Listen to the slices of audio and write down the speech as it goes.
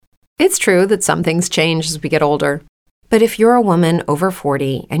It's true that some things change as we get older. But if you're a woman over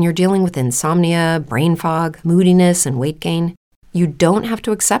 40 and you're dealing with insomnia, brain fog, moodiness, and weight gain, you don't have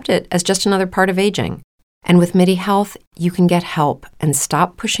to accept it as just another part of aging. And with MIDI Health, you can get help and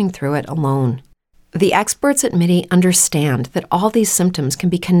stop pushing through it alone. The experts at MIDI understand that all these symptoms can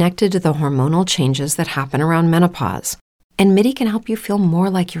be connected to the hormonal changes that happen around menopause, and MIDI can help you feel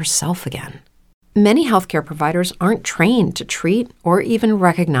more like yourself again. Many healthcare providers aren't trained to treat or even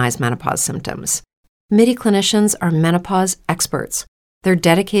recognize menopause symptoms. MIDI clinicians are menopause experts. They're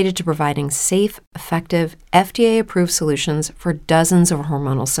dedicated to providing safe, effective, FDA-approved solutions for dozens of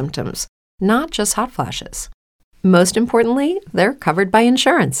hormonal symptoms, not just hot flashes. Most importantly, they're covered by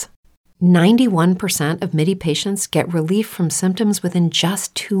insurance. 91% of MIDI patients get relief from symptoms within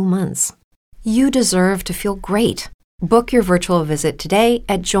just 2 months. You deserve to feel great. Book your virtual visit today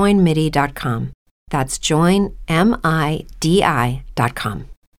at joinmidi.com. That's joinmidi.com.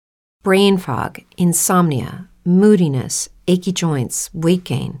 Brain fog, insomnia, moodiness, achy joints, weight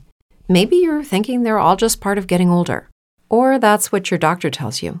gain. Maybe you're thinking they're all just part of getting older, or that's what your doctor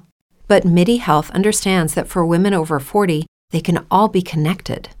tells you. But MIDI Health understands that for women over 40, they can all be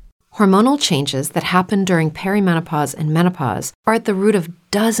connected. Hormonal changes that happen during perimenopause and menopause are at the root of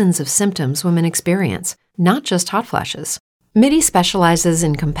dozens of symptoms women experience, not just hot flashes. MIDI specializes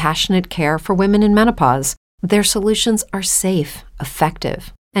in compassionate care for women in menopause. Their solutions are safe,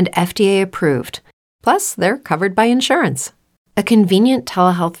 effective, and FDA approved. Plus, they're covered by insurance. A convenient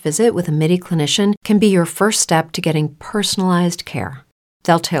telehealth visit with a MIDI clinician can be your first step to getting personalized care.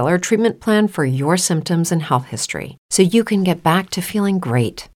 They'll tailor a treatment plan for your symptoms and health history, so you can get back to feeling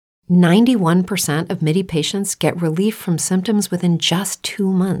great. 91% of MIDI patients get relief from symptoms within just 2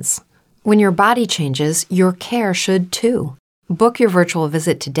 months. When your body changes, your care should too. Book your virtual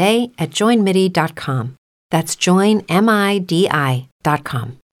visit today at joinmidi.com. That's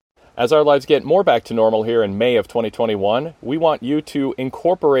joinmidi.com. As our lives get more back to normal here in May of 2021, we want you to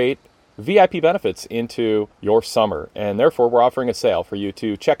incorporate VIP benefits into your summer, and therefore we're offering a sale for you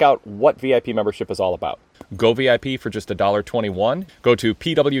to check out what VIP membership is all about. Go VIP for just $1.21. Go to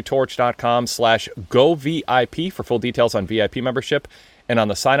pwtorch.com/govip for full details on VIP membership. And on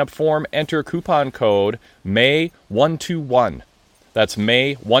the sign-up form, enter coupon code MAY121. That's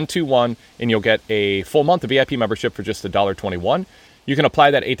MAY121, and you'll get a full month of VIP membership for just $1.21. You can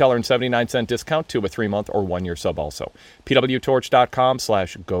apply that $8.79 discount to a 3-month or 1-year sub also.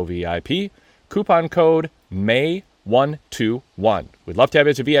 pwtorch.com/govip. Coupon code MAY121. We'd love to have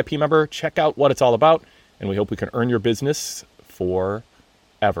you as a VIP member. Check out what it's all about, and we hope we can earn your business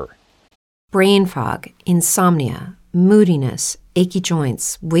forever. Brain fog, insomnia, moodiness, achy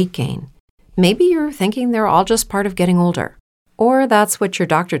joints, weight gain. Maybe you're thinking they're all just part of getting older, or that's what your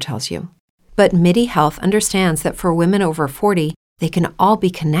doctor tells you. But MIDI Health understands that for women over 40, they can all be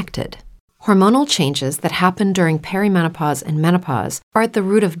connected. Hormonal changes that happen during perimenopause and menopause are at the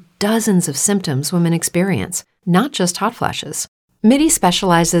root of dozens of symptoms women experience, not just hot flashes. MIDI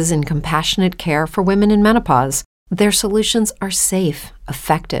specializes in compassionate care for women in menopause. Their solutions are safe,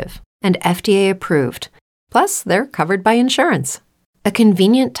 effective, and FDA approved. Plus, they're covered by insurance. A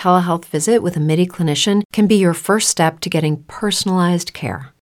convenient telehealth visit with a MIDI clinician can be your first step to getting personalized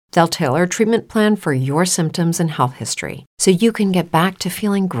care. They'll tailor a treatment plan for your symptoms and health history, so you can get back to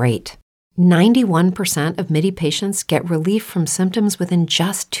feeling great. 91% of MIDI patients get relief from symptoms within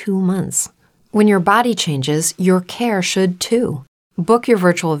just 2 months. When your body changes, your care should too. Book your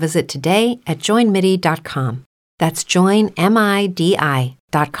virtual visit today at joinmidi.com. That's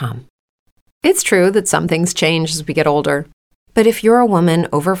joinmidi.com. It's true that some things change as we get older. But if you're a woman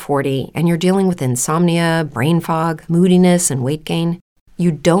over 40 and you're dealing with insomnia, brain fog, moodiness, and weight gain,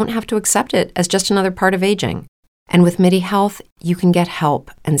 you don't have to accept it as just another part of aging. And with MIDI Health, you can get help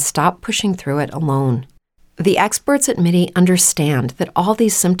and stop pushing through it alone. The experts at MIDI understand that all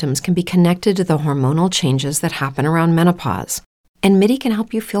these symptoms can be connected to the hormonal changes that happen around menopause, and MIDI can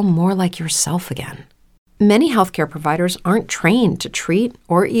help you feel more like yourself again. Many healthcare providers aren't trained to treat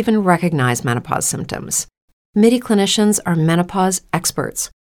or even recognize menopause symptoms. MIDI clinicians are menopause experts.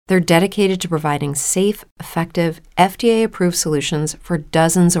 They're dedicated to providing safe, effective, FDA-approved solutions for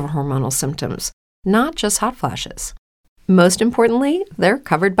dozens of hormonal symptoms, not just hot flashes. Most importantly, they're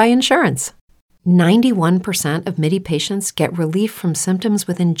covered by insurance. 91% of MIDI patients get relief from symptoms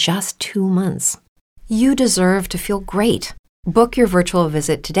within just 2 months. You deserve to feel great. Book your virtual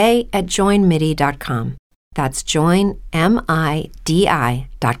visit today at joinmidi.com. That's joinmidi.com.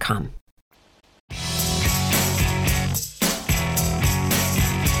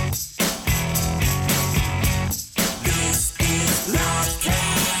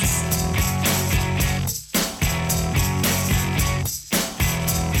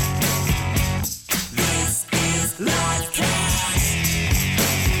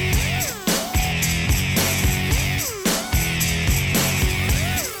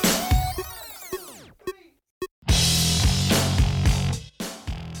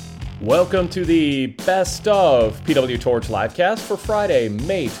 Welcome to the Best of PW Torch livecast for Friday,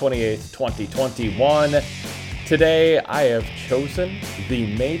 May 28th, 2021. Today, I have chosen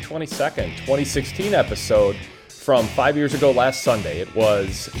the May 22nd, 2016 episode from 5 years ago last Sunday. It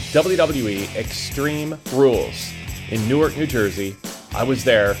was WWE Extreme Rules in Newark, New Jersey. I was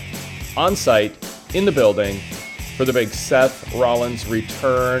there, on site, in the building, for the big Seth Rollins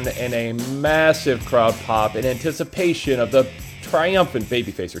return, and a massive crowd pop in anticipation of the triumphant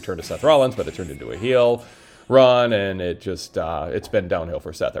babyface return to Seth Rollins, but it turned into a heel run, and it's been downhill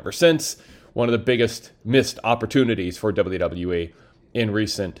for Seth ever since. One of the biggest missed opportunities for WWE in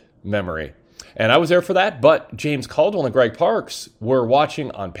recent memory. And I was there for that, but James Caldwell and Greg Parks were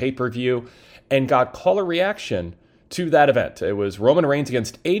watching on pay-per-view and got caller reaction to that event. It was Roman Reigns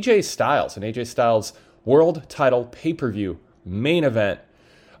against AJ Styles, and AJ Styles' world title pay-per-view main event,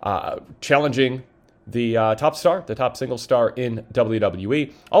 challenging the top star, the top single star in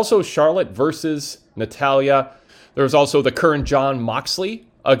WWE. Also, Charlotte versus Natalya. There was also the current Jon Moxley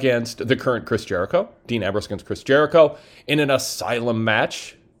against the current Chris Jericho. Dean Ambrose against Chris Jericho in an Asylum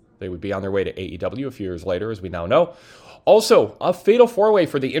match. They would be on their way to AEW a few years later, as we now know. Also, a fatal four-way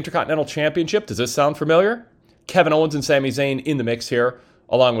for the Intercontinental Championship. Does this sound familiar? Kevin Owens and Sami Zayn in the mix here,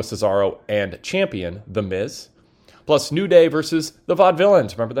 along with Cesaro and champion The Miz. Plus, New Day versus the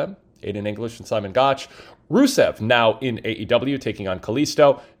Vaudevillains. Remember them? Aiden English and Simon Gotch. Rusev, now in AEW, taking on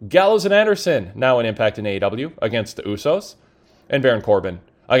Kalisto. Gallows and Anderson, now in Impact in AEW, against the Usos. And Baron Corbin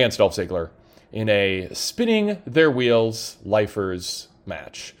against Dolph Ziggler in a spinning their wheels lifers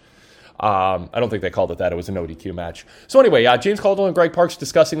match. I don't think they called it that. It was an ODQ match. So anyway, James Caldwell and Greg Parks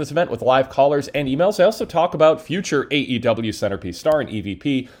discussing this event with live callers and emails. They also talk about future AEW centerpiece star and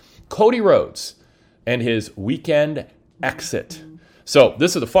EVP Cody Rhodes and his weekend exit. So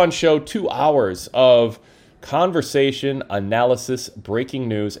this is a fun show, 2 hours of conversation, analysis, breaking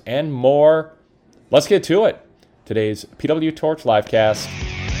news, and more. Let's get to it. Today's PW Torch livecast,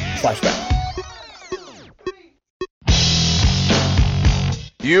 Flashback.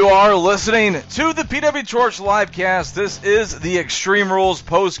 You are listening to the PW Torch livecast. This is the Extreme Rules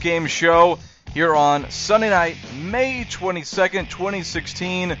post-game show here on Sunday night, May 22nd,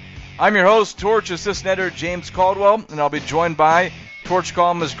 2016. I'm your host, Torch Assistant Editor James Caldwell, and I'll be joined by Torch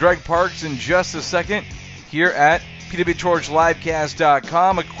columnist Greg Parks in just a second here at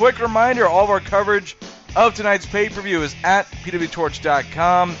pwtorchlivecast.com. A quick reminder, all of our coverage of tonight's pay-per-view is at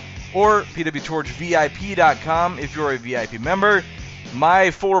pwtorch.com or pwtorchvip.com if you're a VIP member.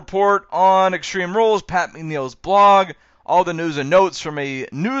 My full report on Extreme Rules, Pat McNeil's blog, all the news and notes from a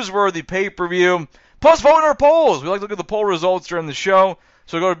newsworthy pay-per-view, plus vote in our polls. We like to look at the poll results during the show,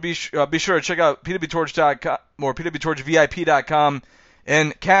 so go to be sure to check out pwtorch.com or pwtorchvip.com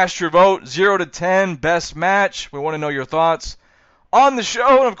and cast your vote. 0 to 10, best match. We want to know your thoughts on the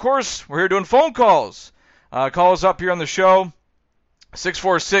show, and of course, we're here doing phone calls. Call us up here on the show,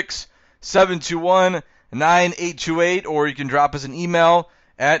 646-721-9828, or you can drop us an email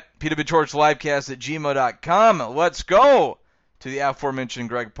at pwtorchlivecast@gmail.com. Let's go to the aforementioned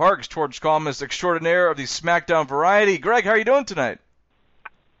Greg Parks, Torch columnist extraordinaire of the SmackDown variety. Greg, how are you doing tonight?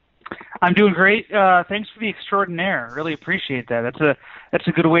 I'm doing great. Thanks for the extraordinaire. Really appreciate that. That's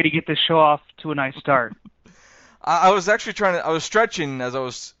a good way to get this show off to a nice start. I was stretching as I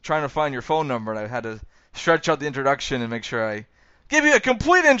was trying to find your phone number, and I had to stretch out the introduction and make sure I give you a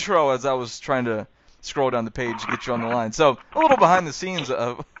complete intro as I was trying to scroll down the page to get you on the line. So a little behind the scenes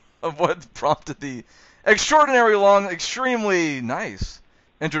of what prompted the extraordinary long, extremely nice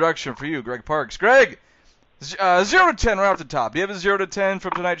introduction for you, Greg Parks. Greg, 0 to 10 right off the top. Do you have a 0 to 10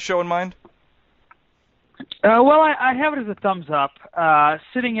 from tonight's show in mind? Well, I have it as a thumbs up.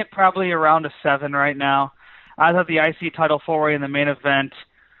 Sitting at probably around a 7 right now. I thought the IC title four-way in the main event,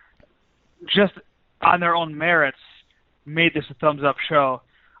 just on their own merits, made this a thumbs up show.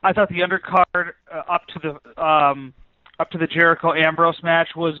 I thought the undercard up to the Jericho Ambrose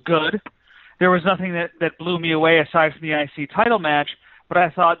match was good. There was nothing that blew me away aside from the IC title match, but I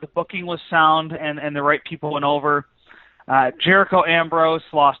thought the booking was sound and the right people went over. Jericho Ambrose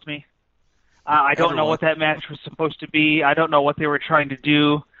lost me. I don't know what that match was supposed to be. I don't know what they were trying to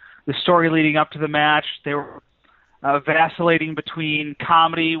do. The story leading up to the match, they were vacillating between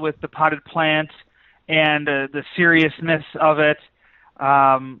comedy with the potted plant and the seriousness of it.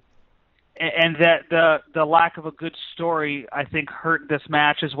 And that the lack of a good story, I think, hurt this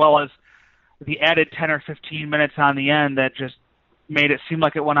match, as well as the added 10 or 15 minutes on the end that just made it seem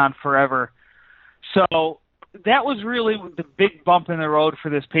like it went on forever. So that was really the big bump in the road for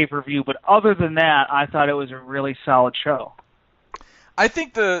this pay-per-view. But other than that, I thought it was a really solid show. I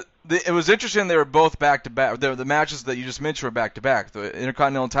think it was interesting they were both back-to-back. The matches that you just mentioned were back-to-back. The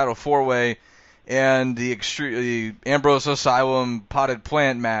Intercontinental title 4-way and the Ambrose Asylum potted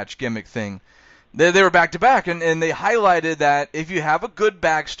plant match gimmick thing. They were back-to-back, and they highlighted that if you have a good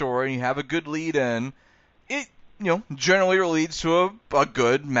backstory and you have a good lead-in, it generally leads to a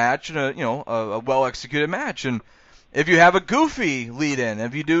good match and a well-executed match. And if you have a goofy lead-in,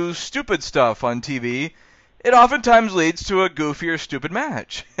 if you do stupid stuff on TV, it oftentimes leads to a goofy or stupid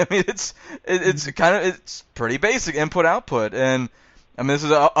match. I mean, it's pretty basic input-output. And I mean, this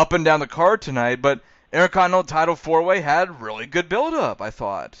is up and down the card tonight, but Intercontinental title 4-way had really good build-up, I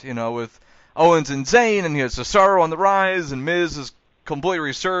thought. With Owens and Zayn, and Cesaro on the rise, and Miz has completely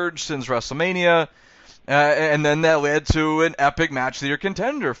resurged since WrestleMania. And then that led to an epic match of the year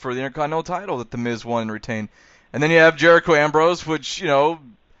contender for the Intercontinental title that the Miz won and retained. And then you have Jericho Ambrose, which,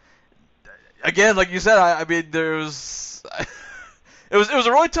 again, like you said, I mean, it was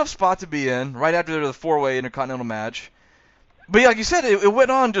a really tough spot to be in right after the 4-way Intercontinental match. But yeah, like you said, it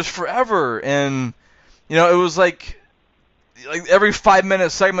went on just forever, and it was like every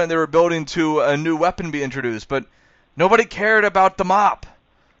 5-minute segment they were building to a new weapon be introduced, but nobody cared about the mop.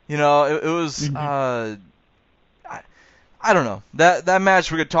 It was I don't know. That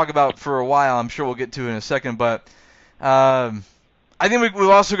match we could talk about for a while. I'm sure we'll get to in a second, but I think we've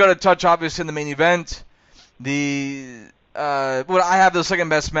also got to touch, obviously, in the main event. I have the second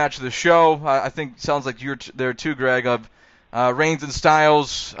best match of the show. I think sounds like you're there too, Greg, of Reigns and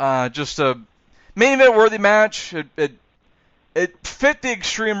Styles. Just a main event worthy match. It fit the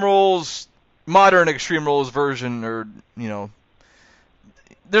Extreme Rules, modern Extreme Rules version, or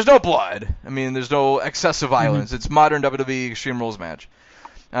there's no blood. I mean, there's no excessive violence. Mm-hmm. It's modern WWE Extreme Rules match.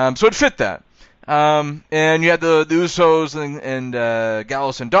 So it fit that. And you had the Usos and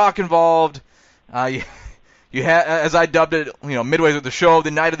Gallows and Doc involved. You had, as I dubbed it, midway through the show,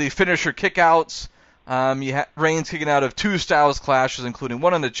 the night of the finisher kickouts. You had Reigns kicking out of 2 Styles clashes, including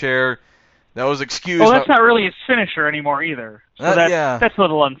one on the chair. That was excused. Well, that's not really his finisher anymore either. So that's a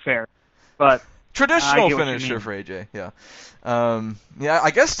little unfair. But traditional finisher for AJ, yeah.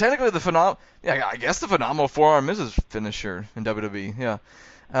 I guess technically I guess the phenomenal forearm is his finisher in WWE, yeah.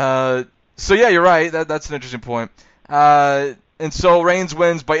 So yeah, you're right. That's an interesting point. And so Reigns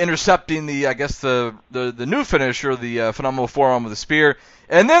wins by intercepting the new finisher, the phenomenal forearm with the spear.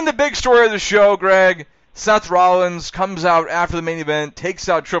 And then the big story of the show, Greg, Seth Rollins comes out after the main event, takes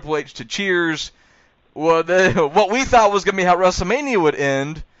out Triple H to cheers. What we thought was going to be how WrestleMania would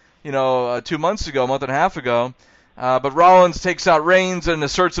end, 2 months ago, a month and a half ago. But Rollins takes out Reigns and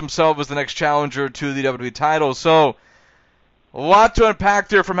asserts himself as the next challenger to the WWE title. So, a lot to unpack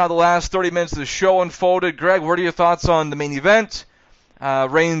there from how the last 30 minutes of the show unfolded. Greg, what are your thoughts on the main event?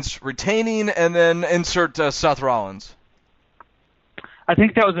 Reigns retaining, and then insert Seth Rollins. I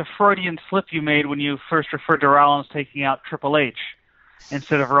think that was a Freudian slip you made when you first referred to Rollins taking out Triple H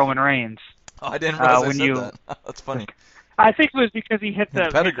instead of Roman Reigns. Oh, I didn't realize I said that. That's funny. I think it was because he hit the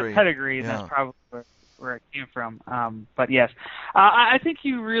pedigree. And that's probably where it came from. But yes, I think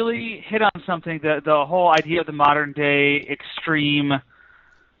you really hit on something. The whole idea of the modern day extreme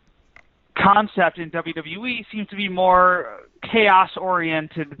concept in WWE seems to be more chaos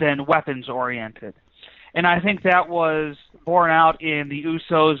oriented than weapons oriented. And I think that was borne out in the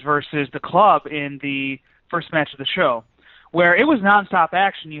Usos versus the Club in the first match of the show, where it was nonstop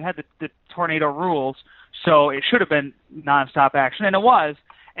action. You had the tornado rules, so it should have been nonstop action, and it was.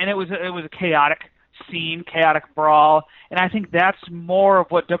 And it was a chaotic scene, chaotic brawl, and I think that's more of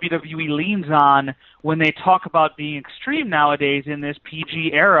what WWE leans on when they talk about being extreme nowadays in this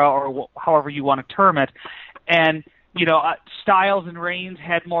PG era, or however you want to term it. And Styles and Reigns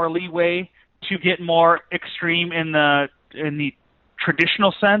had more leeway to get more extreme in the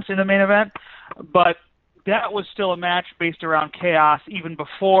traditional sense in the main event, but that was still a match based around chaos even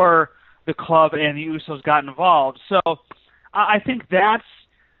before the Club and the Usos got involved. So I think that's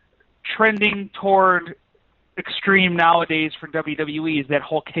trending toward extreme nowadays for WWE, is that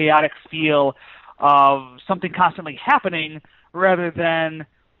whole chaotic feel of something constantly happening rather than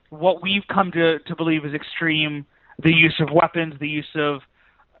what we've come to believe is extreme, the use of weapons, the use of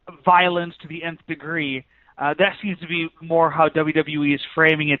violence to the nth degree. That seems to be more how WWE is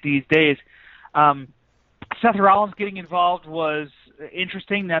framing it these days. Seth Rollins getting involved was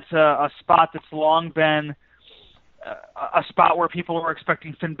interesting. That's a spot that's long been a spot where people were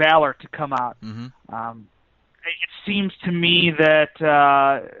expecting Finn Balor to come out. Mm-hmm. It seems to me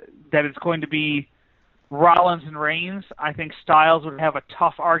that it's going to be Rollins and Reigns. I think Styles would have a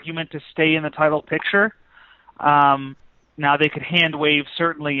tough argument to stay in the title picture. Now, they could hand-wave,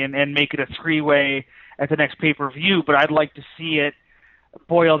 certainly, and make it a 3-way at the next pay-per-view, but I'd like to see it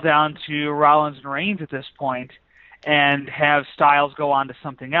boil down to Rollins and Reigns at this point and have Styles go on to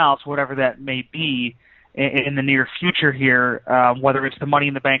something else, whatever that may be in the near future here, whether it's the Money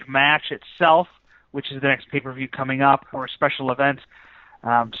in the Bank match itself, which is the next pay-per-view coming up, or a special event.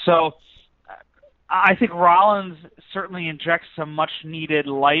 So I think Rollins certainly injects some much-needed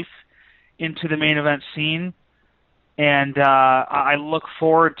life into the main event scene, and I look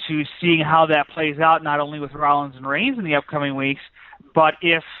forward to seeing how that plays out, not only with Rollins and Reigns in the upcoming weeks, but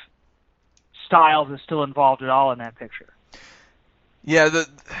if Styles is still involved at all in that picture. Yeah,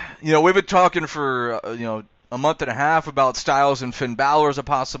 we've been talking for a month and a half about Styles and Finn Balor as a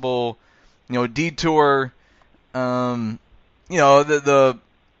possible detour. The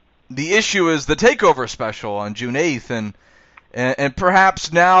issue is the TakeOver special on June 8th, and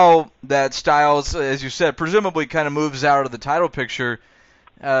perhaps now that Styles, as you said, presumably kind of moves out of the title picture,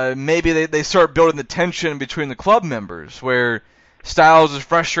 maybe they start building the tension between the club members, where Styles is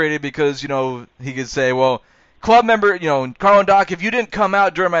frustrated because, he could say, well, club member, Carl and Doc, if you didn't come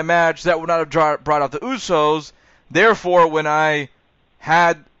out during my match, that would not have brought out the Usos. Therefore, when I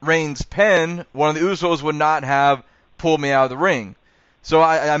had Reigns' pin, one of the Usos would not have pulled me out of the ring. So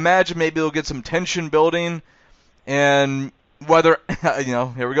I imagine maybe they'll get some tension building, and whether,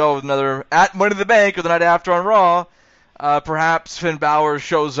 here we go with another at Money in the Bank or the night after on Raw, perhaps Finn Balor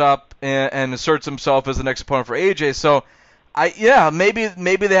shows up and asserts himself as the next opponent for AJ. So, maybe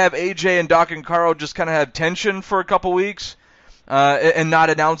they have AJ and Doc and Carl just kind of have tension for a couple weeks, and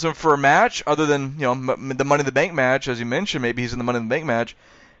not announce him for a match other than the Money in the Bank match, as you mentioned. Maybe he's in the Money in the Bank match,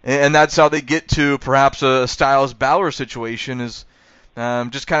 and that's how they get to perhaps a Styles Balor situation, is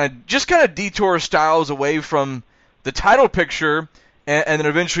just kind of detour Styles away from the title picture, and then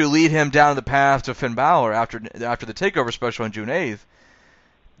eventually lead him down the path to Finn Balor after the TakeOver special on June 8th.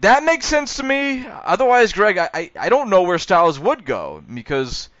 That makes sense to me. Otherwise, Greg, I don't know where Styles would go,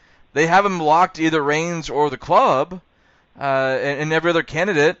 because they have him locked either Reigns or the club, and every other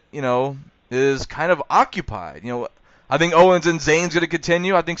candidate, is kind of occupied. I think Owens and Zayn's going to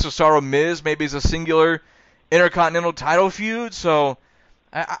continue. I think Cesaro Miz maybe is a singular Intercontinental title feud. So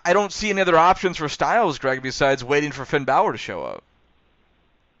I don't see any other options for Styles, Greg, besides waiting for Finn Balor to show up.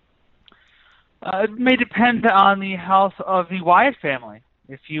 It may depend on the health of the Wyatt family.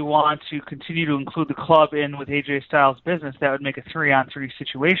 If you want to continue to include the club in with AJ Styles' business, that would make a 3-on-3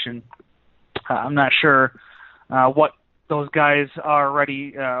 situation. I'm not sure what those guys are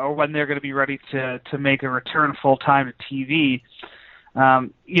ready, or when they're going to be ready to make a return full-time to TV.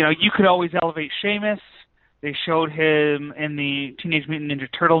 You could always elevate Sheamus. They showed him in the Teenage Mutant Ninja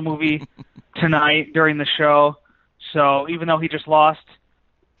Turtle movie tonight during the show. So even though he just lost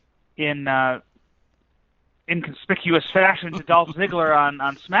in inconspicuous fashion to Dolph Ziggler on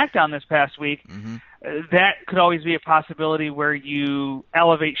SmackDown this past week, that could always be a possibility where you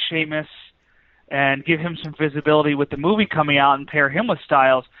elevate Sheamus and give him some visibility with the movie coming out and pair him with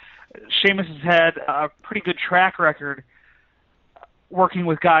Styles. Sheamus has had a pretty good track record working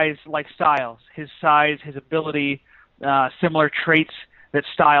with guys like Styles. His size, his ability, similar traits that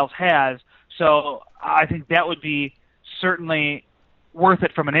Styles has. So I think that would be certainly worth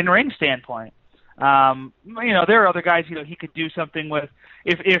it from an in-ring standpoint. There are other guys, he could do something with.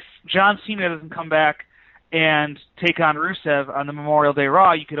 If John Cena doesn't come back and take on Rusev on the Memorial Day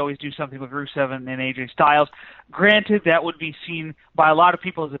Raw, you could always do something with Rusev and AJ Styles. Granted, that would be seen by a lot of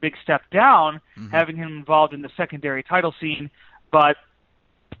people as a big step down, having him involved in the secondary title scene. But,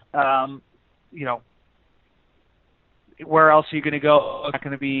 where else are you going to go? It's not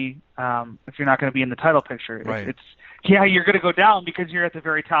going to be if you're not going to be in the title picture. Right. You're going to go down because you're at the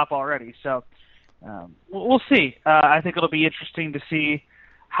very top already. So we'll see. I think it'll be interesting to see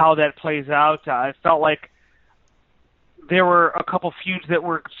how that plays out. I felt like there were a couple feuds that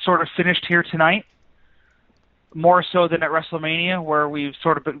were sort of finished here tonight, more so than at WrestleMania, where we've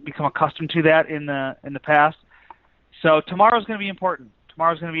sort of become accustomed to that in the past. So tomorrow's going to be important.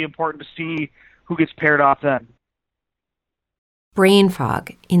 Tomorrow's going to be important to see who gets paired off then. Brain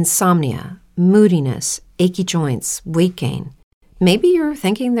fog, insomnia, moodiness, achy joints, weight gain. Maybe you're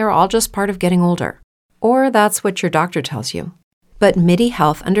thinking they're all just part of getting older, or that's what your doctor tells you. But MIDI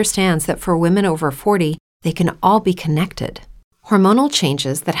Health understands that for women over 40, they can all be connected. Hormonal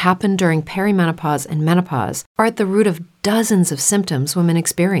changes that happen during perimenopause and menopause are at the root of dozens of symptoms women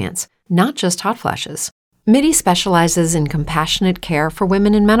experience, not just hot flashes. MIDI specializes in compassionate care for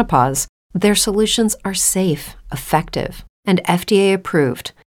women in menopause. Their solutions are safe, effective, and FDA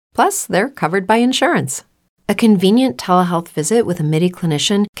approved. Plus, they're covered by insurance. A convenient telehealth visit with a MIDI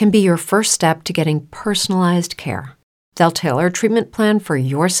clinician can be your first step to getting personalized care. They'll tailor a treatment plan for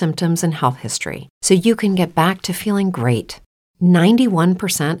your symptoms and health history so you can get back to feeling great.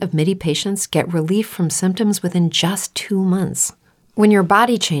 91% of MIDI patients get relief from symptoms within just 2 months. When your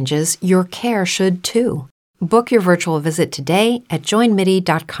body changes, your care should too. Book your virtual visit today at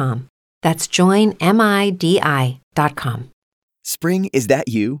joinmidi.com. That's joinmidi.com. Spring, is that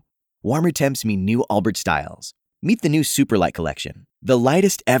you? Warmer temps mean new Allbirds styles. Meet the new Superlight collection, the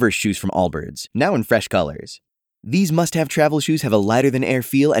lightest ever shoes from Allbirds, now in fresh colors. These must-have travel shoes have a lighter-than-air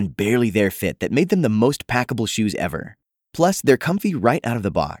feel and barely there fit that made them the most packable shoes ever. Plus, they're comfy right out of the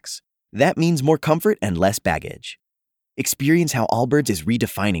box. That means more comfort and less baggage. Experience how Allbirds is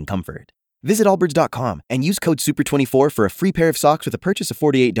redefining comfort. Visit allbirds.com and use code SUPER24 for a free pair of socks with a purchase of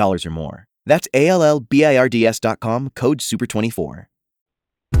 $48 or more. That's ALLBIRDS.com, code SUPER24.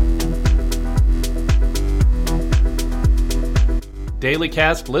 Daily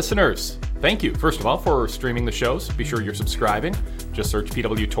Cast listeners, thank you, first of all, for streaming the shows. Be sure you're subscribing. Just search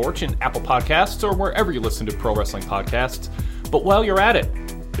PW Torch in Apple Podcasts or wherever you listen to pro wrestling podcasts. But while you're at it,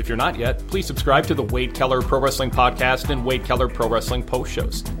 if you're not yet, please subscribe to the Wade Keller Pro Wrestling Podcast and Wade Keller Pro Wrestling Post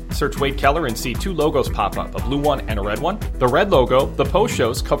Shows. Search Wade Keller and see 2 logos pop up, a blue one and a red one. The red logo, the post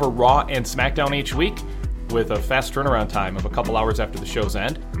shows, cover Raw and SmackDown each week, with a fast turnaround time of a couple hours after the show's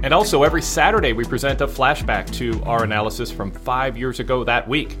end. And also, every Saturday we present a flashback to our analysis from 5 years ago that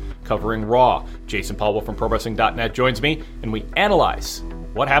week, covering Raw. Jason Paulwell from ProWrestling.net joins me, and we analyze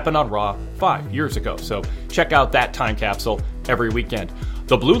what happened on Raw 5 years ago. So check out that time capsule every weekend.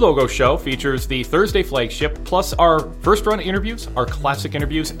 The Blue Logo Show features the Thursday flagship, plus our first-run interviews, our classic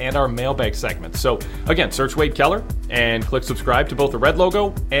interviews, and our mailbag segments. So again, search Wade Keller and click subscribe to both the red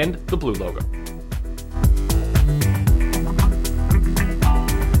logo and the blue logo.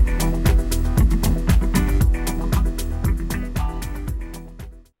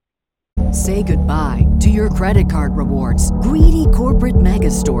 Say goodbye to your credit card rewards. Greedy corporate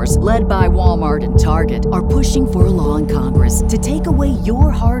mega stores, led by Walmart and Target, are pushing for a law in Congress to take away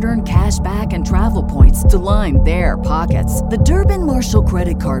your hard-earned cash back and travel points to line their pockets. The Durbin-Marshall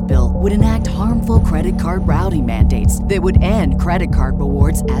credit card bill would enact harmful credit card routing mandates that would end credit card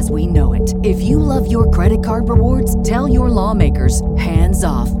rewards as we know it. If you love your credit card rewards, tell your lawmakers, hands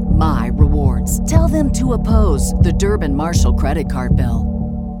off my rewards. Tell them to oppose the Durbin-Marshall credit card bill.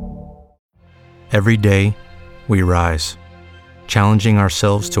 Every day, we rise, challenging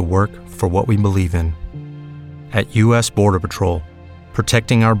ourselves to work for what we believe in. At U.S. Border Patrol,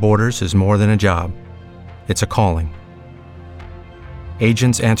 protecting our borders is more than a job. It's a calling.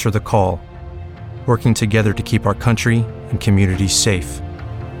 Agents answer the call, working together to keep our country and communities safe.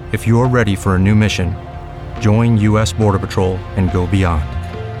 If you're ready for a new mission, join U.S. Border Patrol and go beyond.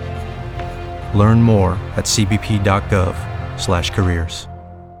 Learn more at cbp.gov/careers.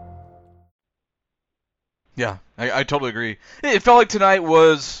 Yeah, I totally agree. It felt like tonight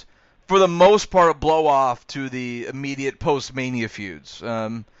was, for the most part, a blow-off to the immediate post-Mania feuds.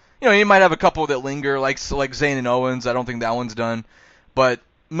 You might have a couple that linger, like Zayn and Owens. I don't think that one's done. But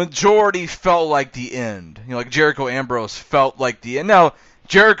majority felt like the end. Like Jericho-Ambrose felt like the end. Now,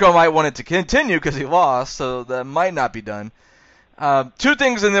 Jericho might want it to continue because he lost, so that might not be done. 2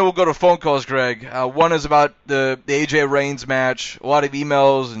 things, and then we'll go to phone calls, Greg. One is about the AJ Reigns match. A lot of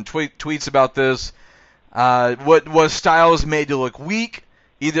emails and tweets about this. What was Styles made to look weak,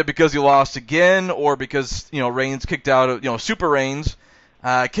 either because he lost again or because Reigns kicked out of Super Reigns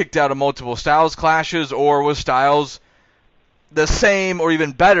kicked out of multiple Styles clashes, or was Styles the same or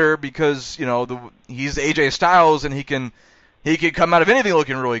even better because he's AJ Styles and he can come out of anything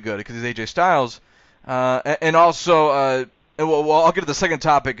looking really good because he's AJ Styles, and also I'll get to the second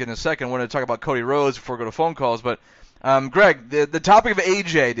topic in a second. I want to talk about Cody Rhodes before we go to phone calls, but Greg, the topic of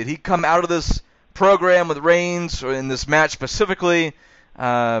AJ, did he come out of this program with Reigns, or in this match specifically,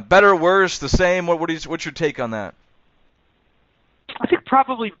 better, worse, the same? What's your take on that? I think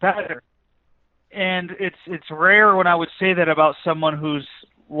probably better. And it's rare when I would say that about someone who's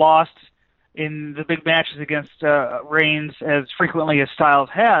lost in the big matches against Reigns as frequently as Styles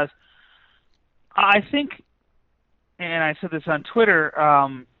has. I think, and I said this on Twitter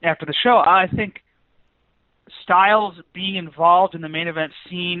after the show, I think Styles being involved in the main event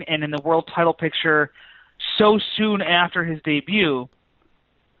scene and in the world title picture so soon after his debut,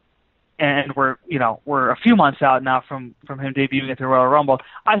 and we're a few months out now from him debuting at the Royal Rumble,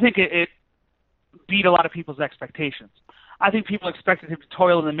 I think it beat a lot of people's expectations. I think people expected him to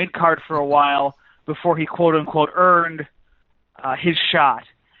toil in the mid-card for a while before he quote-unquote earned his shot.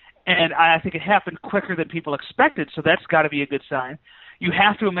 And I think it happened quicker than people expected, so that's got to be a good sign. You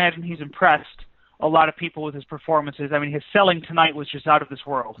have to imagine he's impressed a lot of people with his performances. I mean, his selling tonight was just out of this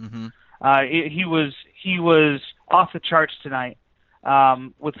world. Mm-hmm. He was off the charts tonight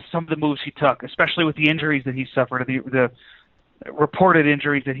with some of the moves he took, especially with the injuries that he suffered, the reported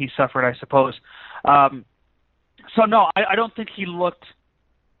injuries that he suffered, I suppose. So no, I don't think he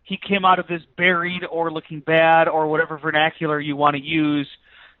came out of this buried or looking bad or whatever vernacular you want to use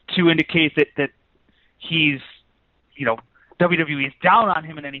to indicate that he's, WWE is down on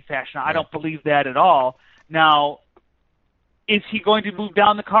him in any fashion. I don't believe that at all. Now, is he going to move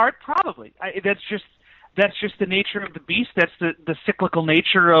down the card? Probably. That's just the nature of the beast. That's the cyclical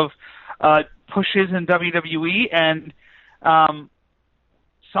nature of pushes in WWE, and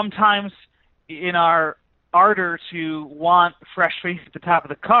sometimes in our ardor to want fresh face at the top of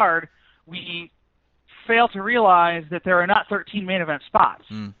the card, we fail to realize that there are not 13 main event spots.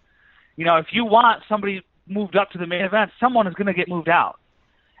 If you want somebody moved up to the main event, someone is going to get moved out.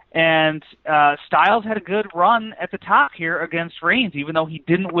 And Styles had a good run at the top here against Reigns, even though he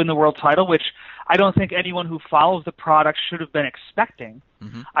didn't win the world title, which I don't think anyone who follows the product should have been expecting.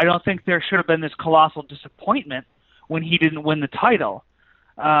 I don't think there should have been this colossal disappointment when he didn't win the title.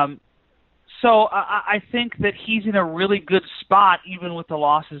 So I think that he's in a really good spot, even with the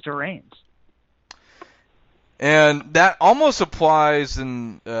losses to Reigns. And that almost applies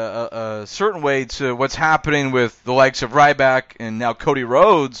in a certain way to what's happening with the likes of Ryback and now Cody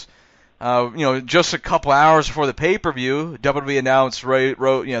Rhodes. Just a couple hours before the pay-per-view, WWE announced, they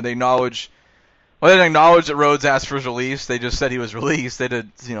acknowledged that Rhodes asked for his release. They just said he was released. They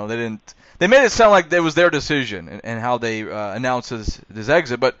made it sound like it was their decision and how they announced his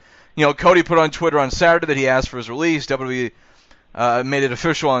exit. But Cody put on Twitter on Saturday that he asked for his release. WWE made it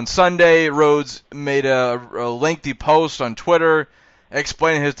official on Sunday. Rhodes made a lengthy post on Twitter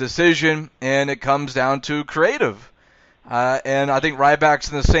explaining his decision, and it comes down to creative. And I think Ryback's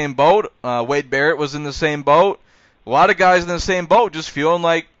in the same boat. Wade Barrett was in the same boat. A lot of guys in the same boat, just feeling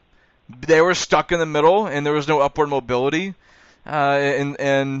like they were stuck in the middle and there was no upward mobility. With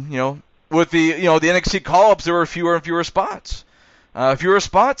the NXT call-ups, there were fewer and fewer spots. Fresh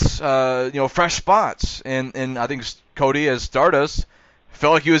spots, and I think Cody as Stardust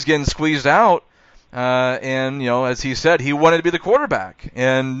felt like he was getting squeezed out, and as he said, he wanted to be the quarterback,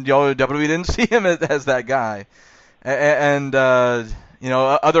 and WWE didn't see him as that guy, and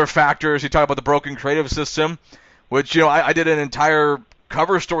other factors. You talk about the broken creative system, which I did an entire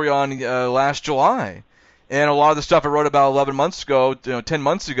cover story on last July, and a lot of the stuff I wrote about 11 months ago, 10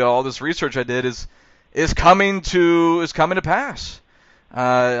 months ago, all this research I did is coming to pass.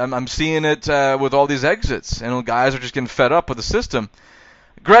 I'm seeing it with all these exits, and guys are just getting fed up with the system.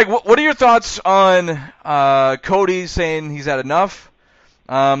 Greg, what are your thoughts on Cody saying he's had enough?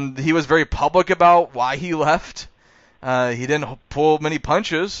 He was very public about why he left. He didn't pull many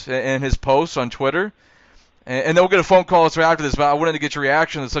punches in his posts on Twitter. And then we'll get a phone call right after this, but I wanted to get your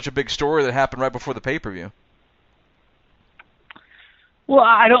reaction to such a big story that happened right before the pay-per-view. Well,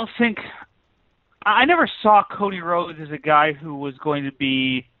 I never saw Cody Rhodes as a guy who was going to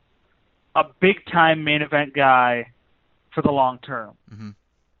be a big-time main event guy for the long term. And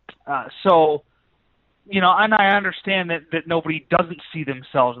I understand that nobody doesn't see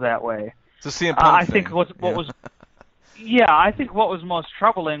themselves that way. It's a CM Punk I think what was most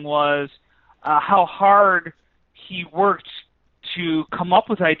troubling was how hard he worked to come up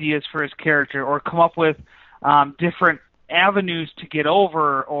with ideas for his character or come up with different avenues to get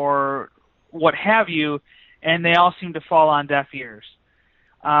over or what have you, and they all seem to fall on deaf ears.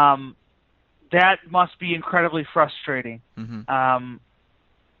 That must be incredibly frustrating. When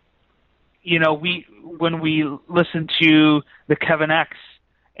we listen to the Kevin X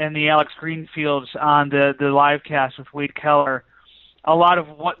and the Alex Greenfields on the live cast with Wade Keller, a lot of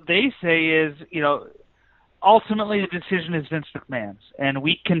what they say is, ultimately the decision is Vince McMahon's, and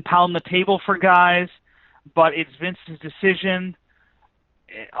we can pound the table for guys, but it's Vince's decision.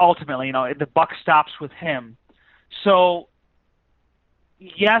 Ultimately, the buck stops with him. So,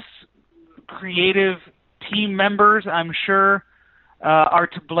 yes, creative team members, I'm sure, are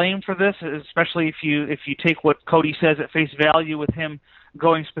to blame for this, especially if you take what Cody says at face value, with him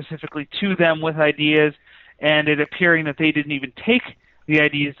going specifically to them with ideas and it appearing that they didn't even take the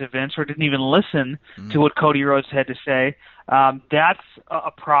ideas of Vince or didn't even listen to what Cody Rhodes had to say. That's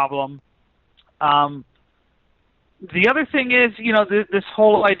a problem. The other thing is, this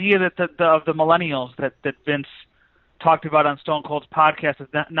whole idea that of the millennials that Vince talked about on Stone Cold's podcast, is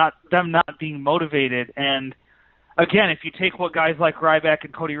not being motivated. And again, if you take what guys like Ryback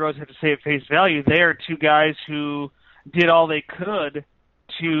and Cody Rhodes had to say at face value, they are two guys who did all they could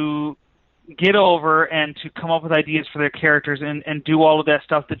to get over and to come up with ideas for their characters and do all of that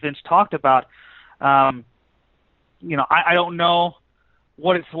stuff that Vince talked about. I don't know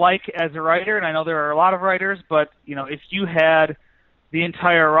what it's like as a writer, and I know there are a lot of writers, but if you had the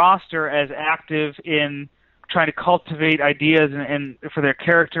entire roster as active in trying to cultivate ideas and for their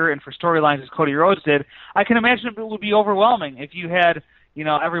character and for storylines as Cody Rhodes did, I can imagine it would be overwhelming if you had,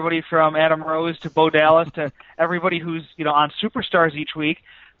 everybody from Adam Rose to Bo Dallas to everybody who's, on Superstars each week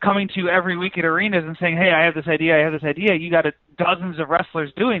coming to every week at arenas and saying, hey, I have this idea. You got dozens of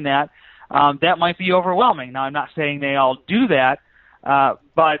wrestlers doing that. That might be overwhelming. Now, I'm not saying they all do that,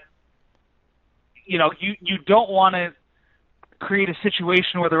 but, you don't want to create a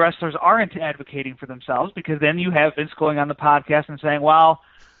situation where the wrestlers aren't advocating for themselves, because then you have Vince going on the podcast and saying, well,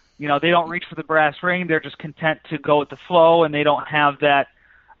 they don't reach for the brass ring. They're just content to go with the flow, and they don't have that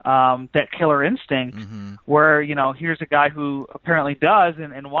killer instinct where, here's a guy who apparently does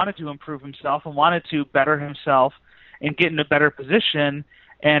and wanted to improve himself and wanted to better himself and get in a better position,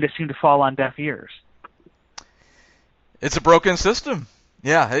 and it seemed to fall on deaf ears. It's a broken system.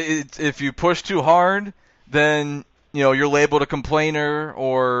 Yeah, if you push too hard, then you're labeled a complainer,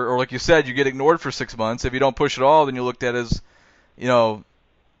 or like you said, you get ignored for 6 months. If you don't push at all, then you're looked at as, you don't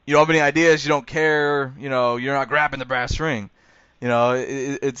have any ideas, you don't care, you're not grabbing the brass ring.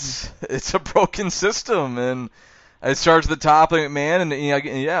 It's a broken system, and it starts at the top, like McMahon, and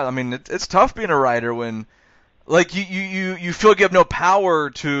it's tough being a writer when, like, you feel like you have no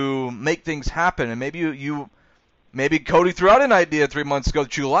power to make things happen, and maybe Cody threw out an idea 3 months ago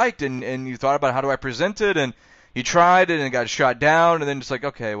that you liked, and you thought about how do I present it, and you tried it and it got shot down, and then just like,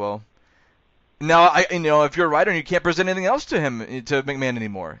 okay, well, now if you're a writer and you can't present anything else to McMahon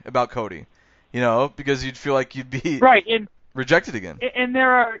anymore about Cody, because you'd feel like you'd be right and rejected again. And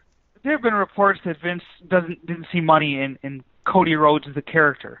there have been reports that Vince didn't see money in Cody Rhodes as a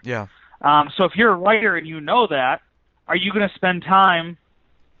character. Yeah. So if you're a writer and you know that, are you going to spend time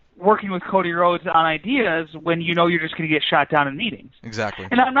working with Cody Rhodes on ideas when you're just going to get shot down in meetings? Exactly.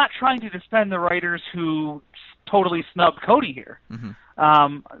 And I'm not trying to defend the writers who totally snubbed Cody here.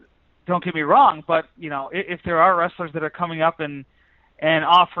 Don't get me wrong, but if there are wrestlers that are coming up and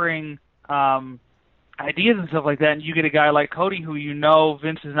offering ideas and stuff like that, and you get a guy like Cody who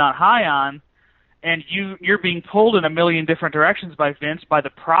Vince is not high on, and you're being pulled in a million different directions by Vince by the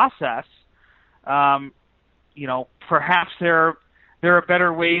process, perhaps there are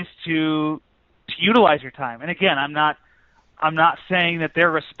better ways to utilize your time. And again, I'm not saying that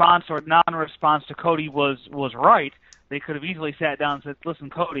their response or non-response to Cody was right. They could have easily sat down and said, listen,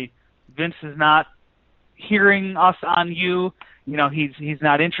 Cody, Vince is not hearing us on you. He's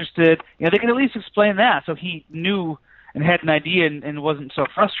not interested. They could at least explain that so he knew and had an idea and wasn't so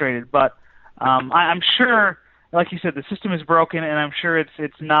frustrated. But I'm sure, like you said, the system is broken, and I'm sure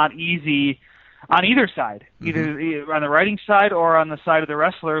it's not easy on either side, either on the writing side or on the side of the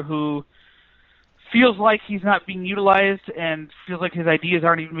wrestler who feels like he's not being utilized and feels like his ideas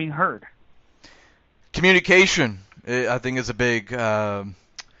aren't even being heard. Communication, I think, is a big. That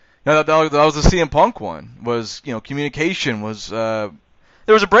was the CM Punk one. Was communication was there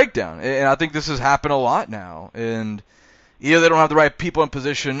was a breakdown, and I think this has happened a lot now. And either they don't have the right people in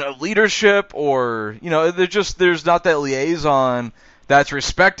position of leadership, or there's not that liaison that's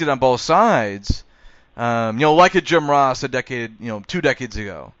respected on both sides. Like a Jim Ross 2 decades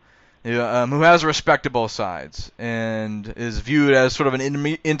ago. Who has respect to both sides and is viewed as sort of an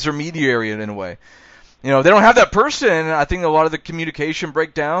intermediary in a way. They don't have that person, and I think a lot of the communication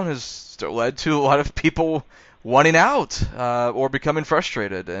breakdown has led to a lot of people wanting out or becoming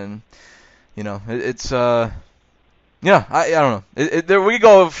frustrated, and it's I don't know. We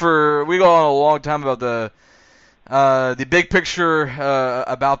go on a long time about the big picture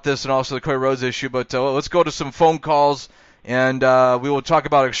about this and also the Cody Rhodes issue, but let's go to some phone calls. And we will talk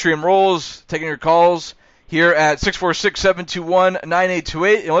about Extreme Rules, taking your calls here at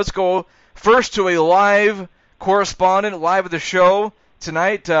 646-721-9828. And let's go first to a live correspondent, live at the show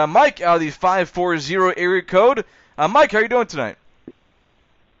tonight. Mike out of the 540 area code. Mike, how are you doing tonight?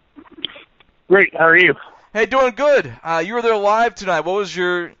 Great. How are you? Hey, doing good. You were there live tonight. What was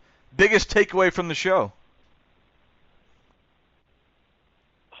your biggest takeaway from the show?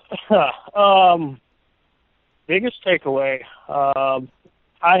 Biggest takeaway, I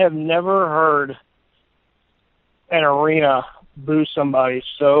have never heard an arena boo somebody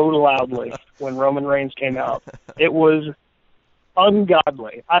so loudly when Roman Reigns came out. It was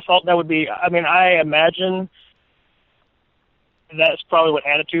ungodly. I thought that would be, I imagine that's probably what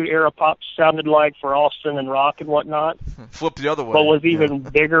Attitude Era Pop sounded like for Austin and Rock and whatnot. Flip the other way. But was even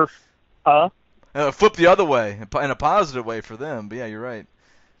bigger, flip the other way, in a positive way for them. But yeah, you're right.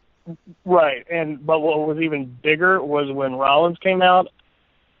 Right, but what was even bigger was when Rollins came out,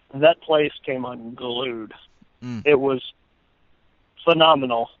 that place came unglued. It was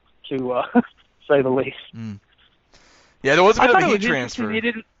phenomenal, to say the least. Yeah, there was a bit of a heat transfer. They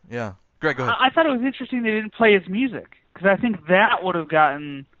didn't. Yeah. Greg, go ahead. I thought it was interesting they didn't play his music, because I think that would have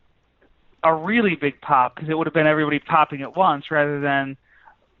gotten a really big pop, because it would have been everybody popping at once rather than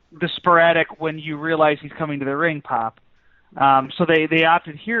the sporadic when you realize he's coming to the ring pop. So they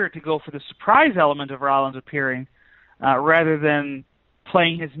opted here to go for the surprise element of Rollins appearing rather than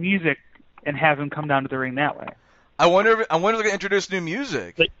playing his music and have him come down to the ring that way. I wonder if they're going to introduce new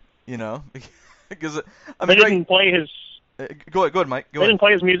music, because they didn't play his. Go ahead, Mike. They didn't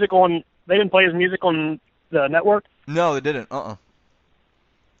play his music on. They didn't play his music on the network. No, they didn't. Oh,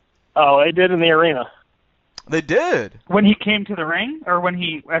 they did in the arena. They did when he came to the ring, or when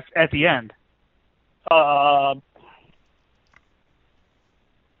he at the end.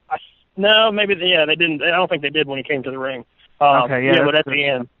 No, maybe they didn't. I don't think they did when he came to the ring. Okay, but at the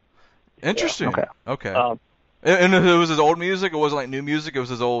end. Interesting. Yeah. Okay. And it was his old music. It wasn't like new music. It was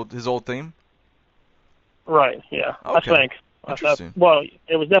his old theme. Right. Yeah. Okay. I think. Interesting. Well,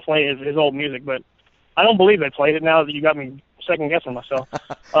 it was definitely his old music, but I don't believe they played it. Now that you got me second guessing myself.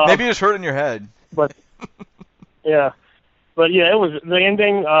 Maybe you just heard it in your head. But yeah. But yeah, it was the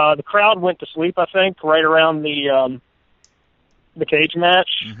ending. The crowd went to sleep, I think, right around the cage match.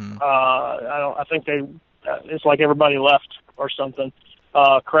 Mm-hmm. I think it's like everybody left or something.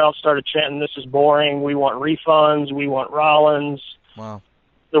 Crowd started chanting, "This is boring. We want refunds. We want Rollins." Wow.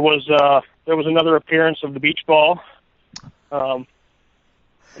 There was another appearance of the beach ball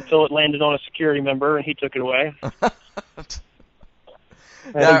until it landed on a security member and he took it away.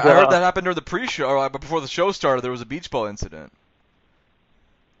 I heard that happened during the pre-show, or before the show started. There was a beach ball incident.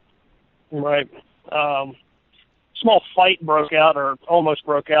 Right. Small fight broke out, or almost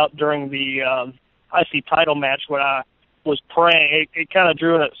broke out, during the IC title match when I was praying. It kind of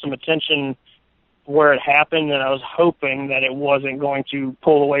drew some attention where it happened, and I was hoping that it wasn't going to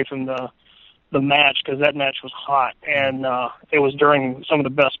pull away from the match, because that match was hot, and it was during some of the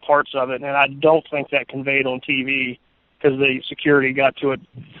best parts of it, and I don't think that conveyed on TV because the security got to it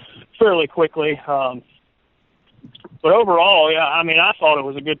fairly quickly. But overall, yeah, I mean, I thought it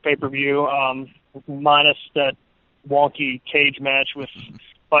was a good pay-per-view, minus that wonky cage match with.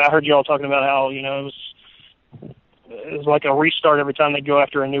 Like, I heard you all talking about how it was like a restart every time they go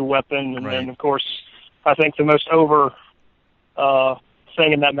after a new weapon, and then of course, I think the most over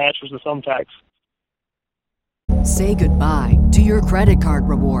thing in that match was the thumbtacks. Say goodbye to your credit card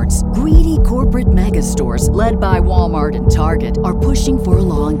rewards. Greedy corporate mega stores, led by Walmart and Target, are pushing for a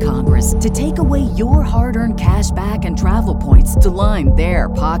law in Congress to take away your hard-earned cash back and travel points to line their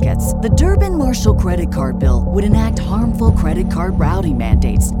pockets. The Durbin-Marshall credit card bill would enact harmful credit card routing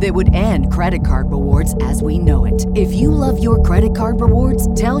mandates that would end credit card rewards as we know it. If you love your credit card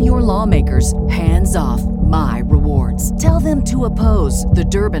rewards, tell your lawmakers, hands off my rewards. Tell them to oppose the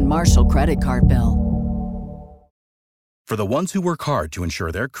Durbin-Marshall credit card bill. For the ones who work hard to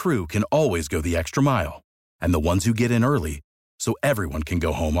ensure their crew can always go the extra mile, and the ones who get in early so everyone can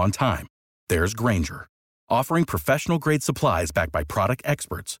go home on time, there's Grainger, offering professional-grade supplies backed by product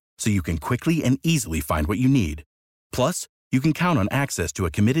experts so you can quickly and easily find what you need. Plus, you can count on access to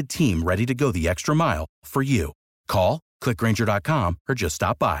a committed team ready to go the extra mile for you. Call, click Grainger.com, or just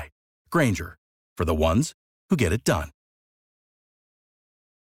stop by. Grainger, for the ones who get it done.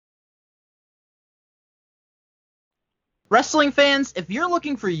 Wrestling fans, if you're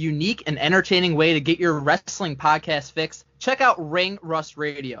looking for a unique and entertaining way to get your wrestling podcast fix, check out Ring Rust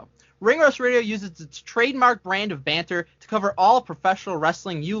Radio. Ring Rust Radio uses its trademark brand of banter to cover all professional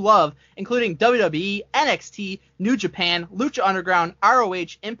wrestling you love, including WWE, NXT, New Japan, Lucha Underground,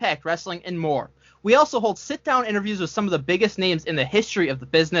 ROH, Impact Wrestling, and more. We also hold sit-down interviews with some of the biggest names in the history of the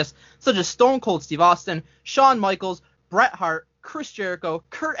business, such as Stone Cold Steve Austin, Shawn Michaels, Bret Hart, Chris Jericho,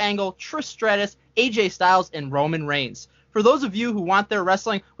 Kurt Angle, Trish Stratus, AJ Styles, and Roman Reigns. For those of you who want their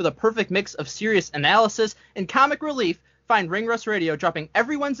wrestling with a perfect mix of serious analysis and comic relief, find Ring Rust Radio dropping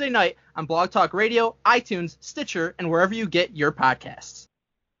every Wednesday night on Blog Talk Radio, iTunes, Stitcher, and wherever you get your podcasts.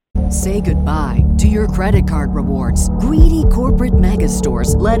 Say goodbye to your credit card rewards. Greedy corporate mega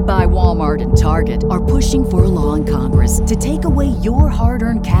stores, led by Walmart and Target, are pushing for a law in Congress to take away your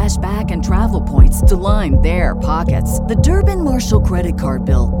hard-earned cash back and travel points to line their pockets. The Durbin-Marshall credit card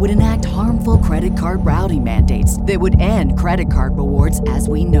bill would enact harmful credit card routing mandates that would end credit card rewards as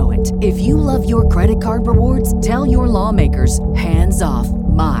we know it. If you love your credit card rewards, tell your lawmakers, hands off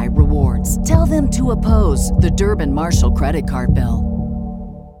my rewards. Tell them to oppose the Durbin-Marshall credit card bill.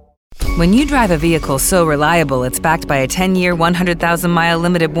 When you drive a vehicle so reliable it's backed by a 10-year, 100,000-mile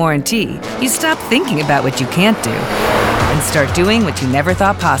limited warranty, you stop thinking about what you can't do and start doing what you never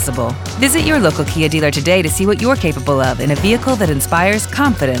thought possible. Visit your local Kia dealer today to see what you're capable of in a vehicle that inspires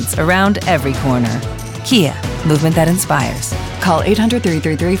confidence around every corner. Kia, Movement that inspires. Call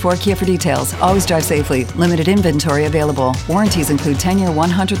 800-333-4KIA for details. Always drive safely. Limited inventory available. Warranties include 10-year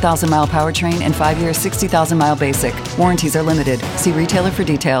 100,000-mile powertrain and 5-year 60,000-mile basic. Warranties are limited. See retailer for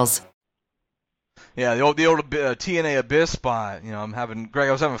details. Yeah, the old TNA Abyss spot. You know, Greg,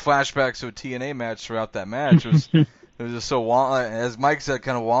 I was having flashbacks to a TNA match throughout that match. It was just so as Mike said,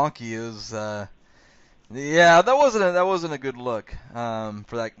 kind of wonky. It was yeah, that wasn't a good look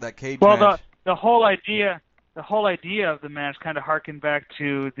for that cage match. Well, the whole idea of the match kind of harkened back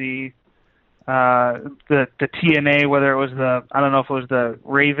to the TNA, whether it was I don't know if it was the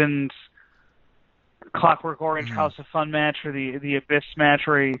Ravens Clockwork Orange House of Fun match or the Abyss match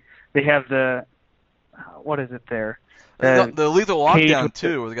where they have the what is it there? The Lethal Lockdown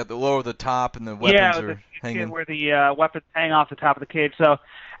too, where they got the lower the top and the weapons are hanging. Where the weapons hang off the top of the cage. So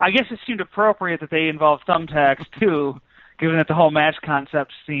I guess it seemed appropriate that they involved thumbtacks too, given that the whole match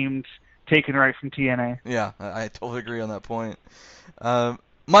concept seemed taken right from TNA. Yeah, I totally agree on that point.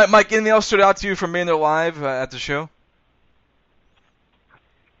 Mike, anything else stood out to you from being there live at the show?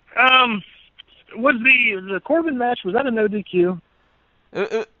 Was the Corbin match, was that a no DQ?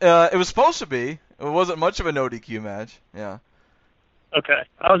 It was supposed to be. It wasn't much of a no DQ match. Yeah. Okay.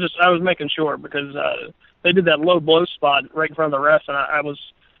 I was making sure because they did that low blow spot right in front of the refs, and I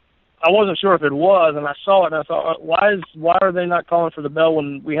wasn't sure if it was, and I saw it and I thought, why are they not calling for the bell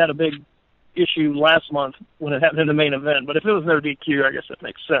when we had a big issue last month when it happened in the main event? But if it was no DQ, I guess that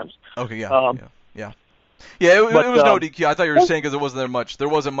makes sense. Okay. Yeah. Yeah. It was no DQ. I thought you were saying because there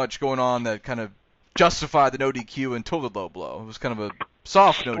wasn't much going on that kind of justified the no DQ until the low blow. It was kind of a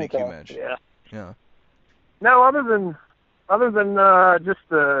soft no DQ match. Yeah. Yeah. No, other than just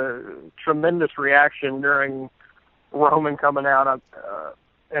the tremendous reaction during Roman coming out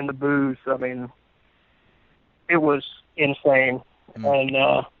and the boos. I mean, it was insane. And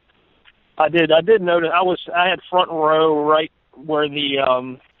I did notice I had front row right where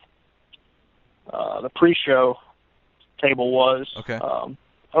the pre-show table was. Okay.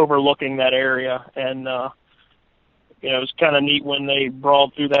 Overlooking that area, and it was kind of neat when they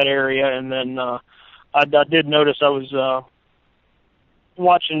brawled through that area. And then I did notice I was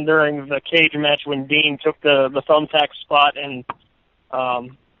watching during the cage match when Dean took the thumbtack spot, and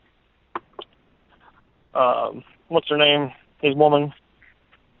what's her name? His woman.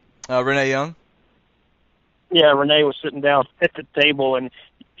 Renee Young. Yeah, Renee was sitting down at the table, and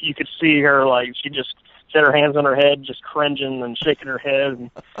you could see her like she just had her hands on her head, just cringing and shaking her head.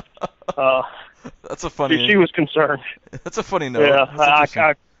 And, that's a funny. She was concerned. That's a funny note. Yeah,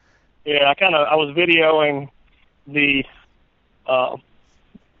 I was videoing the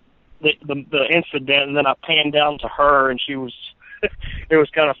incident, and then I panned down to her, and she was. It was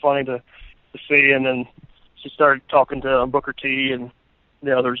kind of funny to see, and then she started talking to Booker T and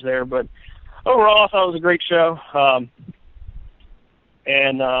the others there. But overall, I thought it was a great show.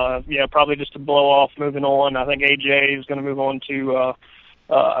 Probably just to blow off, moving on. I think AJ is going to move on to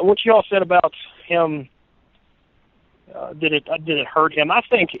what you all said about him. Did it hurt him? I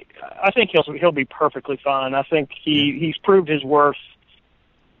think he'll be perfectly fine. I think he's proved his worth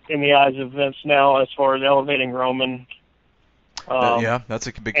in the eyes of Vince now as far as elevating Roman. That's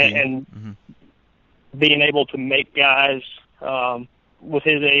a big key. And being able to make guys with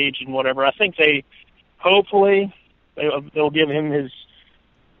his age and whatever. I think hopefully they'll give him his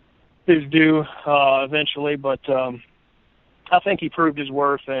due eventually, but I think he proved his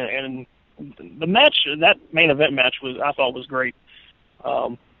worth, and the match, that main event match, I thought was great.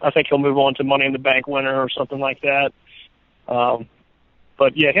 I think he'll move on to Money in the Bank winner or something like that.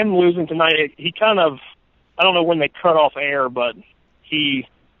 But yeah, him losing tonight, he kind of, I don't know when they cut off air, but he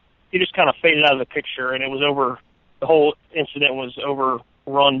just kind of faded out of the picture, and it was over. The whole incident was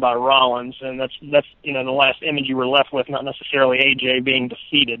overrun by Rollins, and that's the last image you were left with, not necessarily AJ being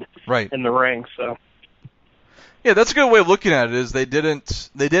defeated in the ring. So yeah, that's a good way of looking at it. Is they didn't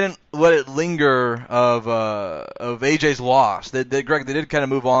let it linger of AJ's loss. They did kind of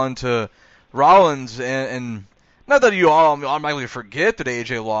move on to Rollins, and not that you all automatically forget that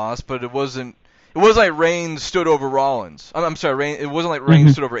AJ lost, but it wasn't like Reigns stood over Rollins. I'm sorry, it wasn't like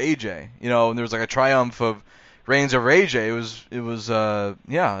Reigns stood over AJ. And there was like a triumph of Reigns over AJ. It was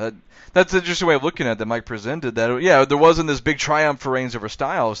that's an interesting way of looking at it that Mike presented. That there wasn't this big triumph for Reigns over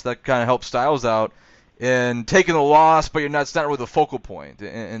Styles. That kind of helped Styles out in taking the loss, but it's not really the focal point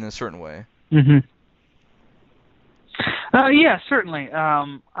in a certain way. Mm-hmm. Yeah, certainly.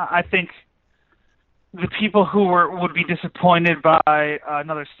 I think the people who would be disappointed by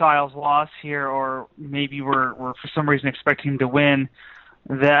another Styles loss here, or maybe were for some reason expecting him to win,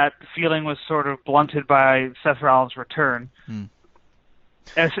 that feeling was sort of blunted by Seth Rollins' return. And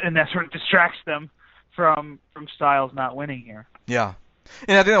that sort of distracts them from Styles not winning here. Yeah,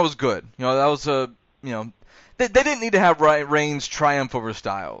 and I think that was good. That was they didn't need to have Reigns triumph over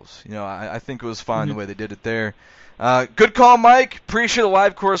Styles. I think it was fine the way they did it there. Good call, Mike. Appreciate the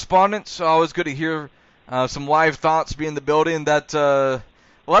live correspondence. Always good to hear some live thoughts be in the building. That a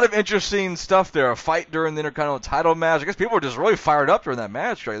lot of interesting stuff there. A fight during the Intercontinental title match. I guess people were just really fired up during that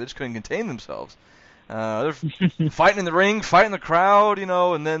match, right? They just couldn't contain themselves. They're fighting in the ring, fighting the crowd,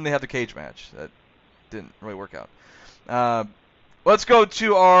 and then they have the cage match. That didn't really work out. Let's go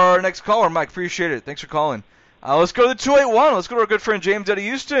to our next caller, Mike. Appreciate it. Thanks for calling. Let's go to the 281. Let's go to our good friend James out of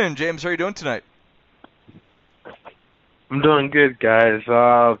Houston. James, how are you doing tonight? I'm doing good, guys.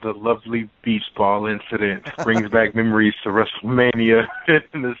 The lovely beach ball incident brings back memories to WrestleMania.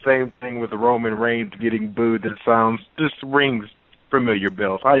 And the same thing with Roman Reigns getting booed. That just rings familiar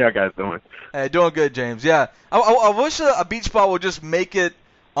bells. How y'all guys doing? Hey, doing good, James. Yeah, I wish a beach ball would just make it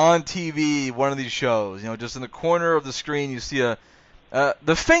on TV, one of these shows. Just in the corner of the screen, you see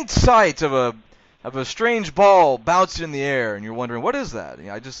the faint sight of a strange ball bouncing in the air, and you're wondering, what is that?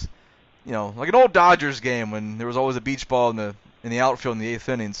 Like an old Dodgers game when there was always a beach ball in the outfield in the 8th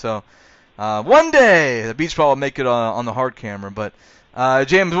inning. So one day the beach ball will make it on the hard camera. But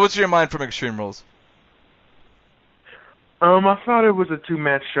James, what's your mind from Extreme Rules? I thought it was a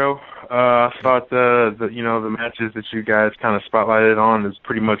 2-match show. I thought the matches that you guys kind of spotlighted on is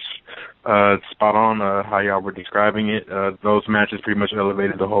pretty much spot on how y'all were describing it. Those matches pretty much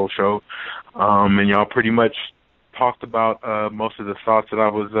elevated the whole show, and y'all pretty much talked about most of the thoughts that I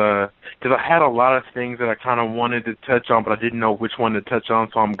was, because I had a lot of things that I kind of wanted to touch on, but I didn't know which one to touch on,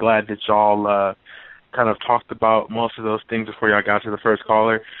 so I'm glad that y'all kind of talked about most of those things before y'all got to the first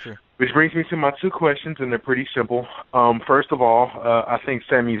caller. Sure. Which brings me to my 2 questions, and they're pretty simple. First of all, I think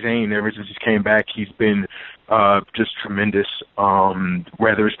Sami Zayn, ever since he came back, he's been just tremendous,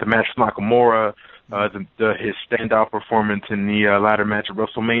 whether it's the match with Nakamura, his standout performance in the ladder match at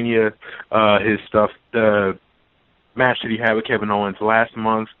WrestleMania, his stuff, the match that he had with Kevin Owens last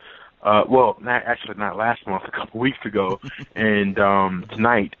month. Not last month, a couple weeks ago, and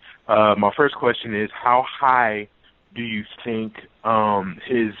tonight. My first question is, how high do you think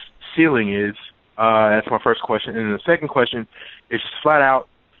his ceiling is? That's my first question. And the second question is flat out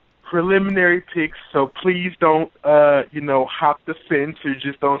preliminary picks, so please don't, hop the fence or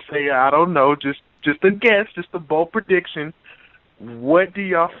just don't say, I don't know, just a guess, just a bold prediction. What do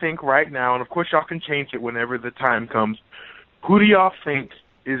y'all think right now? And, of course, y'all can change it whenever the time comes. Who do y'all think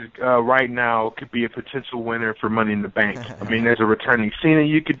is right now could be a potential winner for Money in the Bank? I mean, there's a returning Cena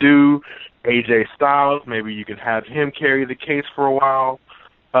you could do, AJ Styles. Maybe you could have him carry the case for a while.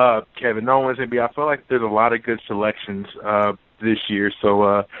 Kevin Owens, maybe. I feel like there's a lot of good selections this year.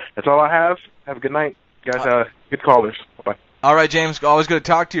 So that's all I have. Have a good night. Guys, good callers. Bye-bye. All right, James. Always good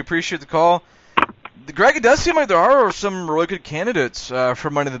to talk to you. Appreciate the call. Greg, it does seem like there are some really good candidates for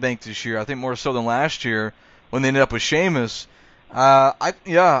Money in the Bank this year. I think more so than last year when they ended up with Sheamus. I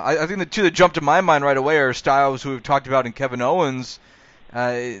think the 2 that jumped to my mind right away are Styles, who we've talked about, and Kevin Owens.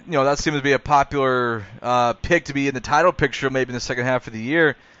 That seems to be a popular pick to be in the title picture maybe in the second half of the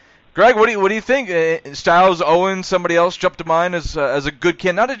year. Greg, what do you think? Styles, Owens, somebody else jumped to mind as a good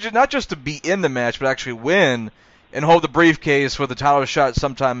candidate, not just to be in the match, but actually win and hold the briefcase with a title shot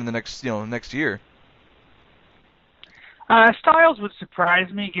sometime in the next year. Styles would surprise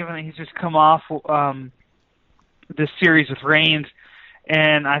me, given that he's just come off this series with Reigns,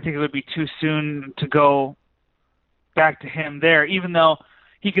 and I think it would be too soon to go back to him there. Even though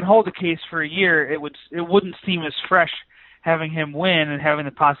he can hold the case for a year, it wouldn't seem as fresh having him win and having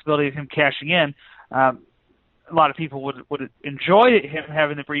the possibility of him cashing in. A lot of people would enjoy him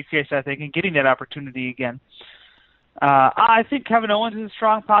having the briefcase, I think, and getting that opportunity again. I think Kevin Owens is a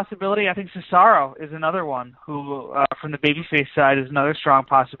strong possibility. I think Cesaro is another one who, from the babyface side, is another strong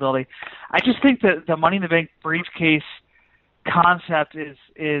possibility. I just think that the Money in the Bank briefcase concept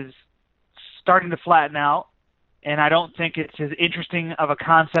is starting to flatten out, and I don't think it's as interesting of a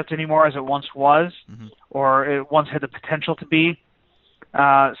concept anymore as it once was, or it once had the potential to be.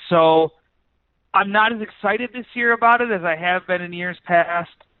 So I'm not as excited this year about it as I have been in years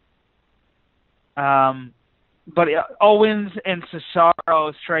past. But Owens and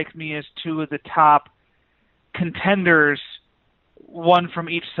Cesaro strike me as 2 of the top contenders, one from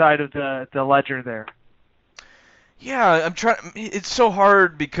each side of the ledger there. Yeah, it's so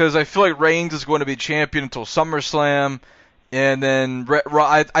hard because I feel like Reigns is going to be champion until SummerSlam, and then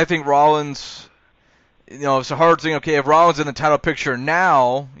I think Rollins, it's a hard thing. Okay, if Rollins in the title picture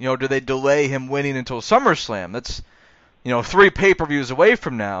now, do they delay him winning until SummerSlam? That's, 3 pay-per-views away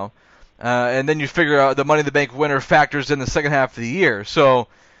from now. And then you figure out the Money in the Bank winner factors in the second half of the year. So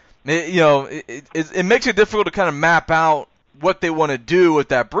it makes it difficult to kind of map out what they want to do with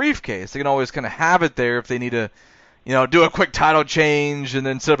that briefcase. They can always kind of have it there if they need to, do a quick title change and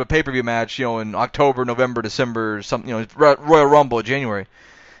then set up a pay-per-view match, in October, November, December, something, Royal Rumble, January.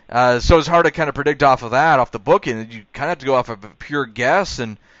 So it's hard to kind of predict off of that, off the booking. You kind of have to go off of a pure guess,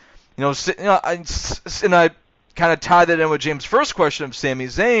 and I kind of tie that in with James' first question of Sami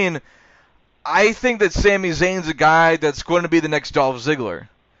Zayn. I think that Sami Zayn's a guy that's going to be the next Dolph Ziggler.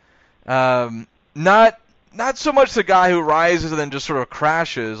 Not so much the guy who rises and then just sort of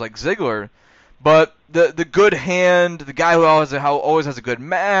crashes like Ziggler, but the good hand, the guy who always has a good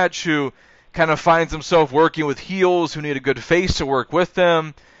match, who kind of finds himself working with heels who need a good face to work with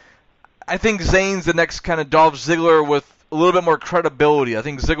them. I think Zayn's the next kind of Dolph Ziggler with a little bit more credibility. I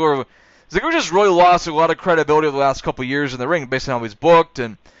think Ziggler just really lost a lot of credibility over the last couple of years in the ring based on how he's booked,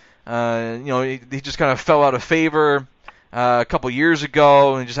 and he just kind of fell out of favor a couple of years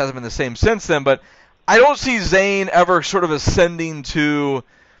ago, and he just hasn't been the same since then. But I don't see Zayn ever sort of ascending to,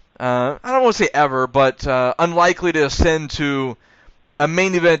 I don't want to say ever, but unlikely to ascend to a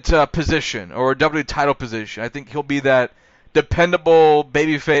main event position or a WWE title position. I think he'll be that dependable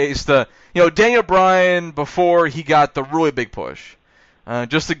babyface, Daniel Bryan before he got the really big push.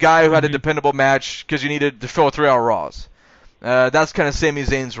 Just a guy who had a dependable match because you needed to fill 3-hour Raws. That's kind of Sami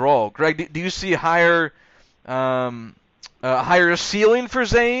Zayn's role. Greg, do you see a higher ceiling for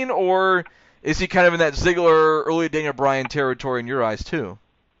Zayn, or is he kind of in that Ziggler, early Daniel Bryan territory in your eyes too?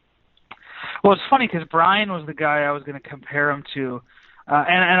 Well, it's funny because Bryan was the guy I was going to compare him to,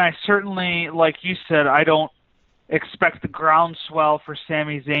 and I certainly, like you said, I don't expect the groundswell for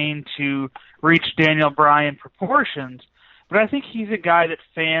Sami Zayn to reach Daniel Bryan proportions, but I think he's a guy that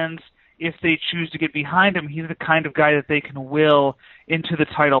fans, if they choose to get behind him, he's the kind of guy that they can will into the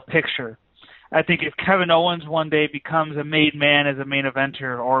title picture. I think if Kevin Owens one day becomes a made man as a main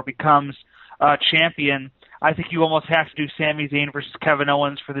eventer or becomes a champion, I think you almost have to do Sami Zayn versus Kevin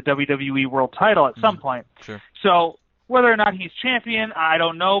Owens for the WWE World title at some point. Sure. So whether or not he's champion, I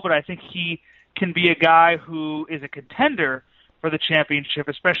don't know, but I think he can be a guy who is a contender for the championship,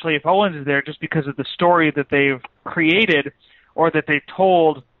 especially if Owens is there, just because of the story that they've created or that they've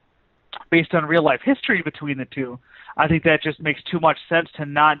told based on real-life history between the two. I think that just makes too much sense to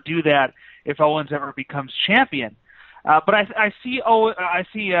not do that if Owens ever becomes champion. But I see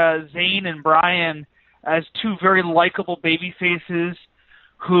Zayn and Bryan as two very likable baby faces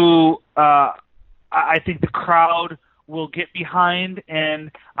who I think the crowd will get behind,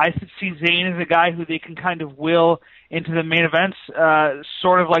 and I see Zayn as a guy who they can kind of will into the main events,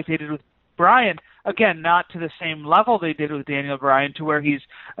 sort of like they did with Bryan. Again, not to the same level they did with Daniel Bryan, to where he's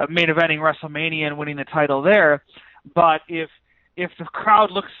main eventing WrestleMania and winning the title there. But if the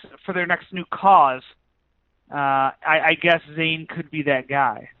crowd looks for their next new cause, I guess Zayn could be that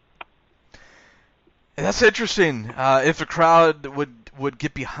guy. That's interesting. If the crowd would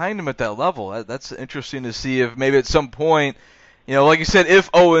get behind him at that level, that's interesting to see. If maybe at some point, like you said, if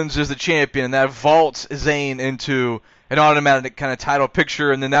Owens is the champion, that vaults Zayn into an automatic kind of title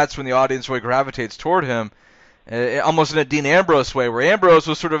picture, and then that's when the audience really gravitates toward him, almost in a Dean Ambrose way, where Ambrose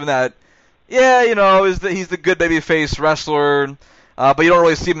was sort of in that, he's the good babyface wrestler, but you don't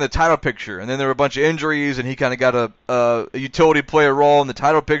really see him in the title picture. And then there were a bunch of injuries, and he kind of got a utility player role in the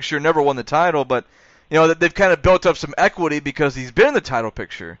title picture, never won the title, but they've kind of built up some equity because he's been in the title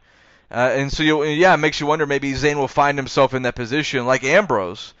picture. And so, it makes you wonder, maybe Zayn will find himself in that position like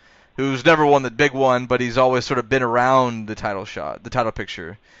Ambrose, who's never won the big one, but he's always sort of been around the title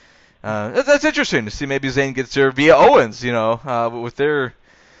picture. That's interesting to see. Maybe Zayn gets there via Owens, with their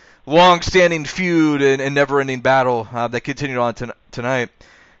long-standing feud and never-ending battle that continued on tonight.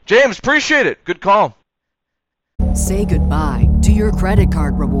 James, appreciate it. Good call. Say goodbye to your credit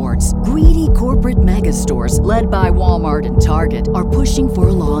card rewards. Greedy corporate mega stores, led by Walmart and Target, are pushing for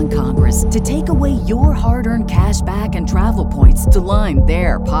a law in Congress to take away your hard-earned cash back and travel points to line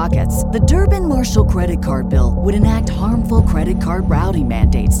their pockets. The Durbin-Marshall credit card bill would enact harmful credit card routing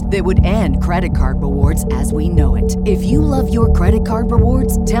mandates that would end credit card rewards as we know it. If you love your credit card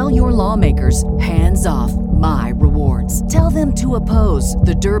rewards, tell your lawmakers, hands off my rewards. Tell them to oppose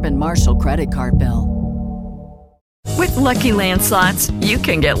the Durbin-Marshall credit card bill. With Lucky Land Slots, you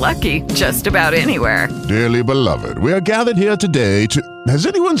can get lucky just about anywhere. Dearly beloved, we are gathered here today to... Has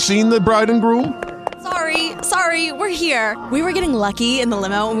anyone seen the bride and groom? Sorry, we're here. We were getting lucky in the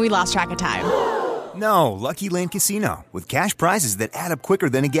limo and we lost track of time. No, Lucky Land Casino, with cash prizes that add up quicker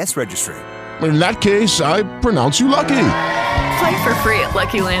than a guest registry. In that case, I pronounce you lucky. Play for free at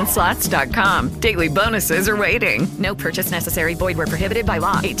LuckyLandSlots.com. Daily bonuses are waiting. No purchase necessary. Void where prohibited by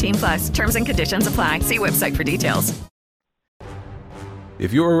law. 18+. Terms and conditions apply. See website for details.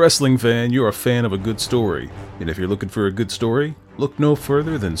 If you're a wrestling fan, you're a fan of a good story. And if you're looking for a good story, look no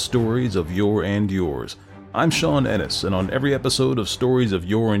further than Stories of Yore and Yours. I'm Sean Ennis, and on every episode of Stories of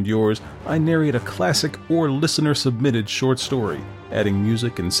Yore and Yours, I narrate a classic or listener-submitted short story, adding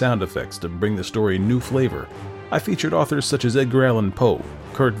music and sound effects to bring the story new flavor. I featured authors such as Edgar Allan Poe,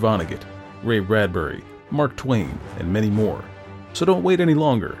 Kurt Vonnegut, Ray Bradbury, Mark Twain, and many more. So don't wait any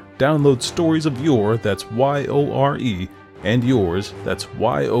longer. Download Stories of Yore, that's Y-O-R-E, and Yours, that's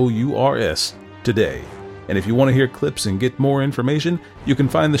Y-O-U-R-S, today. And if you want to hear clips and get more information, you can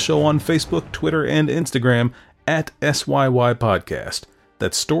find the show on Facebook, Twitter, and Instagram at SYY Podcast.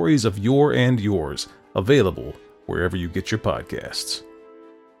 That's Stories of Yore and Yours, available wherever you get your podcasts.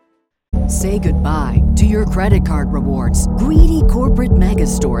 Say goodbye to your credit card rewards. Greedy corporate mega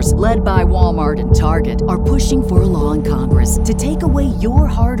stores, led by Walmart and Target, are pushing for a law in Congress to take away your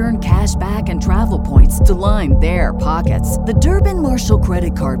hard-earned cash back and travel points to line their pockets. The Durbin-Marshall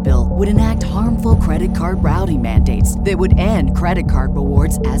credit card bill would enact harmful credit card routing mandates that would end credit card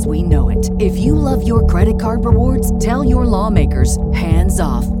rewards as we know it. If you love your credit card rewards, tell your lawmakers, hands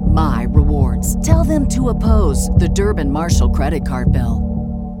off my rewards. Tell them to oppose the Durbin-Marshall credit card bill.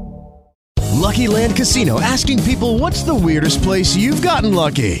 Lucky Land Casino, asking people, what's the weirdest place you've gotten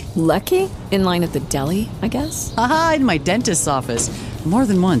lucky? Lucky? In line at the deli, I guess? Aha, in my dentist's office. More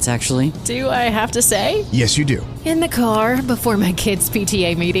than once, actually. Do I have to say? Yes, you do. In the car before my kids'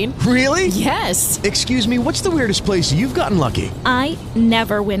 PTA meeting. Really? Yes. Excuse me, what's the weirdest place you've gotten lucky? I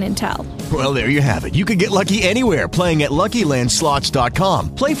never win and tell. Well, there you have it. You can get lucky anywhere, playing at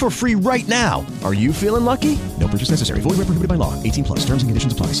LuckyLandSlots.com. Play for free right now. Are you feeling lucky? No purchase necessary. Void where prohibited by law. 18 plus. Terms and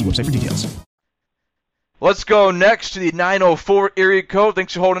conditions apply. See website for details. Let's go next to the 904 area code.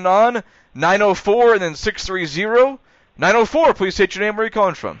 Thanks for holding on. 904 and then 630. 904, please state your name, where you're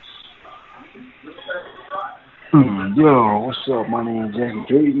calling from. Yo, what's up? My name is Jackie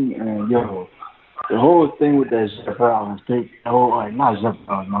Drayton, and yo, the whole thing with that Seth Rollins take, not Seth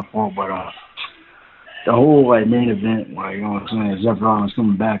Rollins, my fault, but the whole main event, you know what I'm saying, Seth Rollins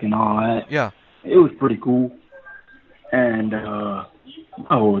coming back and all that. Yeah. It was pretty cool. And my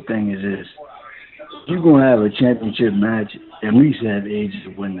whole thing is this: you're gonna have a championship match, at least have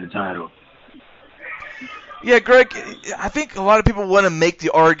AJ win the title. Yeah, Greg, I think a lot of people want to make the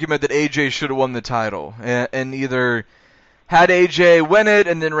argument that AJ should have won the title and either had AJ win it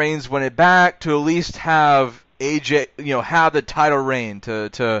and then Reigns win it back to at least have AJ, have the title reign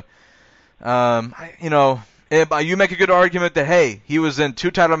you make a good argument that, hey, he was in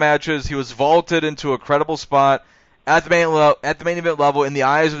 2 title matches, he was vaulted into a credible spot at the main event level in the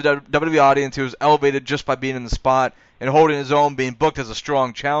eyes of the WWE audience. He was elevated just by being in the spot and holding his own, being booked as a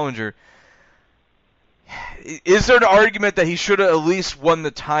strong challenger. Is there an argument that he should have at least won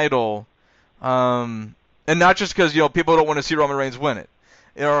the title, and not just because people don't want to see Roman Reigns win it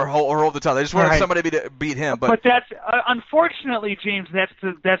or hold the title? They just wanted somebody to beat him. But that's unfortunately, James. That's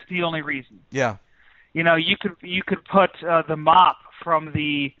the only reason. Yeah. You could put the mop from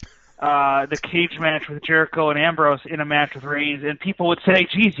the cage match with Jericho and Ambrose in a match with Reigns, and people would say,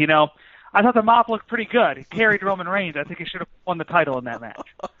 "Geez, I thought the mop looked pretty good. He carried Roman Reigns. I think he should have won the title in that match."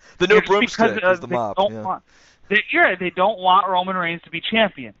 The new broomstick is the mop. They don't want Roman Reigns to be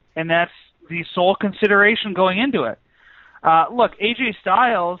champion, and that's the sole consideration going into it. Look, AJ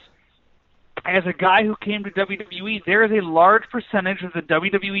Styles, as a guy who came to WWE, there is a large percentage of the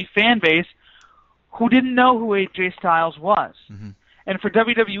WWE fan base who didn't know who AJ Styles was. Mm-hmm. And for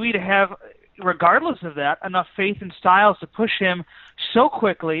WWE to have, regardless of that, enough faith in Styles to push him so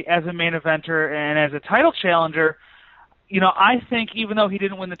quickly as a main eventer and as a title challenger, I think even though he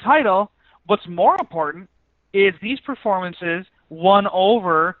didn't win the title, what's more important is these performances won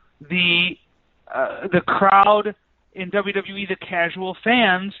over the crowd in WWE, the casual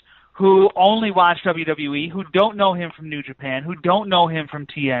fans who only watch WWE, who don't know him from New Japan, who don't know him from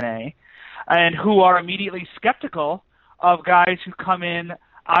TNA, and who are immediately skeptical of guys who come in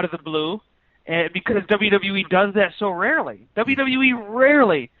out of the blue, because WWE does that so rarely. WWE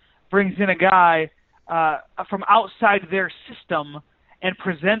rarely brings in a guy from outside their system and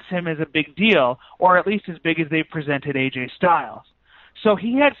presents him as a big deal, or at least as big as they presented AJ Styles. So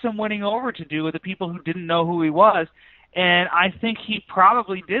he had some winning over to do with the people who didn't know who he was, and I think he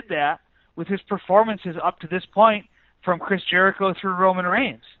probably did that with his performances up to this point, from Chris Jericho through Roman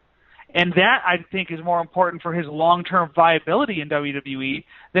Reigns. And that, I think, is more important for his long-term viability in WWE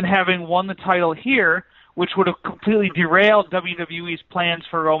than having won the title here, which would have completely derailed WWE's plans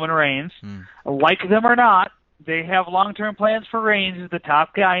for Roman Reigns. Like them or not, they have long-term plans for Reigns as the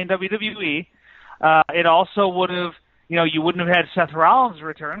top guy in WWE. It also would have, you wouldn't have had Seth Rollins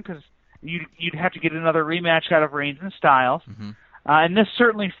return because you'd have to get another rematch out of Reigns and Styles. Mm-hmm. And this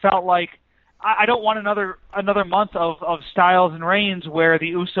certainly felt like I don't want another month of Styles and Reigns where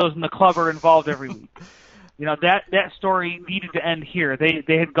the Usos and the club are involved every week. That story needed to end here.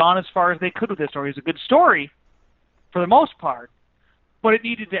 They had gone as far as they could with this story. It was a good story for the most part, but it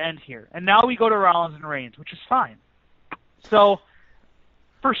needed to end here. And now we go to Rollins and Reigns, which is fine. So,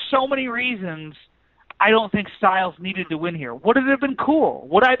 for so many reasons, I don't think Styles needed to win here. Would it have been cool?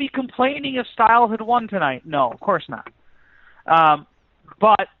 Would I be complaining if Styles had won tonight? No, of course not.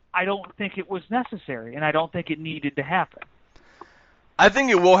 But I don't think it was necessary, and I don't think it needed to happen. I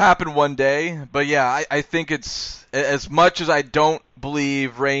think it will happen one day, but yeah, I think it's, as much as I don't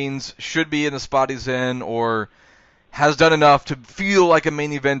believe Reigns should be in the spot he's in or has done enough to feel like a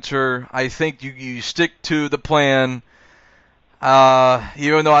main eventer, I think you stick to the plan.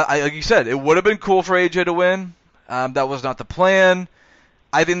 Even though, like you said, it would have been cool for AJ to win. That was not the plan.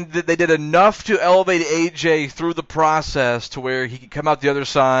 I think that they did enough to elevate AJ through the process to where he could come out the other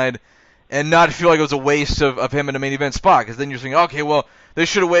side and not feel like it was a waste of him in a main event spot. Because then you're thinking, okay, well, they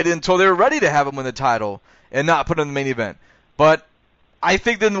should have waited until they were ready to have him win the title and not put him in the main event. But I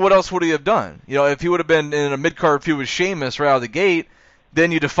think then what else would he have done? If he would have been in a mid-card feud with Sheamus right out of the gate,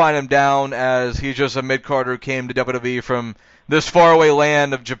 then you define him down as he's just a mid-carder who came to WWE from this faraway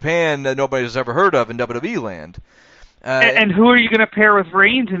land of Japan that nobody's ever heard of in WWE land. And who are you going to pair with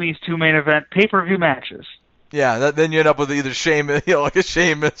Reigns in these two main event pay-per-view matches? Yeah, then you end up with either Sheamus, like a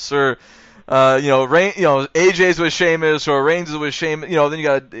Sheamus, or AJ's with Sheamus, or Reigns is with Sheamus. Then you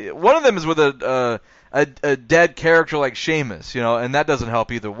got one of them is with a dead character like Sheamus, and that doesn't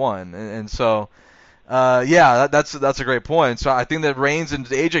help either one. And so, that's a great point. So I think that Reigns and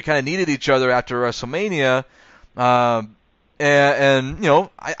AJ kind of needed each other after WrestleMania,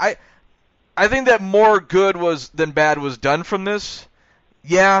 I think that more good than bad was done from this.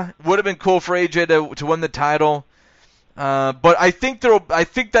 Yeah, would have been cool for AJ to win the title, but I think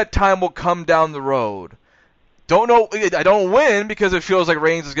that time will come down the road. Don't know. I don't win because it feels like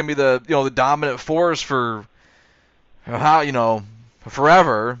Reigns is going to be the dominant force for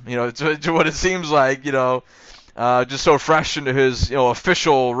forever. To what it seems like. Just so fresh into his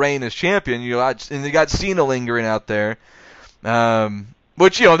official reign as champion. And you got Cena lingering out there.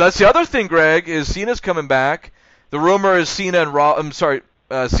 Which, that's the other thing, Greg, is Cena's coming back. The rumor is Cena and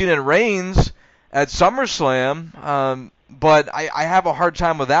Reigns at SummerSlam. But I have a hard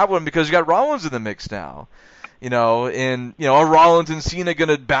time with that one because you got Rollins in the mix now. Are Rollins and Cena going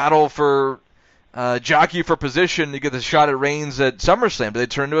to battle for jockey for position to get the shot at Reigns at SummerSlam? Do they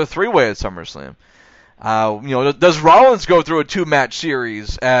turn into a three-way at SummerSlam? Does Rollins go through a two-match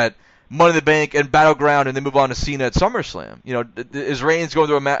series at Money in the Bank and Battleground, and then move on to Cena at SummerSlam? Is Reigns going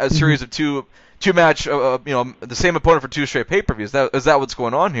through a series of two match, the same opponent for two straight pay-per-views? Is that what's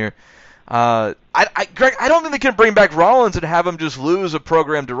going on here? Greg, I don't think they can bring back Rollins and have him just lose a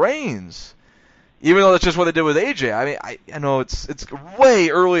program to Reigns, even though that's just what they did with AJ. I mean, I know it's way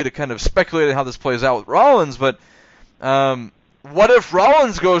early to kind of speculate on how this plays out with Rollins, but what if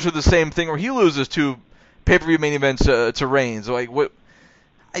Rollins goes through the same thing where he loses two pay-per-view main events to Reigns? What?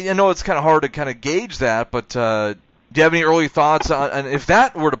 I know it's kind of hard to kind of gauge that, but do you have any early thoughts on if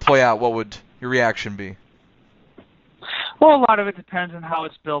that were to play out? What would your reaction be? Well, a lot of it depends on how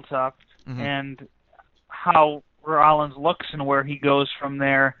it's built up and how Rollins looks and where he goes from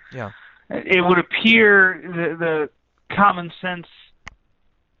there. Yeah, it would appear the common sense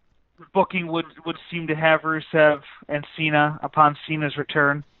booking would seem to have Rusev and Cena upon Cena's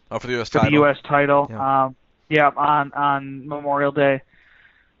return. Oh, for the U.S. title. For the U.S. title. Yeah. On Memorial Day.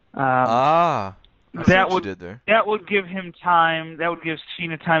 That would give him time. That would give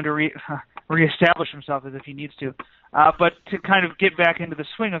Cena time to reestablish himself as if he needs to, but to kind of get back into the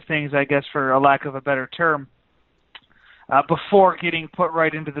swing of things, I guess, for a lack of a better term, before getting put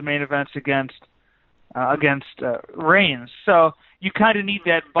right into the main events against Reigns. So you kind of need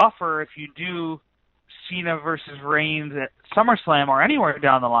that buffer if you do Cena versus Reigns at SummerSlam or anywhere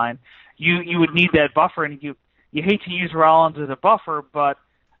down the line. You would need that buffer, and you hate to use Rollins as a buffer, but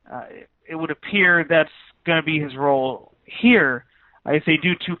it would appear that's going to be his role here. If they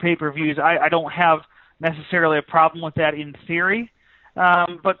do two pay-per-views, I don't have necessarily a problem with that in theory,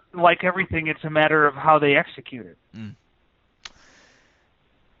 but like everything, it's a matter of how they execute it.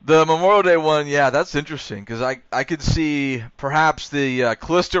 The Memorial Day one, yeah, that's interesting, because I could see perhaps the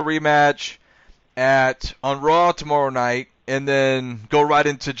Kalisto rematch on Raw tomorrow night, and then go right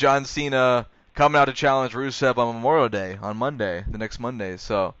into John Cena coming out to challenge Rusev on Memorial Day, on Monday, the next Monday.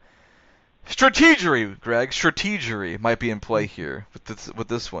 So, strategery, Greg. Strategery might be in play here with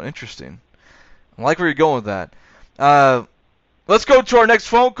this one. Interesting. I like where you're going with that. Let's go to our next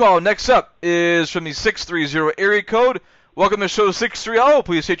phone call. Next up is from the 630 area code. Welcome to show 630.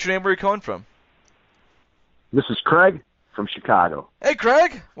 Please state your name, where you're calling from. This is Craig from Chicago. Hey,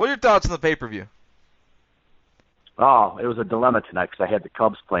 Craig. What are your thoughts on the pay-per-view? Oh, it was a dilemma tonight because I had the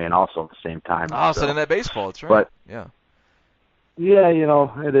Cubs playing also at the same time. Oh, so that baseball, that's right. But, yeah,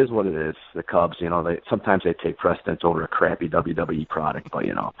 it is what it is. The Cubs, sometimes they take precedence over a crappy WWE product. But,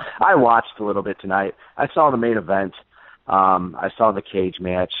 I watched a little bit tonight. I saw the main event. I saw the cage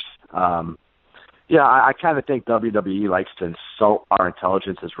match. I kind of think WWE likes to insult our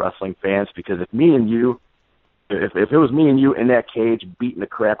intelligence as wrestling fans, because if it was me and you in that cage beating the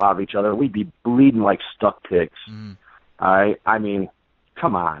crap out of each other, we'd be bleeding like stuck pigs. All right? I mean,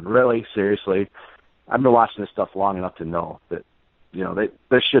 come on, really? Seriously? I've been watching this stuff long enough to know that,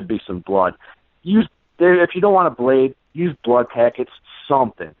 there should be some blood. If you don't want a blade, use blood packets,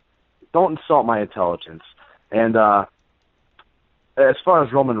 something. Don't insult my intelligence. And as far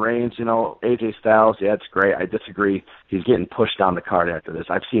as Roman Reigns, AJ Styles, yeah, it's great. I disagree. He's getting pushed down the card after this.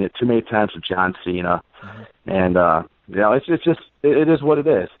 I've seen it too many times with John Cena. And, it is what it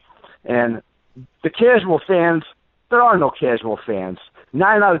is. And the casual fans, there are no casual fans.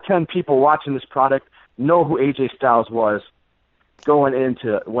 9 out of 10 people watching this product know who AJ Styles was going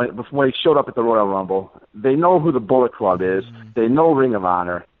into when he showed up at the Royal Rumble. They know who the Bullet Club is. They know Ring of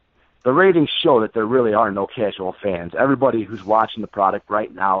Honor. The ratings show that there really are no casual fans. Everybody who's watching the product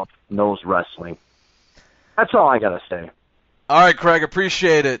right now knows wrestling. That's all I got to say. All right, Craig,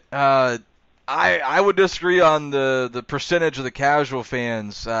 appreciate it. I would disagree on the percentage of the casual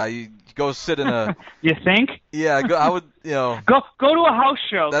fans. You go sit in a... You think? Yeah, I would, Go to a house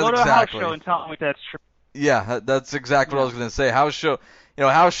show. Go to a house show and tell me that's true. Yeah, that's exactly what I was going to say. House show, a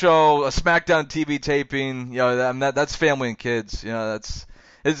SmackDown TV taping, that's family and kids.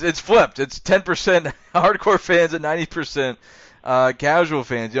 It's flipped. It's 10% hardcore fans and 90% casual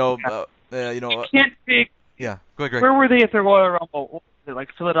fans. You can't take... Yeah, go ahead, Greg. Where were they at the Royal Rumble? Was it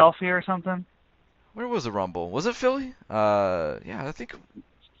like Philadelphia or something? Where was the Rumble? Was it Philly? I think...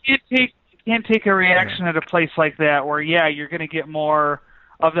 You can't take a reaction at a place like that where, you're going to get more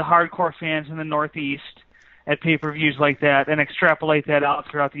of the hardcore fans in the Northeast at pay-per-views like that and extrapolate that out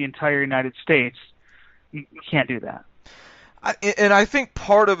throughout the entire United States. You can't do that. I think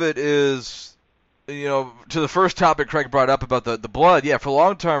part of it is, to the first topic Craig brought up about the blood. Yeah, for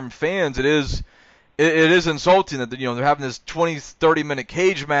long-term fans, it is insulting that they're having this 20-30 minute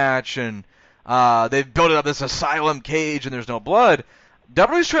cage match and they've built it up this asylum cage and there's no blood.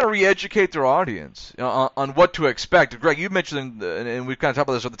 WWE's trying to re-educate their audience on what to expect. Greg, you mentioned, and we've kind of talked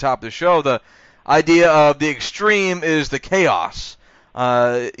about this at the top of the show, the idea of the extreme is the chaos.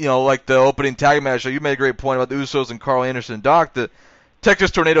 Like the opening tag match. You made a great point about the Usos and Carl Anderson and Doc. The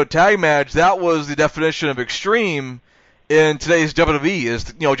Texas Tornado tag match, that was the definition of extreme in today's WWE,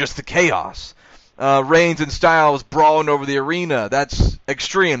 is, just the chaos. Reigns and Styles brawling over the arena, that's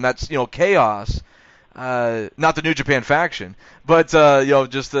extreme. That's, chaos. Not the New Japan faction, but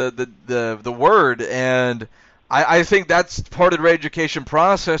just the word. And I think that's part of the re-education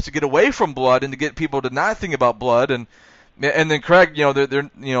process, to get away from blood and to get people to not think about blood. And then Craig, they're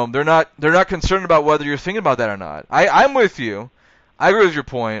not concerned about whether you're thinking about that or not. I'm with you. I agree with your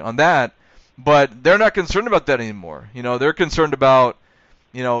point on that, but they're not concerned about that anymore. They're concerned about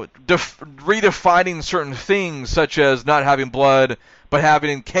redefining certain things, such as not having blood but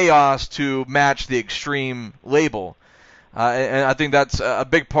having chaos to match the extreme label. And I think that's a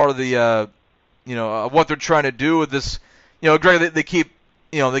big part of the what they're trying to do with this. Greg, they keep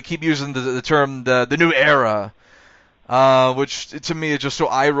using the term the new era. Which to me is just so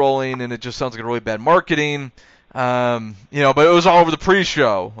eye-rolling, and it just sounds like really bad marketing. But it was all over the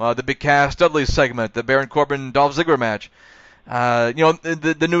pre-show, the Big Cass Dudley segment, the Baron Corbin Dolph Ziggler match.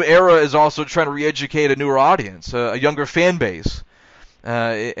 The new era is also trying to re-educate a newer audience, a younger fan base,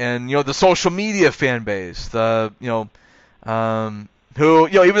 and the social media fan base, who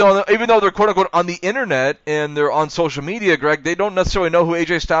even though they're quote unquote on the internet and they're on social media, Greg, they don't necessarily know who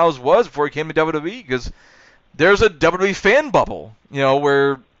AJ Styles was before he came to WWE, because there's a WWE fan bubble,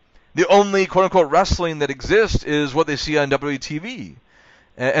 where the only quote-unquote wrestling that exists is what they see on WWE TV.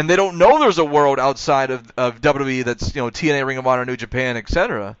 And they don't know there's a world outside of WWE that's, TNA, Ring of Honor, New Japan,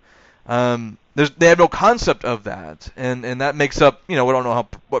 etc. They have no concept of that. And that makes up, we don't know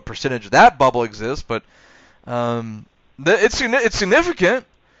what percentage of that bubble exists, but it's significant.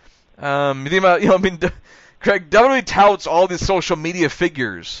 You think about, Craig, WWE touts all these social media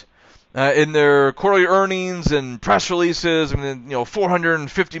figures in their quarterly earnings and press releases,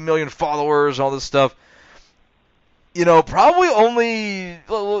 450 million followers, all this stuff. Probably only,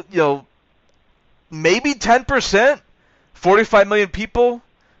 maybe 10%, 45 million people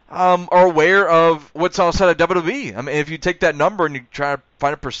are aware of what's outside of WWE. I mean, if you take that number and you try to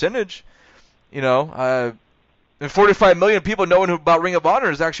find a percentage, and 45 million people knowing about Ring of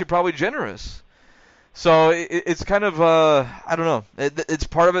Honor is actually probably generous. So it's kind of, I don't know. It's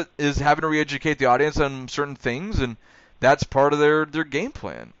part of it is having to re-educate the audience on certain things, and that's part of their game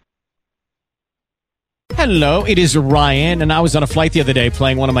plan. Hello, it is Ryan, and I was on a flight the other day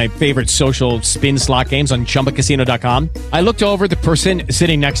playing one of my favorite social spin slot games on ChumbaCasino.com. I looked over at the person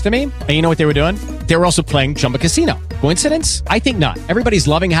sitting next to me, and you know what they were doing? They were also playing Chumba Casino. Coincidence? I think not. Everybody's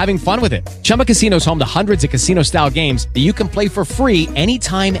loving having fun with it. Chumba Casino is home to hundreds of casino-style games that you can play for free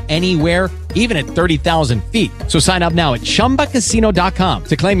anytime, anywhere, even at 30,000 feet. So sign up now at ChumbaCasino.com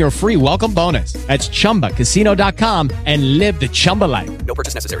to claim your free welcome bonus. That's ChumbaCasino.com and live the Chumba life. No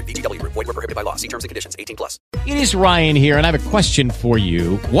purchase necessary. VGW. Void where prohibited by law. See terms and conditions. 18+. It is Ryan here, and I have a question for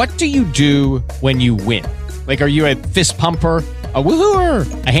you. What do you do when you win? Like, are you a fist pumper, a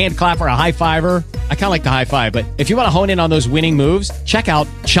woohooer, a hand clapper, a high fiver? I kind of like the high five, but if you want to hone in on those winning moves, check out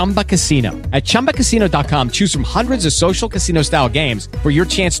Chumba Casino. At ChumbaCasino.com, choose from hundreds of social casino-style games for your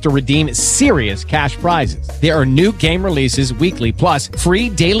chance to redeem serious cash prizes. There are new game releases weekly, plus free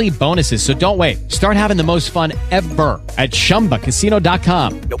daily bonuses, so don't wait. Start having the most fun ever at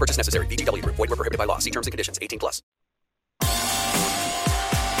ChumbaCasino.com. No purchase necessary. VGW. Void where prohibited by law. See terms and conditions. 18+.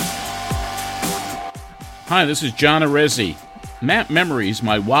 Hi, this is John Arezzi. Map Memories,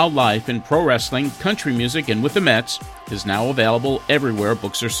 My Wildlife in Pro Wrestling, Country Music, and with the Mets is now available everywhere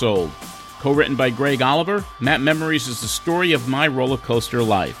books are sold. Co-written by Greg Oliver, Map Memories is the story of my roller coaster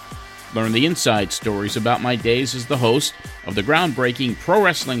life. Learn the inside stories about my days as the host of the groundbreaking Pro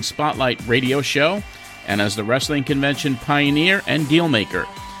Wrestling Spotlight radio show and as the wrestling convention pioneer and dealmaker.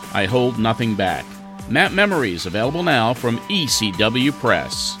 I hold nothing back. Map Memories, available now from ECW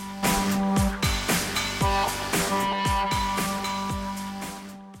Press.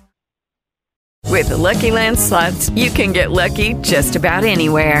 With the Lucky Land Slots, you can get lucky just about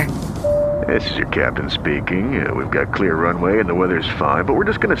anywhere. This is your captain speaking. We've got clear runway and the weather's fine, but we're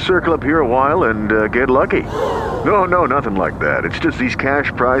just going to circle up here a while and get lucky. No, nothing like that. It's just these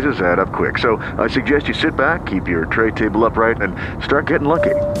cash prizes add up quick. So I suggest you sit back, keep your tray table upright, and start getting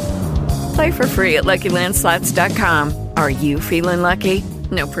lucky. Play for free at LuckyLandSlots.com. Are you feeling lucky?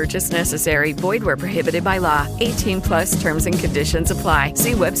 No purchase necessary. Void where prohibited by law. 18+ terms and conditions apply.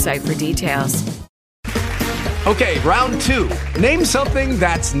 See website for details. Okay, round two. Name something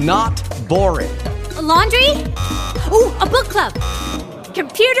that's not boring. A laundry? Ooh, a book club.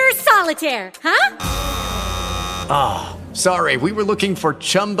 Computer solitaire, huh? Ah, sorry, we were looking for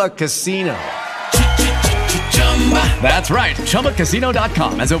Chumba Casino. That's right.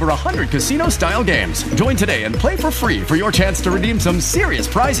 ChumbaCasino.com has over 100 casino-style games. Join today and play for free for your chance to redeem some serious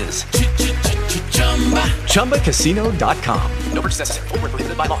prizes. ChumbaCasino.com. No purchase necessary. Void where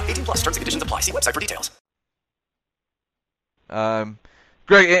prohibited by law. 18+. Terms and conditions apply. See website for details.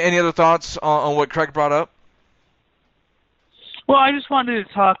 Greg, any other thoughts on what Craig brought up? Well, I just wanted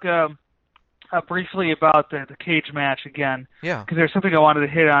to talk briefly about the cage match again. Yeah. Because there's something I wanted to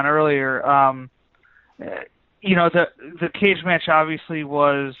hit on earlier. The cage match obviously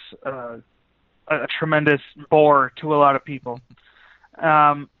was a tremendous bore to a lot of people.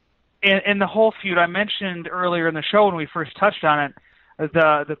 And the whole feud, I mentioned earlier in the show when we first touched on it,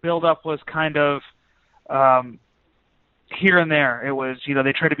 the build-up was kind of here and there. It was,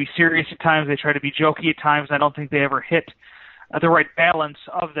 they tried to be serious at times, they tried to be jokey at times. I don't think they ever hit the right balance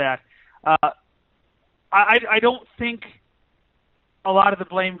of that. I don't think a lot of the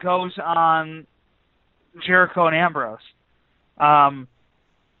blame goes on Jericho and Ambrose. I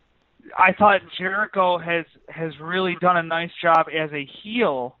thought Jericho has really done a nice job as a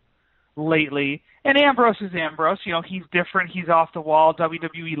heel lately, and Ambrose is Ambrose. He's different. He's off the wall.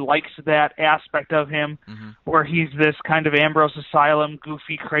 WWE likes that aspect of him, where he's this kind of Ambrose Asylum,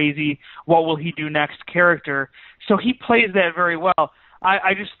 goofy, crazy, what will he do next character. So he plays that very well.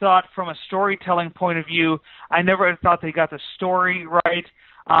 I just thought from a storytelling point of view, I never thought they got the story right.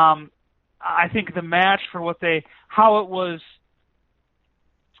 I think the match for how it was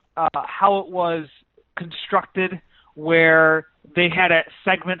constructed, where they had a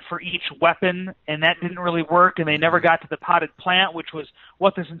segment for each weapon, and that didn't really work, and they never got to the potted plant, which was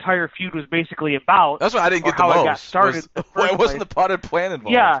what this entire feud was basically about. That's what I didn't get the most. How it got started. It wasn't the potted plant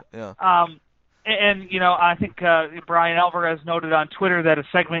involved. Yeah. And I think Brian Alvarez noted on Twitter that a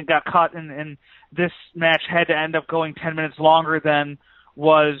segment got cut, and this match had to end up going 10 minutes longer than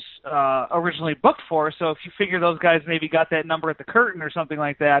was originally booked for. So if you figure those guys maybe got that number at the curtain or something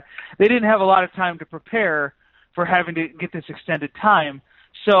like that, they didn't have a lot of time to prepare for having to get this extended time.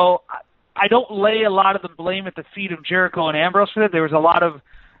 So I don't lay a lot of the blame at the feet of Jericho and Ambrose for that. There was a lot of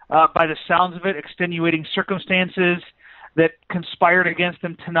by the sounds of it, extenuating circumstances that conspired against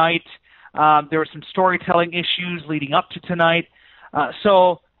him tonight. There were some storytelling issues leading up to tonight.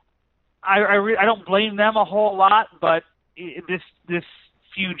 So I don't blame them a whole lot, but this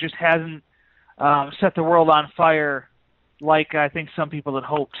feud just hasn't set the world on fire like I think some people had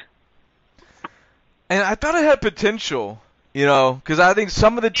hoped. And I thought it had potential, because I think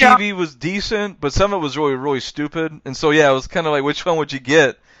some of the TV was decent, but some of it was really, really stupid. And so, it was kind of like, which one would you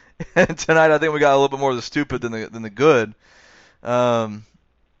get? And tonight, I think we got a little bit more of the stupid than the good. And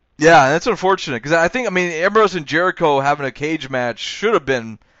that's unfortunate, because I think, Ambrose and Jericho having a cage match should have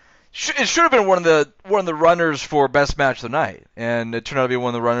been one of the runners for best match of the night, and it turned out to be one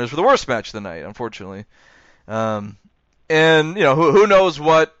of the runners for the worst match of the night, unfortunately. And who knows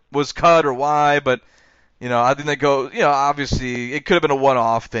what was cut or why, but I think they go, obviously it could have been a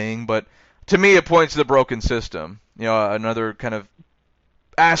one-off thing, but to me it points to the broken system. Another kind of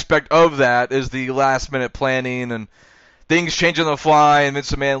aspect of that is the last-minute planning and things changing on the fly, and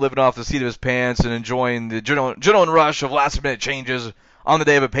Vince McMahon living off the seat of his pants and enjoying the adrenaline rush of last-minute changes on the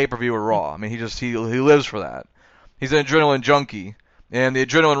day of a pay-per-view or Raw. He lives for that. He's an adrenaline junkie, and the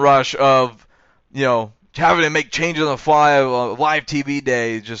adrenaline rush of having to make changes on the fly of a live TV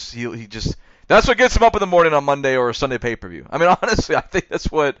day, that's what gets him up in the morning on Monday or a Sunday pay-per-view. Honestly, I think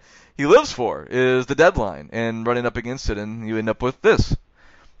that's what he lives for, is the deadline and running up against it, and you end up with this,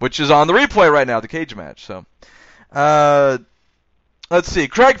 which is on the replay right now, the cage match. So, let's see.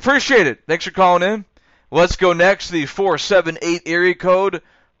 Craig, appreciate it. Thanks for calling in. Let's go next to the 478 area code.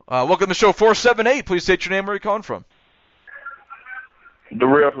 Welcome to the show, 478. Please state your name, where you're calling from.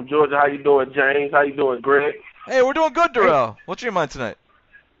 Darrell from Georgia. How you doing, James? How you doing, Greg? Hey, we're doing good, Darrell. What's your mind tonight?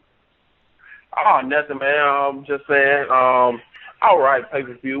 Oh, nothing, man. I'm just saying, all right,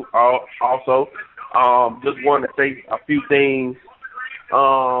 pay-per-view also. Just wanted to say a few things.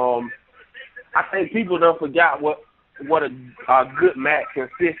 I think people done forgot what a good match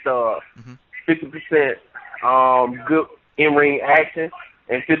consists of. 50% good in-ring action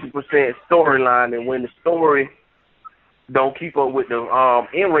and 50% storyline. And when the story don't keep up with the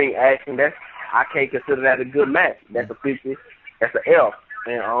in-ring action, I can't consider that a good match. That's a 50. That's an F.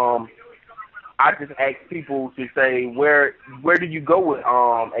 And I just ask people to say, where do you go with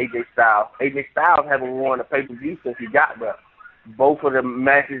AJ Styles? AJ Styles haven't won a pay-per-view since he got there. Both of the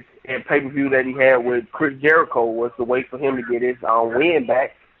matches and pay-per-view that he had with Chris Jericho was to wait for him to get his win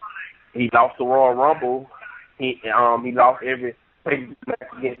back. He lost the Royal Rumble. He lost every pay-per-view match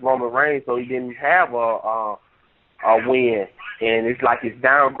against Roman Reigns, so he didn't have a win. And it's like it's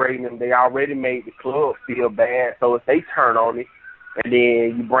downgrading him. They already made the club feel bad, so if they turn on it and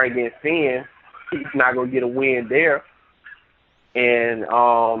then you bring in Finn, he's not going to get a win there. And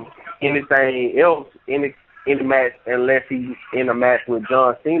anything else in the match, unless he's in a match with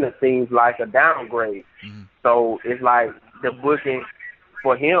John Cena, seems like a downgrade. So it's like the booking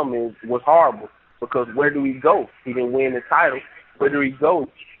for him was horrible, because where do he go? He didn't win the title. Where do he go?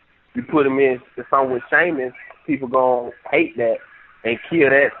 You put him in something with Sheamus, people going to hate that and kill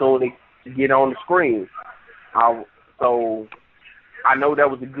that so they get on the screen. So I know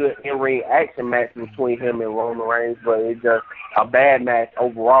that was a good in-ring action match between him and Roman Reigns, but it's just a bad match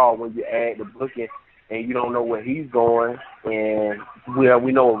overall when you add the booking and you don't know where he's going. And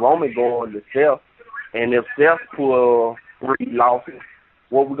we know where Roman going to Seth. And if Seth pull 3 losses,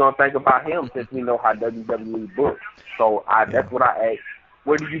 what we going to think about him, since we know how WWE books? So that's what I ask.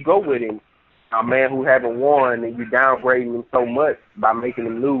 Where do you go with him? A man who haven't won, and you're downgrading him so much by making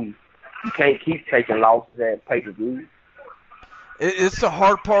him lose. You can't keep taking losses at pay-per-view. It's the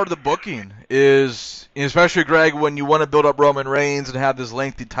hard part of the booking, is especially, Greg, when you want to build up Roman Reigns and have this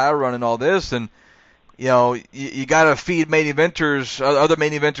lengthy title run and all this, and you got to feed main eventers, other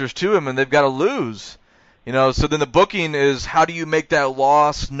main eventers to him, and they've got to lose. So then the booking is, how do you make that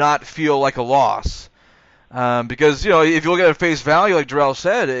loss not feel like a loss? Because if you look at it at face value, like Darrell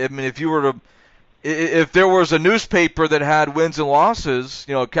said, if there was a newspaper that had wins and losses,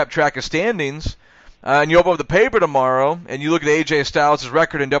 kept track of standings, and you open up the paper tomorrow and you look at AJ Styles'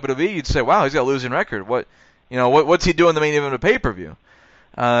 record in WWE, you'd say, wow, he's got a losing record. What's he doing in the main event of a pay-per-view?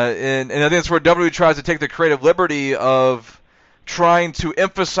 And I think that's where WWE tries to take the creative liberty of trying to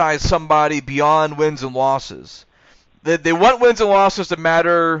emphasize somebody beyond wins and losses. They want wins and losses to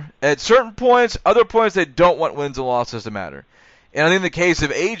matter at certain points. Other points, they don't want wins and losses to matter. And I think in the case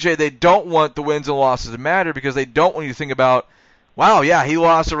of AJ, they don't want the wins and losses to matter, because they don't want you to think about, wow, yeah, he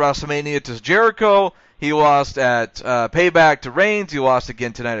lost at WrestleMania to Jericho. He lost at Payback to Reigns. He lost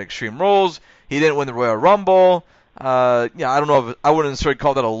again tonight at Extreme Rules. He didn't win the Royal Rumble. I don't know if I wouldn't necessarily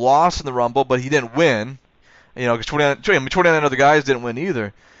call that a loss in the Rumble, but he didn't win. Because 29 other guys didn't win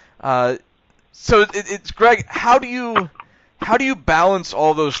either. So it's Greg. How do you balance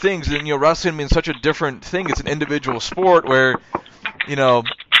all those things? And wrestling means such a different thing. It's an individual sport where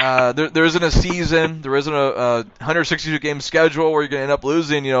there isn't a season, there isn't a 162 game schedule where you're going to end up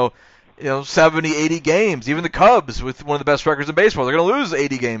losing 70, 80 games. Even the Cubs, with one of the best records in baseball, they're going to lose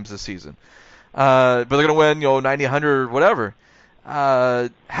 80 games this season. But they're going to win 90, 100, whatever.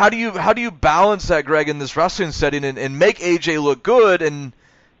 How do you balance that, Greg, in this wrestling setting and make AJ look good and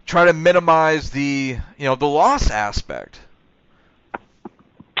try to minimize the the loss aspect?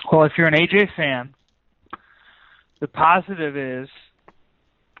 Well, if you're an AJ fan, the positive is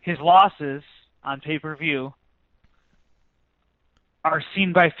his losses on pay-per-view are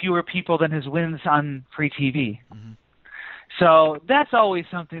seen by fewer people than his wins on free TV. Mm-hmm. So that's always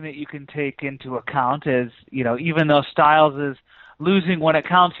something that you can take into account as, even though Styles is losing when it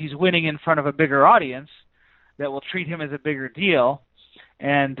counts, he's winning in front of a bigger audience that will treat him as a bigger deal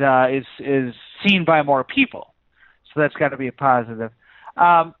and is seen by more people. So that's got to be a positive.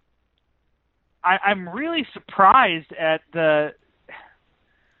 I'm really surprised at the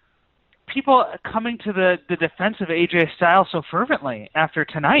people coming to the defense of AJ Styles so fervently after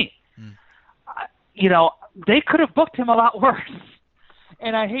tonight. They could have booked him a lot worse.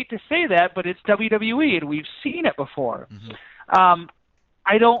 And I hate to say that, but it's WWE, and we've seen it before. Mm-hmm.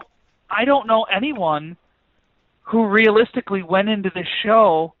 I don't know anyone who realistically went into this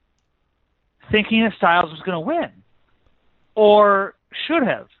show thinking that Styles was going to win, or should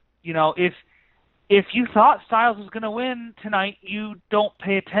have. If you thought Styles was going to win tonight, you don't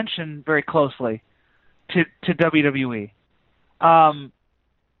pay attention very closely to WWE. I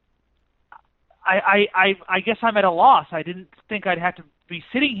guess I'm at a loss. I didn't think I'd have to be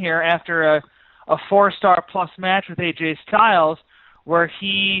sitting here after a 4-star plus match with AJ Styles where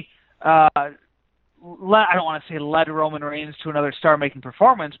he I don't want to say led Roman Reigns to another star-making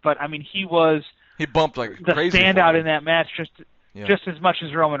performance, but I mean he bumped like the crazy standout in that match just as much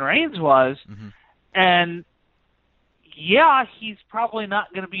as Roman Reigns was. Mm-hmm. And yeah, he's probably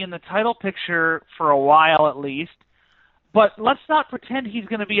not going to be in the title picture for a while at least. But let's not pretend he's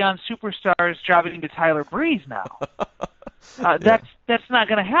going to be on Superstars jobbing to Tyler Breeze now. That's not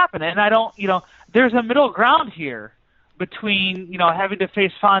going to happen. And I don't, there's a middle ground here between, having to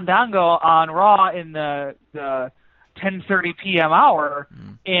face Fandango on Raw in the 10:30 p.m. hour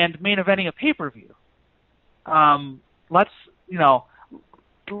and main eventing a pay-per-view. Let's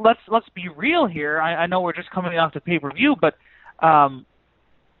be real here. I know we're just coming off the pay-per-view, but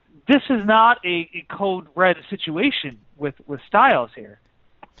this is not a code red situation with Styles here.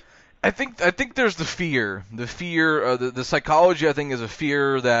 I think there's the fear, the psychology. I think is a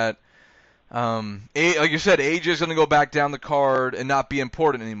fear that, like you said, AJ is going to go back down the card and not be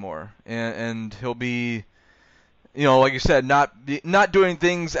important anymore, and he'll be, like you said, not doing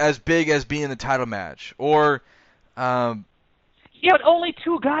things as big as being in the title match, or. Yeah, but only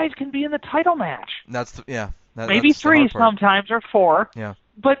 2 guys can be in the title match. Maybe 3 sometimes, or 4. Yeah.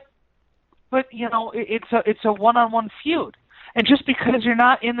 But it's a one-on-one feud, and just because you're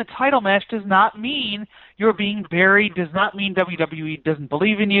not in the title match does not mean you're being buried. Does not mean WWE doesn't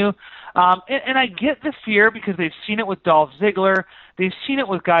believe in you. And I get the fear because they've seen it with Dolph Ziggler. They've seen it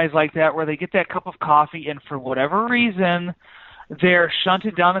with guys like that where they get that cup of coffee, and for whatever reason, they're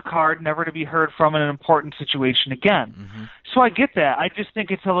shunted down the card, never to be heard from in an important situation again. Mm-hmm. So I get that. I just think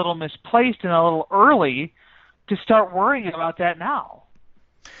it's a little misplaced and a little early to start worrying about that now.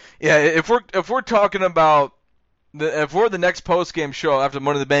 Yeah, if we're talking about if we're the next post game show after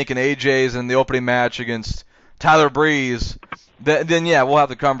Money in the Bank and AJ's and the opening match against Tyler Breeze, then yeah, we'll have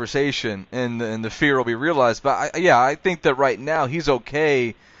the conversation and the fear will be realized. But I think that right now he's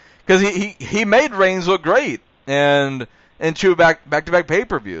okay because he made Reigns look great and 2 back-to-back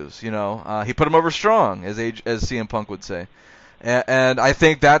pay-per-views. He put him over strong, as CM Punk would say. And I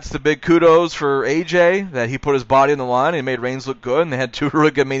think that's the big kudos for AJ, that he put his body on the line and made Reigns look good, and they had 2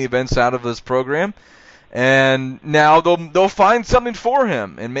 really good main events out of this program. And now they'll find something for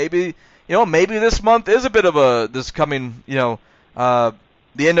him, and maybe this month is a bit of this coming the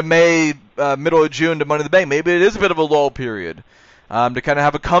end of May, middle of June to Money in the Bank. Maybe it is a bit of a lull period to kind of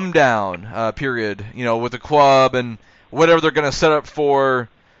have a come down period, with the club and whatever they're going to set up for.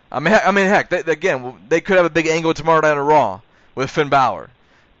 I mean, heck, they could have a big angle tomorrow night on Raw with Finn Balor.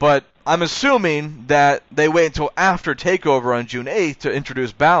 But I'm assuming that they wait until after TakeOver on June 8th to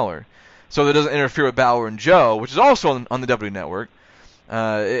introduce Balor, so that it doesn't interfere with Balor and Joe, which is also on the W Network.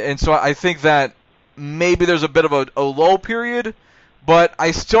 And so I think that maybe there's a bit of a lull period, but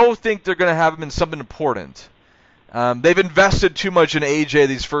I still think they're going to have him in something important. They've invested too much in AJ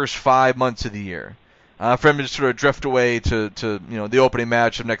these first 5 months of the year. for him to sort of drift away to the opening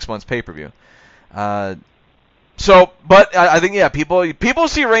match of next month's pay-per-view. But I think people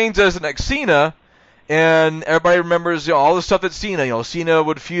see Reigns as the next Cena, and everybody remembers all the stuff that Cena. Cena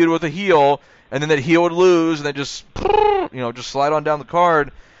would feud with a heel, and then that heel would lose, and then just slide on down the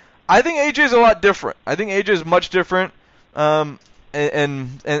card. I think AJ is a lot different. I think AJ is much different, and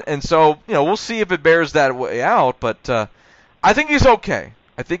so we'll see if it bears that way out. But I think he's okay.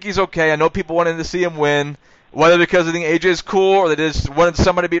 I know people wanted to see him win, whether because they think AJ is cool or they just wanted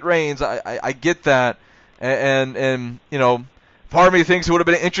somebody to beat Reigns. I get that, and part of me thinks it would have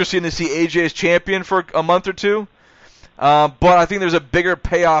been interesting to see AJ as champion for a month or two. But I think there's a bigger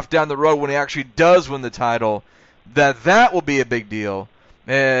payoff down the road when he actually does win the title. That will be a big deal,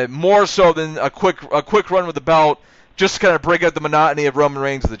 more so than a quick run with the belt, just to kind of break up the monotony of Roman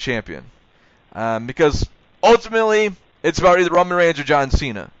Reigns as the champion. Because ultimately, it's about either Roman Reigns or John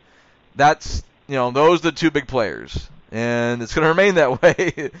Cena. That's those are the two big players, and it's going to remain that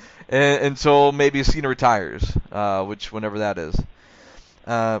way until maybe Cena retires, whenever that is,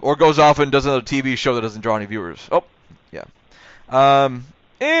 or goes off and does another TV show that doesn't draw any viewers. Oh, yeah.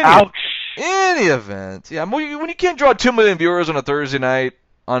 Ouch. Any event, yeah. When you can't draw 2 million viewers on a Thursday night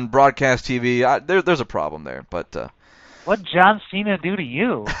on broadcast TV, there's a problem there. But what'd John Cena do to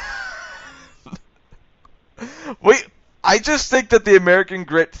you? I just think that the American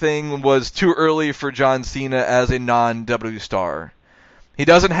Grit thing was too early for John Cena as a non-WWE star. He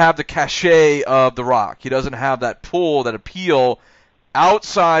doesn't have the cachet of The Rock. He doesn't have that pull, that appeal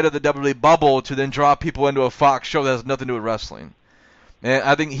outside of the WWE bubble to then draw people into a Fox show that has nothing to do with wrestling. And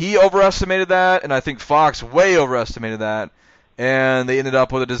I think he overestimated that, and I think Fox way overestimated that, and they ended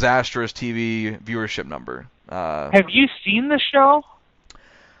up with a disastrous TV viewership number. Have you seen the show?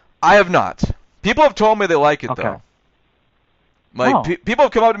 I have not. People have told me they like it, though. People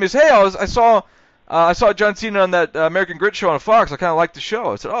have come up to me and say, "Hey, I saw John Cena on that American Grit show on Fox. I kind of liked the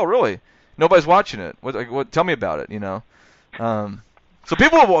show." I said, "Oh, really? Nobody's watching it. What? Tell me about it." So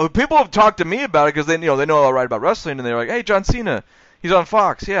people have talked to me about it because they know all right about wrestling, and they're like, "Hey, John Cena, he's on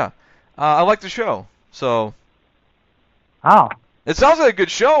Fox. Yeah, I like the show." So, it sounds like a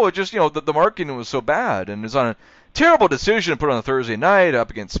good show. It just the marketing was so bad, and it's on a terrible decision to put on a Thursday night up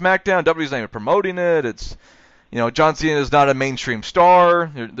against SmackDown. WWE's not even promoting it. It's John Cena is not a mainstream star.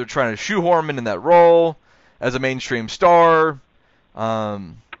 They're trying to shoehorn him in that role as a mainstream star.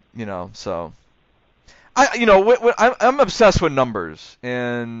 So I'm obsessed with numbers,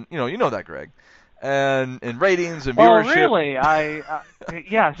 and you know that, Greg, and ratings and viewership. Oh, really?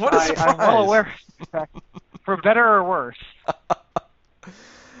 Yes, I'm well aware of that, for better or worse.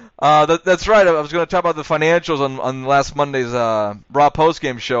 That's right. I was going to talk about the financials on last Monday's Raw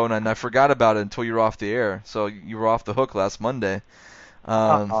postgame show, and I forgot about it until you were off the air. So you were off the hook last Monday.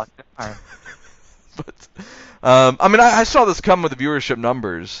 I saw this come with the viewership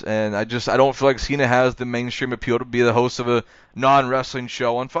numbers, and I don't feel like Cena has the mainstream appeal to be the host of a non-wrestling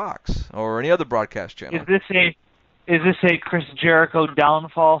show on Fox or any other broadcast channel. Is this a Chris Jericho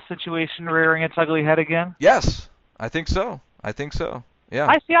downfall situation rearing its ugly head again? Yes, I think so. Yeah.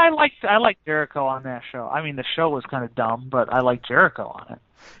 I liked Jericho on that show. I mean, the show was kind of dumb, but I liked Jericho on it.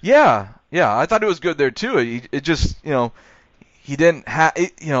 Yeah. I thought it was good there too. It just, he didn't have,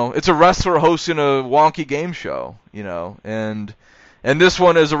 it's a wrestler hosting a wonky game show, and this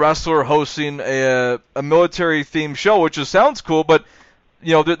one is a wrestler hosting a military themed show, which sounds cool, but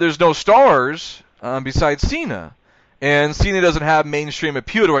there's no stars besides Cena, and Cena doesn't have mainstream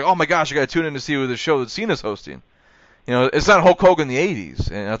appeal to like, oh my gosh, I got to tune in to see the show that Cena's hosting. It's not Hulk Hogan in the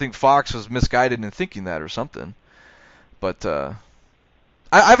 80s, and I think Fox was misguided in thinking that or something. But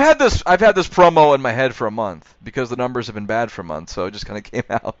I've had this promo in my head for a month because the numbers have been bad for a month, so it just kind of came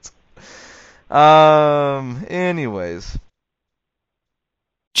out. Anyways.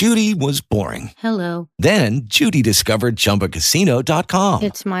 Judy was boring. Hello. Then Judy discovered ChumbaCasino.com.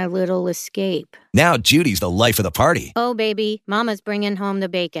 It's my little escape. Now Judy's the life of the party. Oh, baby, mama's bringing home the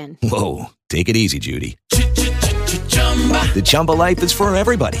bacon. Whoa, take it easy, Judy. The Chumba life is for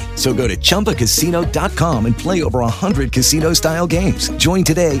everybody. So go to ChumbaCasino.com and play over 100 casino-style games. Join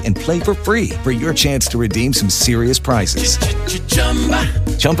today and play for free for your chance to redeem some serious prizes.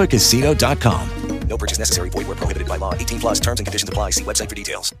 ChumbaCasino.com. No purchase necessary. Void where prohibited by law. 18+ terms and conditions apply. See website for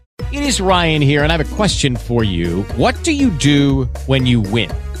details. It is Ryan here, and I have a question for you. What do you do when you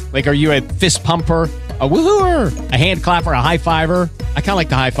win? Like, are you a fist pumper? A woohooer, a hand clapper, a high fiver. I kind of like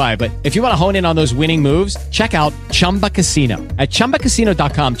the high five, but if you want to hone in on those winning moves, check out Chumba Casino. At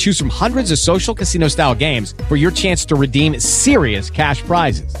ChumbaCasino.com, choose from hundreds of social casino style games for your chance to redeem serious cash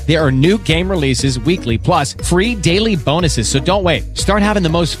prizes. There are new game releases weekly, plus free daily bonuses. So don't wait. Start having the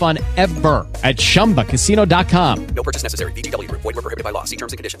most fun ever at ChumbaCasino.com. No purchase necessary. VGW Group. Void where prohibited by law. See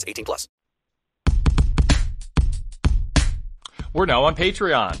terms and conditions. 18+. We're now on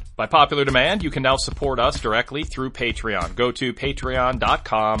Patreon. By popular demand, you can now support us directly through Patreon. Go to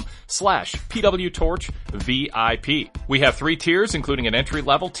patreon.com/PWTorchVIP. We have 3 tiers, including an entry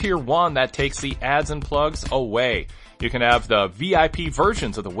level. Tier 1 that takes the ads and plugs away. You can have the VIP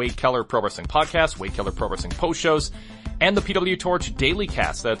versions of the Wade Keller Pro Wrestling Podcast, Wade Keller Pro Wrestling Post Shows, and the PW Torch Daily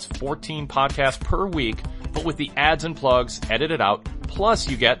Cast. That's 14 podcasts per week, but with the ads and plugs edited out. Plus,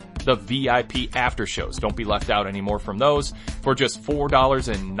 you get the VIP after shows. Don't be left out anymore from those for just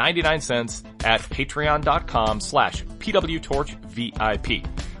 $4.99 at patreon.com/PWTorchVIP.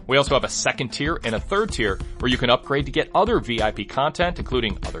 We also have a second tier and a third tier where you can upgrade to get other VIP content,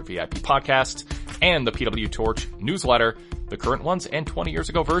 including other VIP podcasts and the PW Torch newsletter, the current ones and 20 years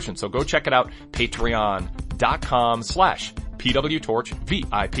ago version. So go check it out,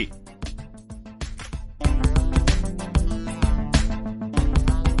 patreon.com/PWTorchVIP.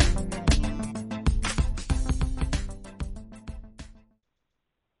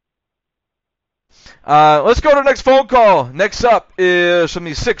 Let's go to the next phone call. Next up is from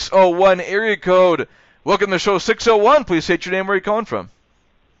the 601 area code. Welcome to the show, 601. Please state your name, where you're calling from.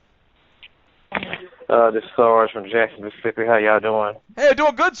 This is Sarge from Jackson, Mississippi. How y'all doing? Hey,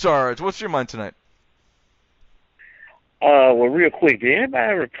 doing good, Sarge. What's your mind tonight? Well, real quick, did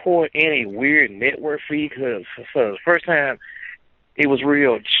anybody report any weird network feed? Because the first time, it was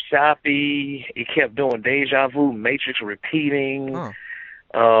real choppy. It kept doing deja vu, matrix repeating.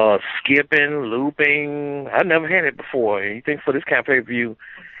 Skipping, looping. I never had it before. You think for this kind of pay-per-view,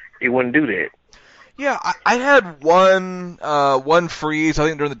 it wouldn't do that? Yeah, I had one freeze, I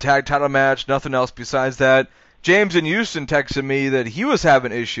think, during the tag title match. Nothing else besides that. James in Houston texted me that he was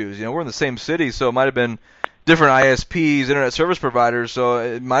having issues. You know, we're in the same city, so it might have been different ISPs, internet service providers. So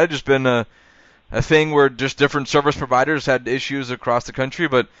it might have just been a thing where just different service providers had issues across the country.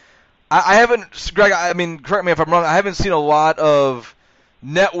 But I haven't, Greg, I mean, correct me if I'm wrong, I haven't seen a lot of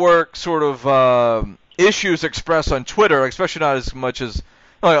network sort of issues expressed on Twitter, especially not as much as,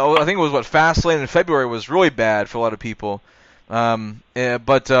 I think it was Fastlane in February was really bad for a lot of people.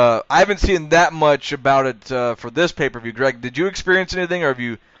 But I haven't seen that much about it for this pay-per-view. Greg, did you experience anything, or have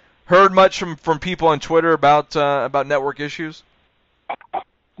you heard much from people on Twitter about network issues?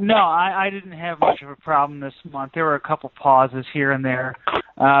 No, I didn't have much of a problem this month. There were a couple pauses here and there,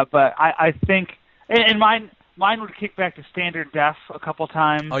 but I think, and mine would kick back to standard def a couple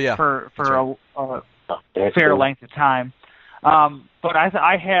times for a fair length of time. But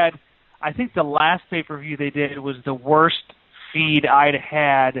I think the last pay-per-view they did was the worst feed I'd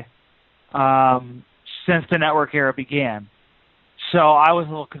had since the network era began. So I was a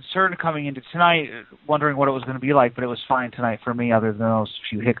little concerned coming into tonight, wondering what it was going to be like, but it was fine tonight for me other than those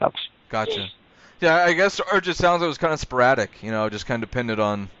few hiccups. Gotcha. Yeah, I guess it just sounds like it was kind of sporadic, just kind of depended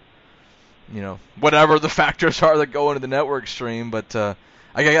on whatever the factors are that go into the network stream, but I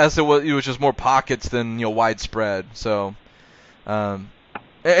guess it was just more pockets than widespread. So,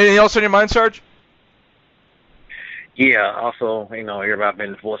 anything else on your mind, Sarge? Yeah. Also, everybody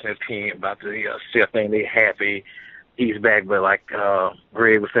been voicing their opinion about the Seth thing. They happy he's back, but like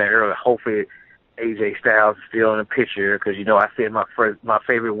Greg was saying earlier, hopefully AJ Styles is still in the picture because I said my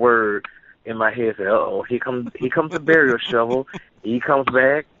favorite word in my head. Said, here comes the burial shovel. He comes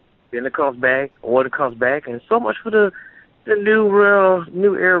back. Then it comes back, order comes back, and so much for the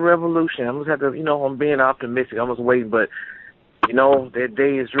new era revolution. I'm just have to, I'm being optimistic. I'm just waiting, but that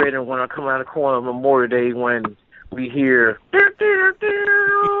day is ready when I come out of the corner of Memorial Day when we hear.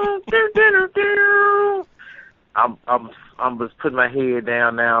 I'm just putting my head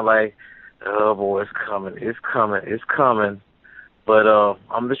down now, like, oh boy, it's coming. But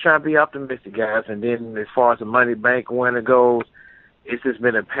I'm just trying to be optimistic, guys. And then as far as the Money Bank winner goes. It's just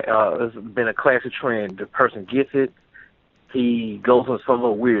been a classic trend. The person gets it, he goes on some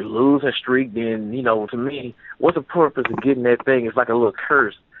little weird losing streak. Then to me, what's the purpose of getting that thing? It's like a little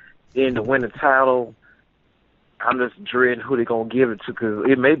curse. Then to win the title, I'm just dreading who they're gonna give it to because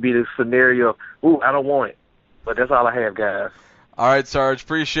it may be the scenario. Ooh, I don't want it. But that's all I have, guys. All right, Sarge,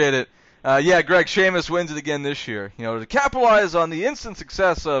 appreciate it. Greg, Sheamus wins it again this year. To capitalize on the instant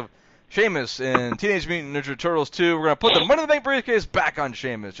success of Sheamus in Teenage Mutant Ninja Turtles 2. We're going to put the Money in the Bank briefcase back on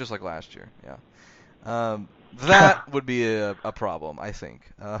Sheamus, just like last year. Yeah, that would be a problem, I think.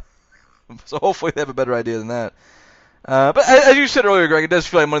 So hopefully they have a better idea than that. But as you said earlier, Greg, it does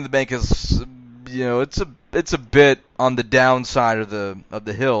feel like Money in the Bank is, it's a bit on the downside of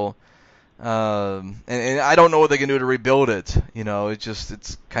the hill. And I don't know what they can do to rebuild it.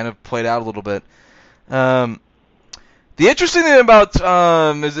 It's kind of played out a little bit. The interesting thing about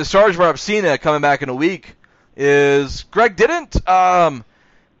is the Sarge brought up Cena coming back in a week is, Greg, didn't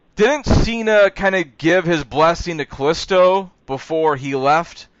Cena kind of give his blessing to Kalisto before he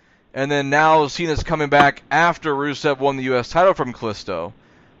left? And then now Cena's coming back after Rusev won the U.S. title from Kalisto.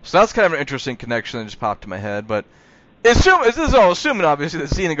 So that's kind of an interesting connection that just popped in my head. But assuming obviously that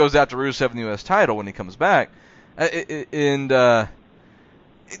Cena goes after Rusev in the U.S. title when he comes back. I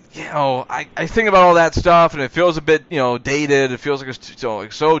think about all that stuff, and it feels a bit, dated. It feels like it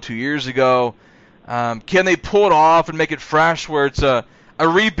was 2 years ago. Can they pull it off and make it fresh, where it's a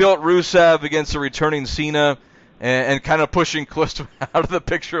rebuilt Rusev against a returning Cena, and kind of pushing Kalisto out of the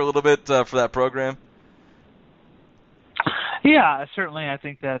picture a little bit for that program? Yeah, certainly. I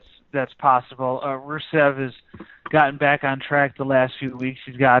think that's possible. Rusev has gotten back on track the last few weeks.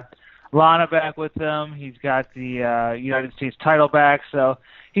 He's got Lana back with him. He's got the United States title back. So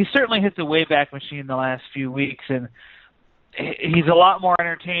he certainly hit the Wayback Machine the last few weeks, and he's a lot more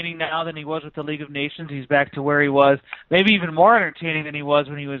entertaining now than he was with the League of Nations. He's back to where he was, maybe even more entertaining than he was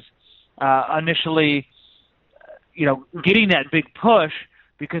when he was initially, getting that big push,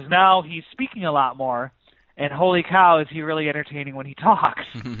 because now he's speaking a lot more. And holy cow, is he really entertaining when he talks,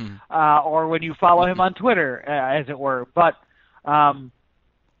 or when you follow him on Twitter, as it were. But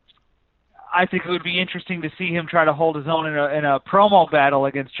I think it would be interesting to see him try to hold his own in a promo battle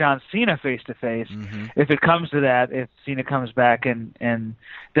against John Cena face-to-face, if it comes to that, if Cena comes back and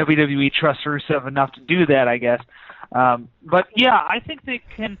WWE trusts Rusev enough to do that, I guess. But, yeah, I think they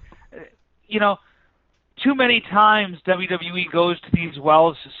can, too many times WWE goes to these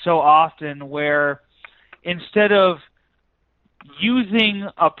wells so often where instead of using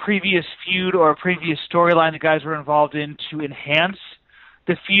a previous feud or a previous storyline the guys were involved in to enhance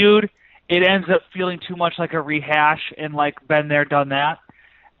the feud, it ends up feeling too much like a rehash and like been there, done that.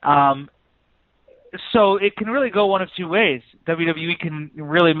 So it can really go one of two ways. WWE can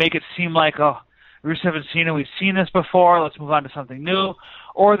really make it seem like, Rusev and Cena, we've seen this before, let's move on to something new.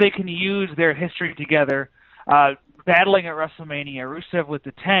 Or they can use their history together, battling at WrestleMania, Rusev with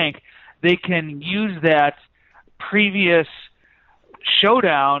the Tank. They can use that previous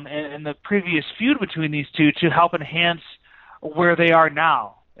showdown and the previous feud between these two to help enhance where they are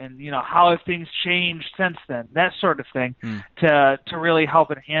now. And, how have things changed since then? That sort of thing to really help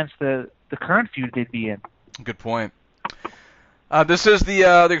enhance the current feud they'd be in. Good point. This is the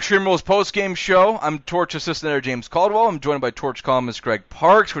Extreme Rules post-game show. I'm Torch assistant editor James Caldwell. I'm joined by Torch columnist Greg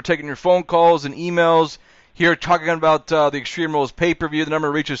Parks. We're taking your phone calls and emails here, talking about the Extreme Rules pay-per-view. The number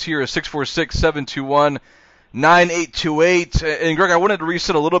to reach us here is 646-721-9828. And Greg, I wanted to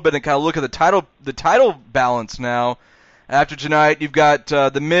reset a little bit and kind of look at the title balance now. After tonight, you've got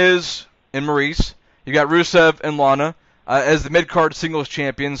The Miz and Maurice. You've got Rusev and Lana as the mid-card singles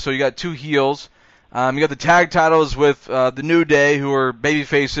champions, so you got two heels. You got the tag titles with the New Day, who are baby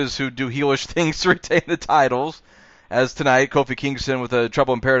faces who do heelish things to retain the titles, as tonight, Kofi Kingston with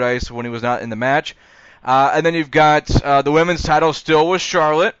Trouble in Paradise when he was not in the match. And then you've got the women's title still with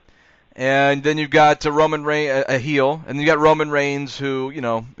Charlotte. And then you've got Roman Reigns, a heel. And you got Roman Reigns, who,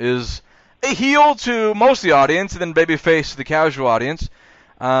 is a heel to most of the audience, and then babyface to the casual audience.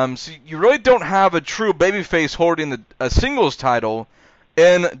 So you really don't have a true babyface holding a singles title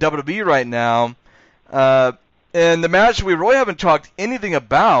in WWE right now. And the match we really haven't talked anything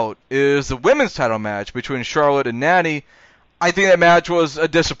about is the women's title match between Charlotte and Natty. I think that match was a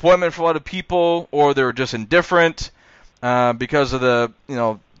disappointment for a lot of people, or they were just indifferent because of the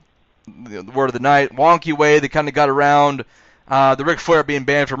word of the night, wonky way they kind of got around the Ric Flair being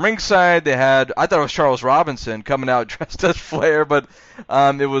banned from ringside. They had, I thought it was Charles Robinson coming out dressed as Flair, but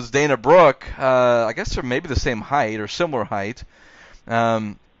it was Dana Brooke. I guess they're maybe the same height or similar height.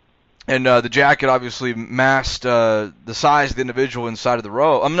 And the jacket obviously masked the size of the individual inside of the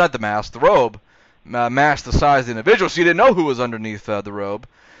robe. Not the mask, the robe. Masked the size of the individual, so you didn't know who was underneath the robe,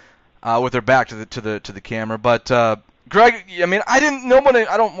 with their back to the camera. But Greg, I mean,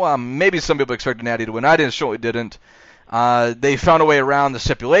 maybe some people expected Natty to win. I certainly didn't. They found a way around the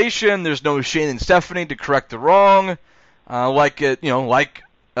stipulation. There's no Shane and Stephanie to correct the wrong, like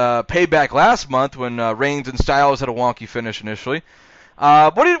Payback last month when Reigns and Styles had a wonky finish initially.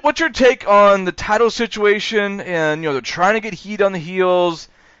 What's your take on the title situation? And they're trying to get heat on the heels.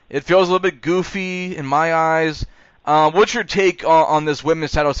 It feels a little bit goofy in my eyes. What's your take on this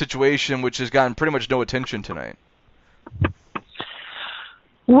women's title situation, which has gotten pretty much no attention tonight?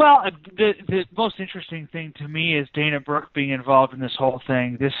 Well, the most interesting thing to me is Dana Brooke being involved in this whole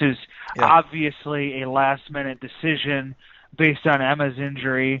thing. This is obviously a last-minute decision based on Emma's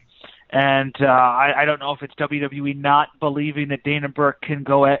injury, and I don't know if it's WWE not believing that Dana Brooke can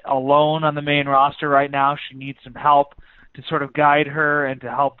go alone on the main roster right now. She needs some help to sort of guide her and to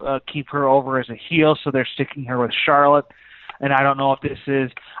help keep her over as a heel, so they're sticking her with Charlotte. And I don't know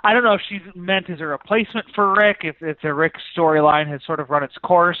if she's meant as a replacement for Rick, if the Rick storyline has sort of run its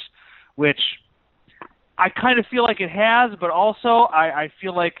course, which I kind of feel like it has, but also I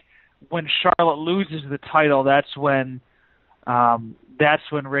feel like when Charlotte loses the title, that's when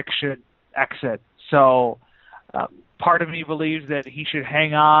Rick should exit. So part of me believes that he should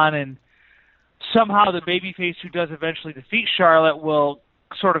hang on, and somehow the babyface who does eventually defeat Charlotte will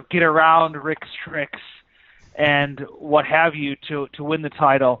sort of get around Rick's tricks and what have you to win the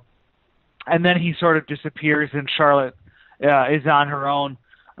title, and then he sort of disappears and Charlotte is on her own.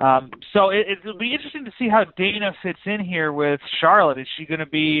 So it'll be interesting to see how Dana fits in here with Charlotte. Is she going to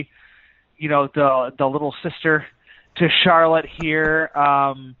be, the little sister to Charlotte here?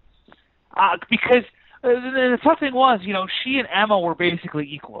 Because the tough thing was, she and Emma were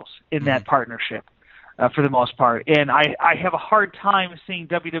basically equals in that partnership for the most part, and I have a hard time seeing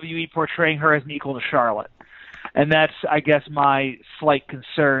WWE portraying her as an equal to Charlotte. And that's, I guess, my slight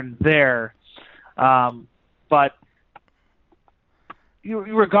concern there. But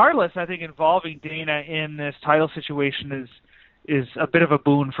regardless, I think involving Dana in this title situation is a bit of a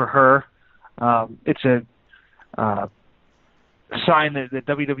boon for her. It's a sign that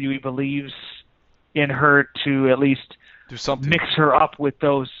WWE believes in her to at least do something, mix her up with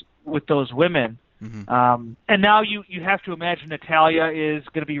those women. Mm-hmm. And now you have to imagine Natalya is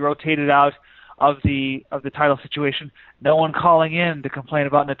going to be rotated out of the title situation. No one calling in to complain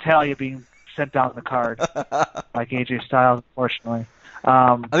about Natalya being sent down the card like AJ Styles, unfortunately.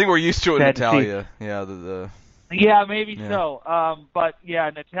 I think we're used to it, Natalya. Yeah, yeah, maybe so. But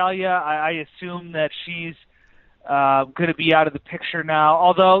yeah, Natalya, I assume that she's going to be out of the picture now.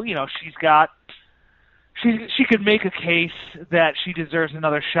 Although she could make a case that she deserves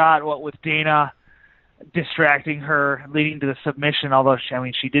another shot. What with Dana distracting her, leading to the submission. Although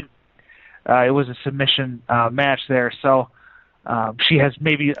she did. It was a submission match there, so she has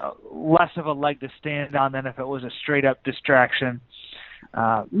maybe less of a leg to stand on than if it was a straight-up distraction.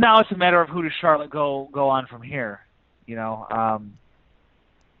 Now it's a matter of who does Charlotte go on from here. It's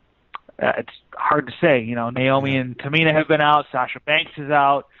hard to say. Naomi and Tamina have been out. Sasha Banks is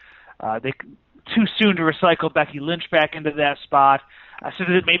out. They too soon to recycle Becky Lynch back into that spot. So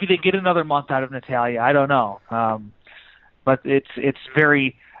that maybe they get another month out of Natalya. I don't know. But it's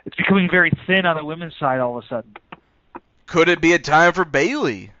becoming very thin on the women's side all of a sudden. Could it be a time for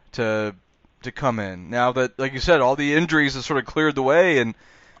Bayley to come in now that, like you said, all the injuries have sort of cleared the way, and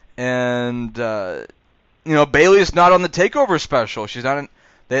Bayley's not on the Takeover special. She's not.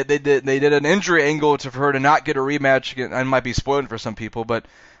 They did an injury angle for her to not get a rematch again. I might be spoiling for some people, but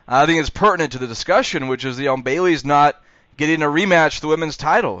I think it's pertinent to the discussion, which is Bayley's not getting a rematch for the women's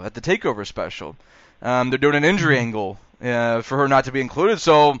title at the Takeover special. They're doing an injury angle for her not to be included,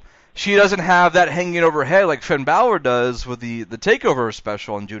 so she doesn't have that hanging over her head like Finn Balor does with the Takeover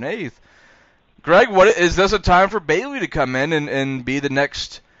special on June 8th. Greg, is this a time for Bayley to come in and be the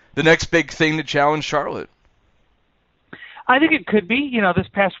next big thing to challenge Charlotte? I think it could be. This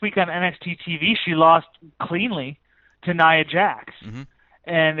past week on NXT TV, she lost cleanly to Nia Jax,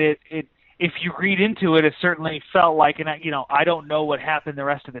 and if you read into it, it certainly felt like, and I don't know what happened the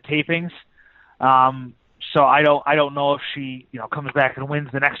rest of the tapings. So I don't know if she comes back and wins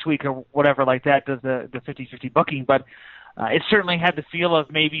the next week or whatever like that, does the 50-50 booking, but it certainly had the feel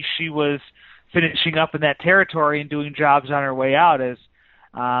of maybe she was finishing up in that territory and doing jobs on her way out, as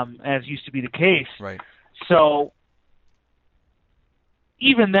used to be the case. Right. So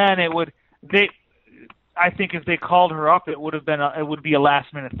even then, I think if they called her up, it would be a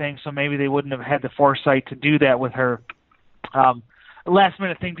last minute thing. So maybe they wouldn't have had the foresight to do that with her. A last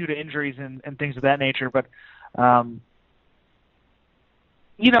minute thing due to injuries and things of that nature, but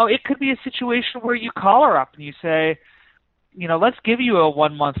it could be a situation where you call her up and you say, let's give you a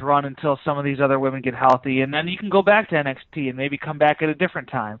 1 month run until some of these other women get healthy, and then you can go back to NXT and maybe come back at a different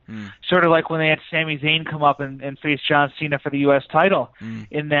time. Sort of like when they had Sami Zayn come up and face John Cena for the U.S. title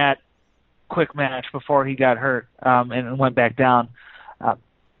in that quick match before he got hurt and went back down.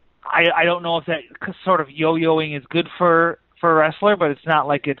 I don't know if that sort of yo-yoing is good for a wrestler, but it's not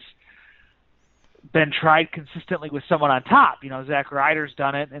like it's been tried consistently with someone on top. Zack Ryder's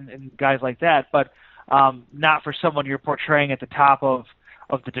done it and guys like that, but not for someone you're portraying at the top of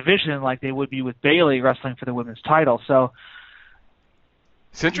the division like they would be with Bayley wrestling for the women's title. So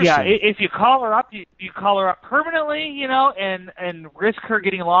It's interesting. Yeah, if you call her up, you call her up permanently, and risk her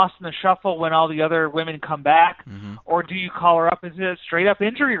getting lost in the shuffle when all the other women come back, or do you call her up as a straight-up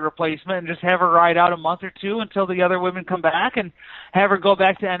injury replacement and just have her ride out a month or two until the other women come back and have her go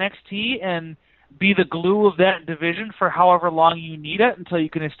back to NXT and be the glue of that division for however long you need it until you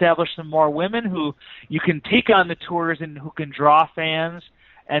can establish some more women who you can take on the tours and who can draw fans,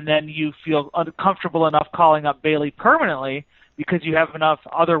 and then you feel comfortable enough calling up Bayley permanently because you have enough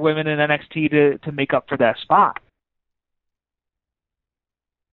other women in NXT to make up for that spot.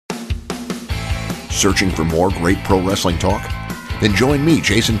 Searching for more great pro wrestling talk? Then join me,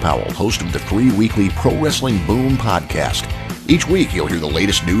 Jason Powell, host of the free weekly Pro Wrestling Boom podcast. Each week, you'll hear the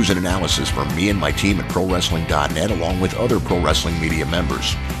latest news and analysis from me and my team at ProWrestling.net, along with other pro wrestling media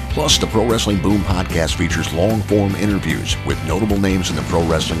members. Plus, the Pro Wrestling Boom podcast features long-form interviews with notable names in the pro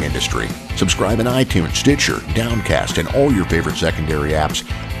wrestling industry. Subscribe in iTunes, Stitcher, Downcast, and all your favorite secondary apps,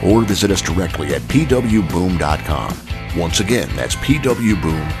 or visit us directly at pwboom.com. Once again, that's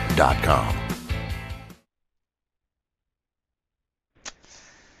pwboom.com.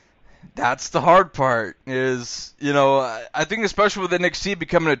 That's the hard part is, I think especially with NXT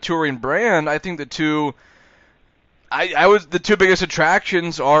becoming a touring brand, I think the two biggest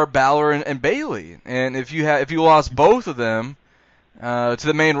attractions are Balor and Bayley. And if you lost both of them to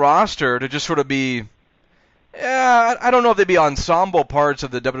the main roster to just sort of be, I don't know if they'd be ensemble parts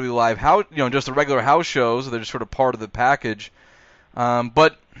of the WWE Live house, just the regular house shows, or they're just sort of part of the package.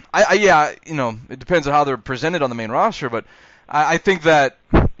 But it depends on how they're presented on the main roster, but I think that,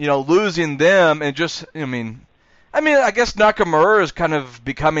 losing them and just, I guess Nakamura is kind of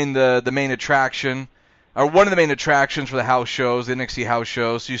becoming the main attraction, or one of the main attractions for the house shows, the NXT house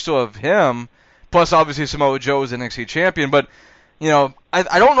shows. So you still have him, plus obviously Samoa Joe is the NXT champion. But, I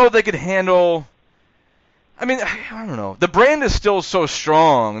don't know if they could handle, I don't know. The brand is still so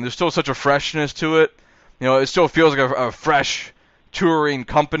strong, and there's still such a freshness to it. It still feels like a fresh touring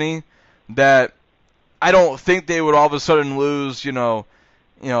company that I don't think they would all of a sudden lose,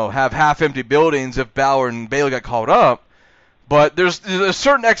 have half-empty buildings if Balor and Bayley got called up. But there's a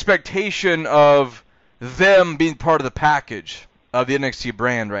certain expectation of them being part of the package of the NXT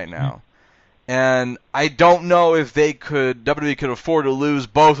brand right now. And I don't know if WWE could afford to lose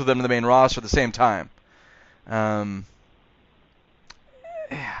both of them to the main roster at the same time.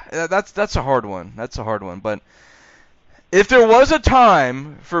 That's a hard one. But if there was a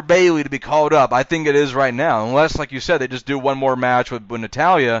time for Bayley to be called up, I think it is right now. Unless, like you said, they just do one more match with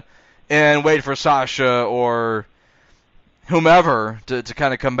Natalya and wait for Sasha or whomever to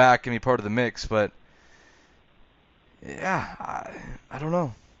kind of come back and be part of the mix. But, I don't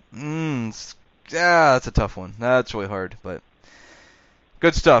know. That's a tough one. That's really hard, but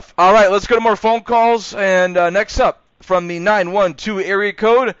good stuff. All right, let's go to more phone calls. And next up, from the 912 area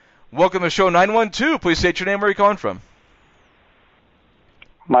code, welcome to the show, 912. Please state your name, where you're calling from.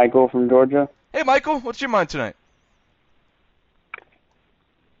 Michael from Georgia. Hey, Michael, what's your mind tonight?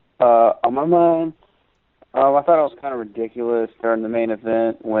 On my mind, I thought it was kind of ridiculous during the main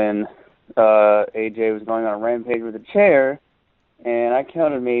event when AJ was going on a rampage with a chair, and I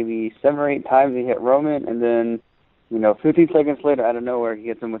counted maybe 7 or 8 times he hit Roman, and then, 15 seconds later, out of nowhere, he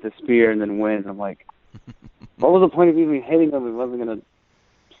hits him with a spear and then wins. I'm like, what was the point of even hitting him if it wasn't going to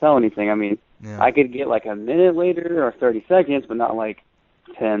sell anything? I could get like a minute later or 30 seconds, but not like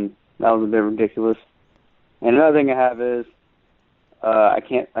 10. That was a bit ridiculous. And another thing I have is I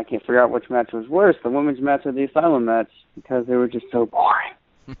can't figure out which match was worse, the women's match or the Asylum match, because they were just so boring.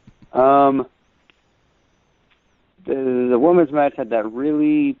 The women's match had that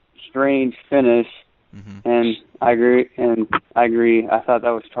really strange finish, and I agree. I thought that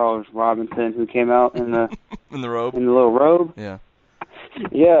was Charles Robinson who came out in the in the robe, in the little robe. Yeah.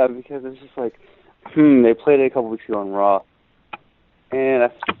 Yeah, because it's just like, they played it a couple weeks ago on Raw.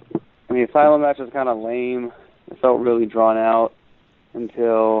 And, the Asylum match was kind of lame. It felt really drawn out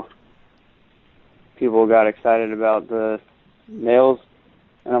until people got excited about the nails.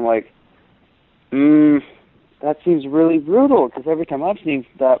 And I'm like, that seems really brutal, because every time I've seen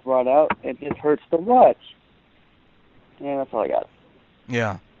that brought out, it just hurts to watch. Yeah, that's all I got.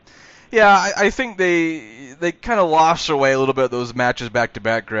 Yeah. Yeah, I think they kind of lost their way a little bit of those matches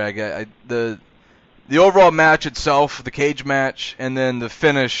back-to-back, Greg. The overall match itself, the cage match, and then the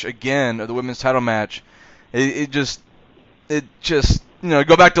finish again of the women's title match, it just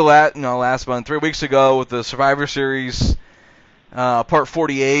go back to last month, 3 weeks ago with the Survivor Series part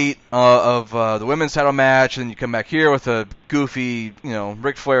 48 of the women's title match, and then you come back here with a goofy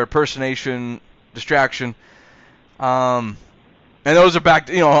Ric Flair impersonation distraction. And those are back.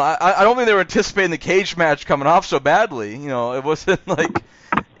 I don't think they were anticipating the cage match coming off so badly. It wasn't like,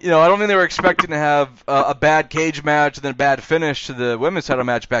 I don't think they were expecting to have a bad cage match and then a bad finish to the women's title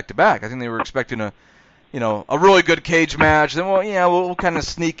match back to back. I think they were expecting a really good cage match. Then, we'll kind of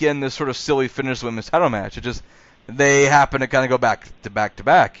sneak in this sort of silly finish to the women's title match. It just, they happen to kind of go back to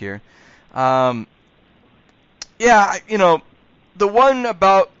back here. The one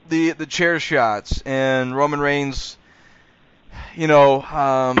about the chair shots and Roman Reigns, no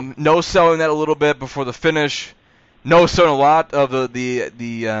selling that a little bit before the finish, no selling a lot of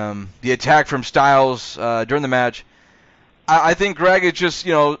the attack from Styles during the match. I think, Greg, it's just,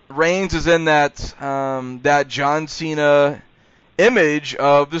 Reigns is in that John Cena image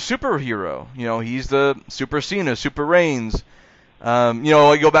of the superhero. He's the Super Cena, Super Reigns.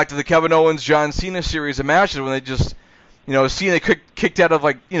 I go back to the Kevin Owens John Cena series of matches when they just, Cena kicked out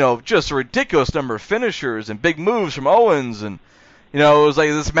of just a ridiculous number of finishers and big moves from Owens, and it was like,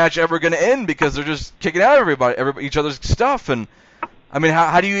 is this match ever going to end because they're just kicking out each other's stuff? And I mean,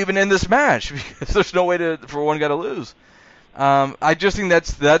 how do you even end this match? Because there's no way for one guy to lose. I just think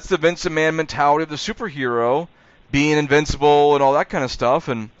that's the Vince McMahon mentality of the superhero, being invincible and all that kind of stuff,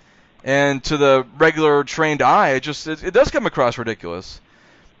 and to the regular trained eye, it does come across ridiculous.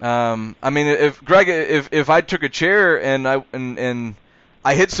 I mean, if I took a chair and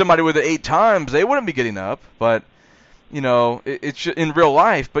I hit somebody with it 8 times, they wouldn't be getting up. But it's in real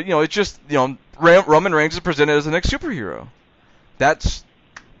life. But it's just Roman Reigns is presented as the next superhero. That's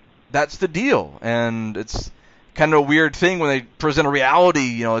the deal, and it's kind of a weird thing when they present a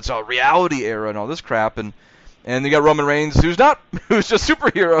reality. It's a reality era and all this crap, and you got Roman Reigns, who's just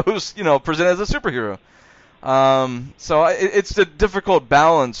superhero, who's presented as a superhero. So it's a difficult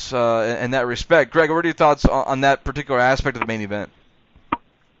balance in that respect. Greg, what are your thoughts on that particular aspect of the main event?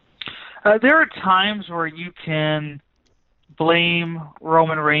 There are times where you can blame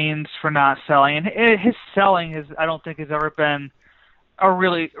Roman Reigns for not selling, and his selling I don't think has ever been a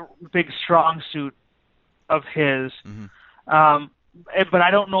really big strong suit of his. Mm-hmm. But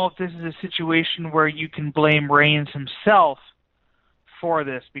I don't know if this is a situation where you can blame Reigns himself for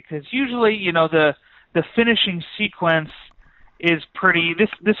this, because usually, the finishing sequence is pretty.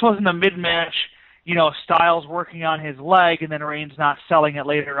 This wasn't a mid-match, Styles working on his leg and then Reigns not selling it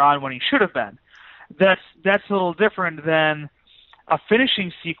later on when he should have been. That's a little different than a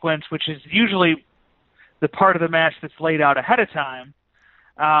finishing sequence, which is usually the part of the match that's laid out ahead of time,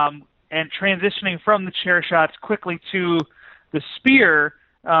 and transitioning from the chair shots quickly to the spear.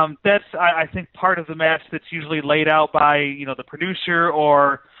 That's, I think, part of the match that's usually laid out by the producer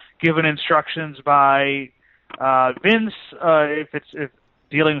or given instructions by Vince, if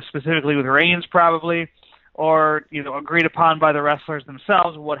dealing specifically with Reigns, probably, or agreed upon by the wrestlers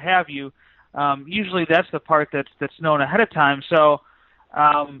themselves, what have you. Usually that's the part that's known ahead of time. So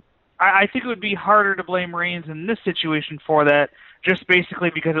I think it would be harder to blame Reigns in this situation for that, just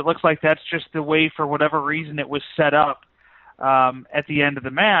basically because it looks like that's just the way, for whatever reason, it was set up at the end of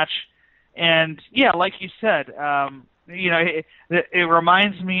the match. And yeah, like you said, it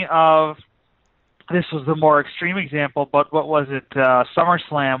reminds me of, this was the more extreme example, but what was it,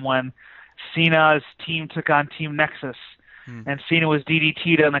 SummerSlam, when Cena's team took on Team Nexus, and Cena was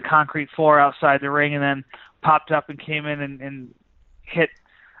DDT'd on the concrete floor outside the ring and then popped up and came in and hit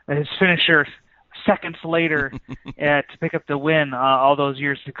his finisher seconds later to pick up the win all those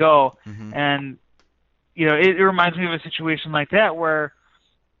years ago. Mm-hmm. And, it reminds me of a situation like that where,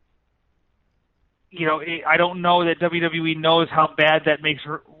 I don't know that WWE knows how bad that makes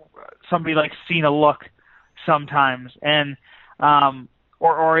somebody like Cena look sometimes. And,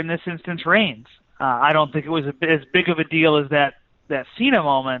 or in this instance, Reigns. I don't think it was as big of a deal as that Cena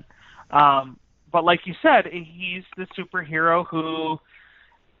moment. But like you said, he's the superhero who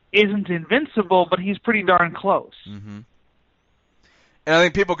isn't invincible, but he's pretty darn close. Mm-hmm. And I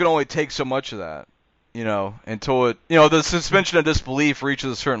think people can only take so much of that, until it, the suspension of disbelief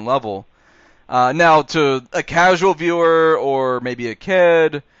reaches a certain level. Now, to a casual viewer or maybe a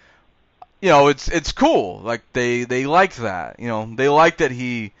kid, it's cool. Like, they liked that. They liked that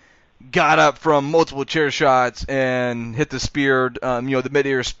he got up from multiple chair shots and hit the spear,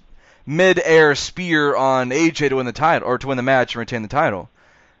 the mid-air spear on AJ to win the title, or to win the match and retain the title.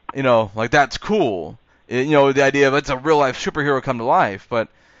 Like, that's cool. The idea of it's a real-life superhero come to life, but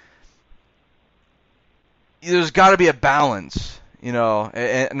there's got to be a balance,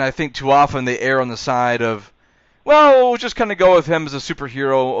 and I think too often they err on the side of, well, we'll just kind of go with him as a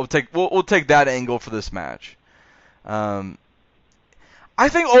superhero. We'll take that angle for this match. I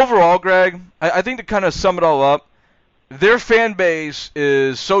think overall, Greg, I think to kind of sum it all up, their fan base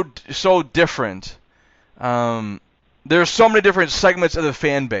is so different. there's so many different segments of the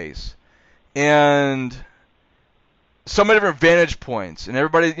fan base, and so many different vantage points, and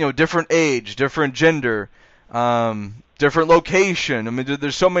everybody, different age, different gender, different location. I mean,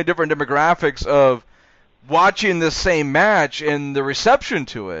 there's so many different demographics of watching this same match and the reception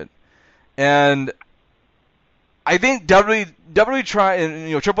to it. And I think WWE try,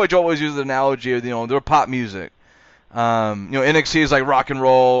 and Triple H always uses the analogy of their pop music. NXT is like rock and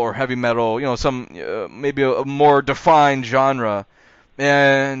roll or heavy metal, some maybe a more defined genre,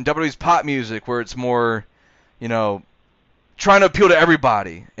 and WWE's pop music where it's more, trying to appeal to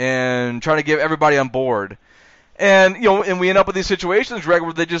everybody and trying to get everybody on board. And and we end up with these situations, Greg,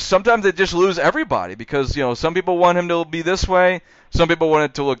 where sometimes they just lose everybody because some people want him to be this way, some people want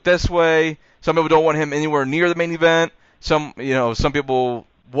it to look this way, some people don't want him anywhere near the main event. Some people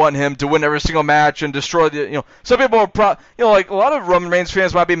want him to win every single match and destroy the. Some people are like a lot of Roman Reigns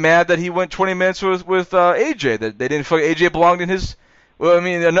fans might be mad that he went 20 minutes with AJ, that they didn't feel like AJ belonged in his. Well, I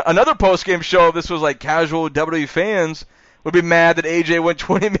mean, another post-game show, if this was like casual WWE fans, would be mad that AJ went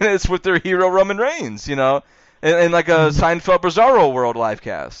 20 minutes with their hero Roman Reigns, in like a Seinfeld Bizarro World live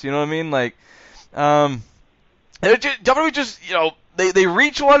cast. You know what I mean? Like, WWE just, they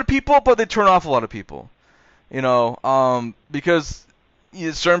reach a lot of people, but they turn off a lot of people. Because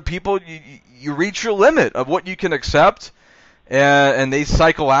certain people, you reach your limit of what you can accept, and they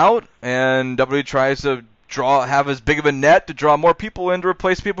cycle out, and WWE tries to have as big of a net to draw more people in to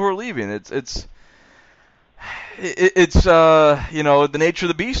replace people who are leaving. It's the nature of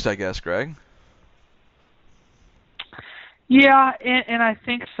the beast, I guess, Greg. Yeah, and I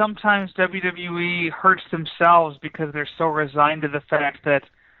think sometimes WWE hurts themselves because they're so resigned to the fact that,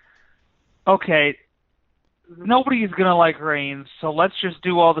 okay, nobody is going to like Reigns, so let's just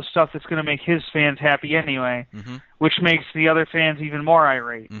do all the stuff that's going to make his fans happy anyway, which makes the other fans even more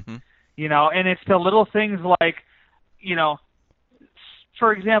irate. And it's the little things like,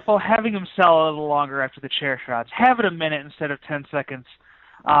 for example, having him sell a little longer after the chair shots. Have it a minute instead of 10 seconds,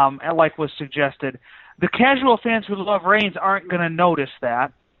 like was suggested. The casual fans who love Reigns aren't going to notice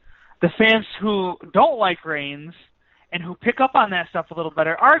that. The fans who don't like Reigns and who pick up on that stuff a little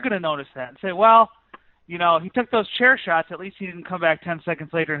better are going to notice that and say, well, he took those chair shots. At least he didn't come back 10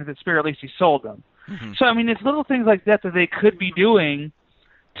 seconds later and hit the spear. At least he sold them. So, I mean, it's little things like that they could be doing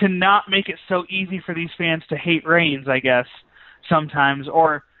to not make it so easy for these fans to hate Reigns, I guess, sometimes.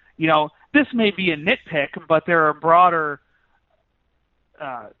 Or, this may be a nitpick, but there are broader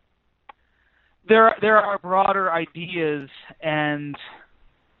there are broader ideas and,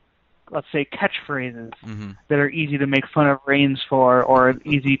 let's say, catchphrases that are easy to make fun of Reigns for, or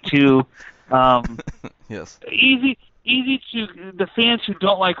easy to yes, easy to the fans who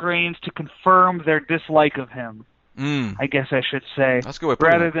don't like Reigns to confirm their dislike of him. I guess I should say, that's a good way of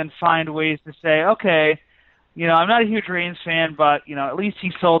putting rather than find ways to say, okay, I'm not a huge Reigns fan, but at least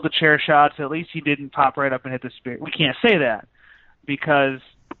he sold the chair shots. At least he didn't pop right up and hit the spear. We can't say that because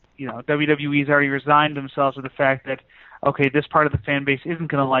WWE's already resigned themselves to the fact that, okay, this part of the fan base isn't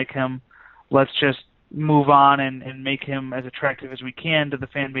going to like him. Let's just move on and make him as attractive as we can to the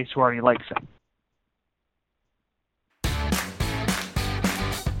fan base who already likes him.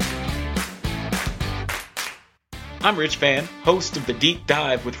 I'm Rich Fan, host of The Deep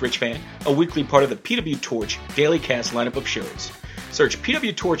Dive with Rich Fan, a weekly part of the PW Torch Daily Cast lineup of shows. Search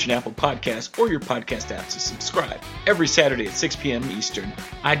PW Torch in Apple Podcasts or your podcast apps to subscribe. Every Saturday at 6 p.m. Eastern,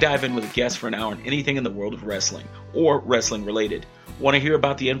 I dive in with a guest for an hour on anything in the world of wrestling, or wrestling related. Want to hear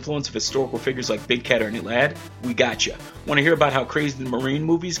about the influence of historical figures like Big Cat Ernie Ladd? We got you. Want to hear about how crazy the Marine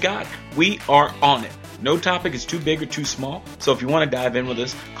movies got? We are on it. No topic is too big or too small, so if you want to dive in with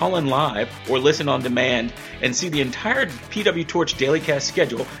us, call in live or listen on demand and see the entire PW Torch Dailycast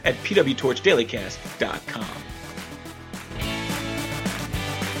schedule at pwtorchdailycast.com.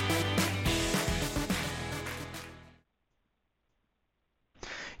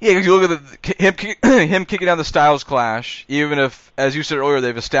 Yeah, because you look at him kicking down the Styles Clash, even if, as you said earlier,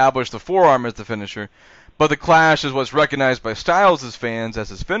 they've established the forearm as the finisher, but the Clash is what's recognized by Styles' fans as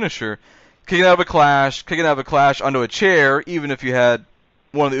his finisher. Kicking out of a clash onto a chair, even if you had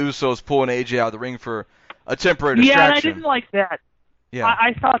one of the Usos pulling AJ out of the ring for a temporary distraction. Yeah, and I didn't like that. Yeah.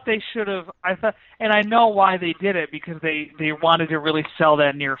 I thought they should have. And I know why they did it, because they wanted to really sell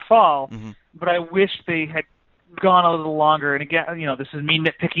that near fall. But I wish they had gone a little longer. And again, this is me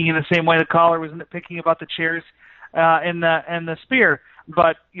nitpicking in the same way the caller was nitpicking about the chairs and the spear.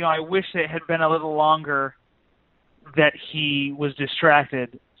 But I wish it had been a little longer that he was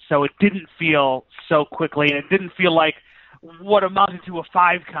distracted, so it didn't feel so quickly, and it didn't feel like what amounted to a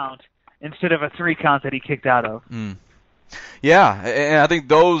 5 count instead of a 3 count that he kicked out of. Yeah, and I think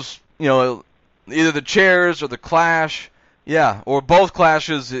those, either the chairs or the clash, or both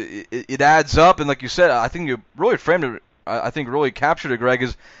clashes, it adds up. And like you said, I think you really framed it. I think really captured it, Greg.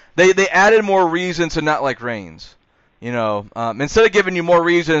 Is they added more reasons to not like Reigns. Instead of giving you more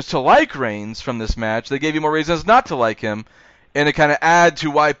reasons to like Reigns from this match, they gave you more reasons not to like him, and it kind of add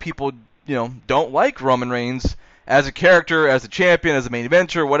to why people don't like Roman Reigns as a character, as a champion, as a main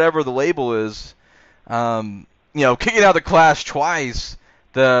eventer, whatever the label is. Kicking out the Clash twice,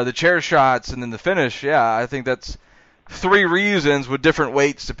 the chair shots, and then the finish. Yeah, I think that's 3 reasons with different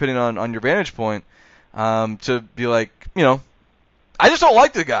weights depending on your vantage point to be like, I just don't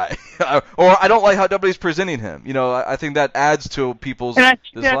like the guy, or I don't like how WWE's presenting him. I think that adds to people's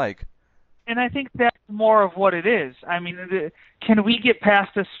dislike. And I think that's more of what it is. I mean, can we get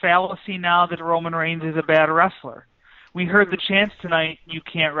past this fallacy now that Roman Reigns is a bad wrestler? We heard the chants tonight, you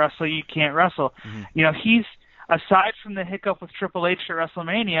can't wrestle, you can't wrestle. Mm-hmm. He's, aside from the hiccup with Triple H at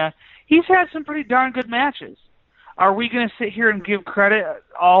WrestleMania, he's had some pretty darn good matches. Are we going to sit here and give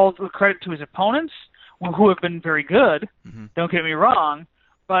all the credit to his opponents, who have been very good? Mm-hmm. Don't get me wrong,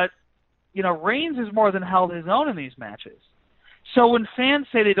 but Reigns has more than held his own in these matches. So when fans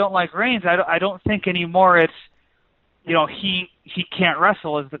say they don't like Reigns, I don't think anymore it's he can't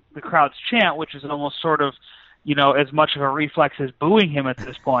wrestle as the crowd's chant, which is almost sort of as much of a reflex as booing him at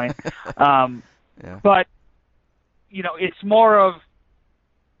this point. But it's more of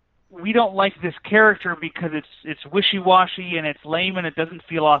we don't like this character because it's wishy-washy and it's lame and it doesn't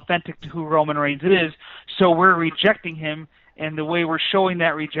feel authentic to who Roman Reigns is, so we're rejecting him, and the way we're showing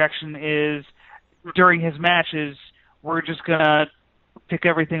that rejection is during his matches we're just going to pick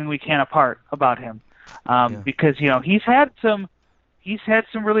everything we can apart about him. Because he's had some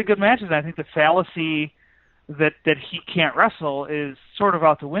really good matches, and I think the fallacy that he can't wrestle is sort of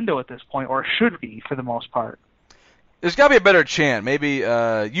out the window at this point, or should be for the most part. There's got to be a better chant. Maybe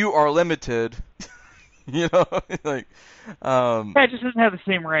you are limited. It just doesn't have the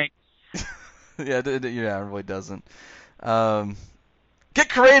same rank. it really doesn't. Get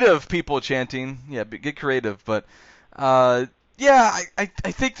creative, people chanting. Yeah, get creative. But I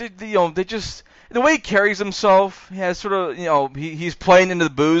think that they just the way he carries himself, he has sort of he's playing into the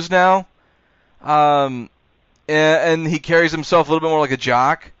booze now. And he carries himself a little bit more like a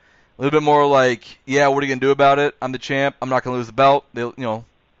jock. A little bit more like, what are you gonna do about it? I'm the champ. I'm not gonna lose the belt. There's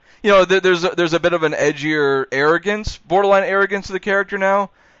a bit of an edgier arrogance, borderline arrogance to the character now,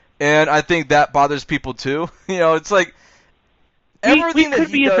 and I think that bothers people too. It's like everything that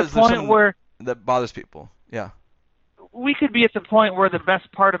he does that bothers people. Yeah. We could be at the point where the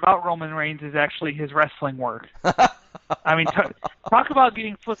best part about Roman Reigns is actually his wrestling work. I mean, talk about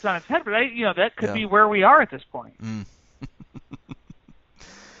getting flipped on its head, but that could be where we are at this point.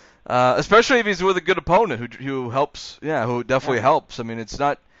 Especially if he's with a good opponent who helps. Yeah, who definitely helps. I mean, it's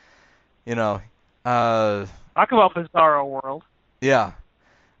not, talk about Bizarro World. Yeah.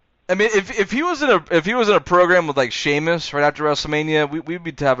 I mean, if he was in a program with like Sheamus right after WrestleMania, we'd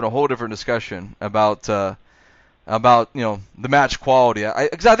be having a whole different discussion about the match quality.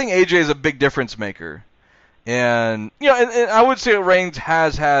 Because I think AJ is a big difference maker, and and I would say Reigns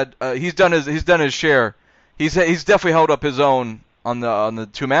has had he's done his share. He's definitely held up his own on the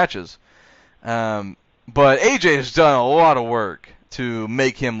 2 matches, but AJ has done a lot of work to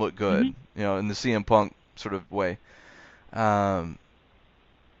make him look good, in the CM Punk sort of way. Moving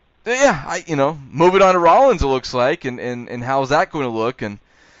on to Rollins, it looks like, and how's that going to look, and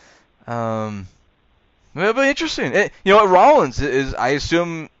it'll be interesting. Rollins is, I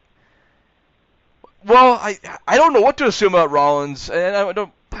assume. Well, I don't know what to assume about Rollins, and I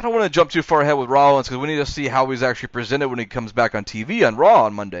don't want to jump too far ahead with Rollins because we need to see how he's actually presented when he comes back on TV on Raw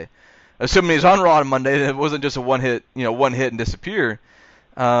on Monday. Assuming he's on Raw on Monday, then it wasn't just a one hit and disappear.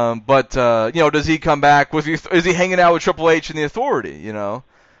 Does he come back is he hanging out with Triple H and the Authority?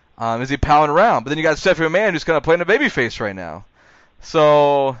 Is he palling around? But then you got Stephanie McMahon who's kind of playing a babyface right now.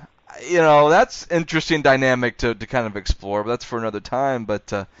 So, that's interesting dynamic to kind of explore, but that's for another time.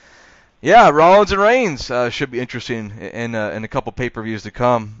 But Rollins and Reigns should be interesting in a couple pay-per-views to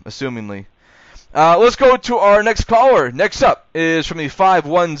come, assumingly. Let's go to our next caller. Next up is from the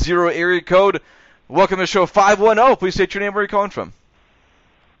 510 area code. Welcome to the show, 510. Please state your name, where you're calling from.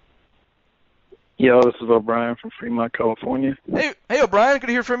 Yo, this is O'Brien from Fremont, California. Hey, O'Brien, good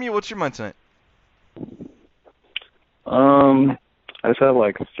to hear from you. What's your mind tonight? I just have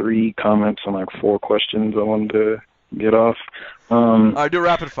 3 comments and 4 questions I wanted to get off. All right, do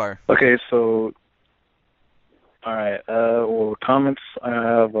rapid fire. Okay, so, all right. Comments I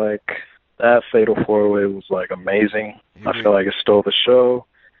have that Fatal 4-Way was amazing. I feel like it stole the show.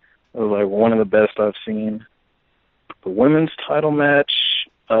 It was one of the best I've seen. The women's title match,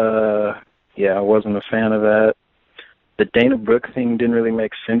 yeah, I wasn't a fan of that. The Dana Brooke thing didn't really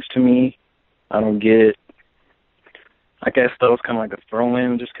make sense to me. I don't get. I guess that was kind of like a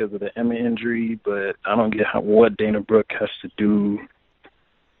throw-in just because of the Emma injury, but I don't get what Dana Brooke has to do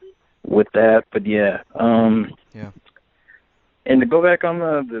with that. But yeah. Yeah. And to go back on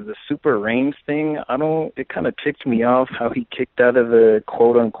the Super Reigns thing, it kind of ticked me off how he kicked out of the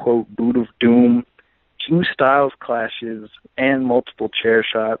quote-unquote Boot of Doom, 2 Styles clashes, and multiple chair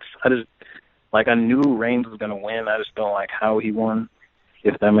shots. I knew Reigns was going to win. I just don't like how he won,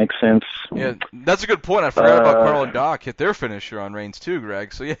 if that makes sense. Yeah, that's a good point. I forgot about Carl and Doc hit their finisher on Reigns too,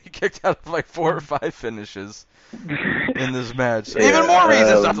 Greg. So yeah, he kicked out of like 4 or 5 finishes in this match. So even more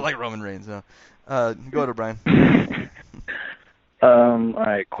reasons not to like Roman Reigns. No. Go to Brian. All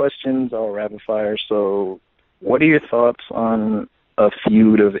right, questions, all rapid fire. So, what are your thoughts on a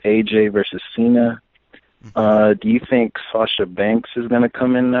feud of AJ versus Cena? Do you think Sasha Banks is going to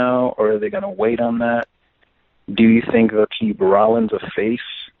come in now, or are they going to wait on that? Do you think they'll keep Rollins a face?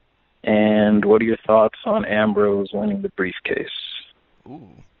 And what are your thoughts on Ambrose winning the briefcase? Ooh.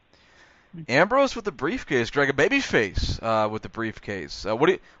 Ambrose with the briefcase, Greg, a babyface with the briefcase.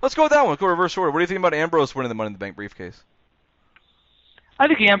 Let's go with that one. Let's go reverse order. What do you think about Ambrose winning the Money in the Bank briefcase? I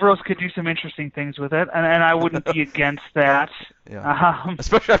think Ambrose could do some interesting things with it, and I wouldn't be against that. Yeah.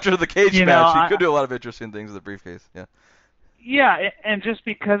 Especially after the cage match, he could do a lot of interesting things with the briefcase. Yeah. Yeah, and just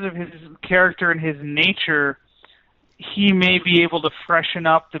because of his character and his nature, he may be able to freshen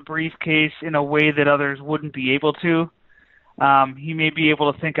up the briefcase in a way that others wouldn't be able to. He may be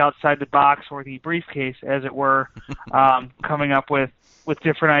able to think outside the box, or the briefcase, as it were, coming up with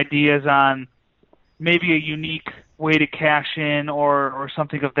different ideas on maybe a unique way to cash in or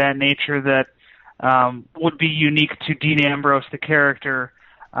something of that nature that would be unique to Dean Ambrose, the character,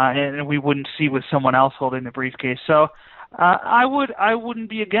 and we wouldn't see with someone else holding the briefcase. So I wouldn't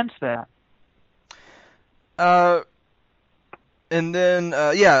be against that. And then,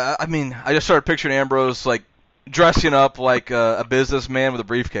 I mean, I just started picturing Ambrose like dressing up like a businessman with a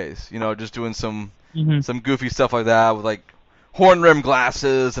briefcase, just doing some goofy stuff like that with like horn-rimmed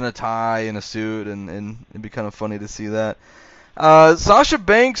glasses and a tie and a suit, and it'd be kind of funny to see that. Sasha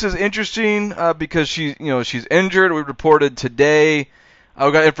Banks is interesting because she's injured. We reported today.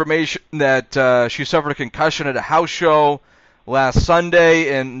 We got information that she suffered a concussion at a house show last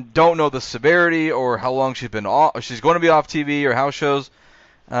Sunday, and don't know the severity or how long she's been off. She's going to be off TV or house shows.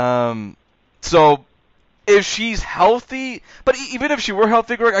 So if she's healthy, but even if she were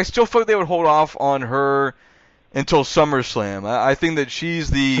healthy, Greg, I still feel like they would hold off on her until SummerSlam. I think that she's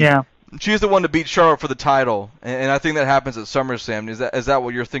the one to beat Charlotte for the title, and I think that happens at SummerSlam. Is that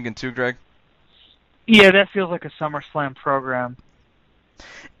what you're thinking too, Greg? Yeah, that feels like a SummerSlam program.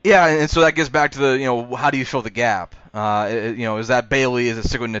 Yeah, and so that gets back to the how do you fill the gap? Is that Bayley? Is it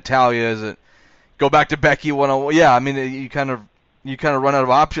stick with Natalya? Is it go back to Becky 101? Yeah, I mean you kind of run out of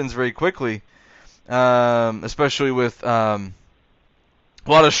options very quickly, especially with a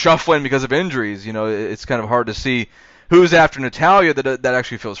lot of shuffling because of injuries. It's kind of hard to see who's after Natalya that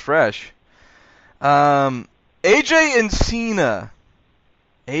actually feels fresh. AJ and Cena.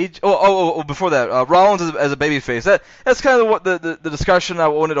 Before that, Rollins as a babyface. That's kind of what the discussion I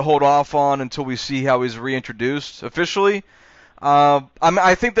wanted to hold off on until we see how he's reintroduced officially.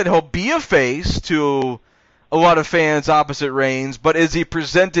 I think that he'll be a face to a lot of fans opposite Reigns, but is he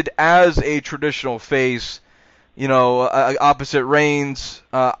presented as a traditional face? Opposite Reigns.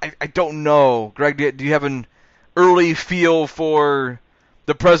 I don't know. Greg, do you have an early feel for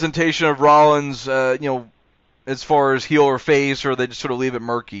the presentation of Rollins? As far as heel or face, or they just sort of leave it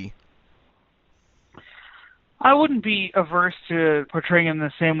murky? I wouldn't be averse to portraying him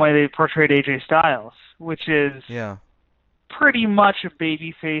the same way they portrayed AJ Styles, which is pretty much a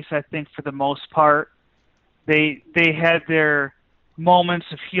babyface, I think, for the most part. They had their moments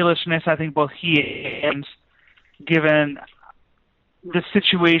of heelishness, I think, both he and given the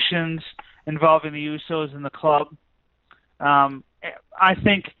situations involving the Usos and the club.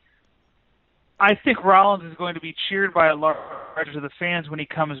 I think Rollins is going to be cheered by a large of the fans when he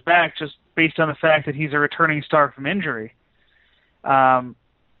comes back, just based on the fact that he's a returning star from injury. So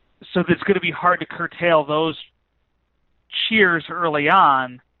it's going to be hard to curtail those cheers early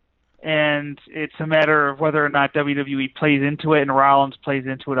on, and it's a matter of whether or not WWE plays into it and Rollins plays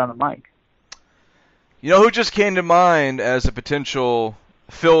into it on the mic. You know who just came to mind as a potential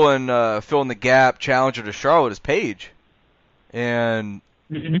fill in the gap challenger to Charlotte is Paige, and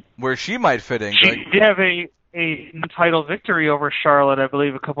where she might fit in. She did have a title victory over Charlotte, I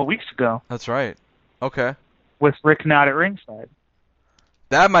believe, a couple weeks ago. That's right. Okay. With Rick not at ringside.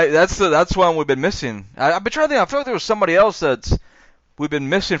 That's one we've been missing. I've been trying to think. I feel like there was somebody else we've been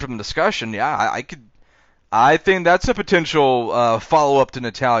missing from the discussion, I think that's a potential follow-up to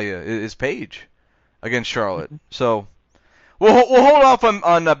Natalya is Paige against Charlotte. So we'll hold off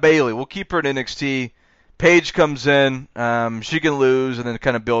on Bayley. We'll keep her in NXT. Paige comes in, she can lose, and then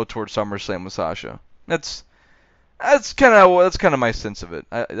kind of build towards SummerSlam with Sasha. That's kind of my sense of it.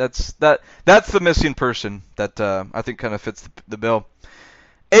 That's the missing person that I think kind of fits the bill.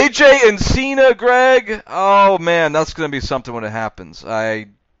 AJ and Cena, Greg. Oh man, that's gonna be something when it happens. I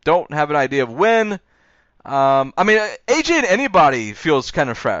don't have an idea of when. AJ and anybody feels kind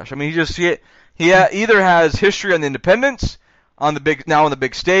of fresh. I mean, he either has history on the independents, on the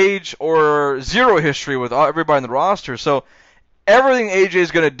big stage, or zero history with everybody on the roster. So everything AJ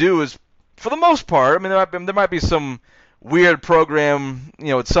is going to do is, for the most part, I mean, there might be some weird program,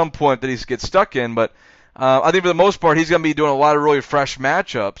 at some point that he gets stuck in, but I think for the most part he's going to be doing a lot of really fresh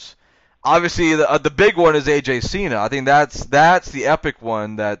matchups. Obviously, the big one is AJ Cena. I think that's the epic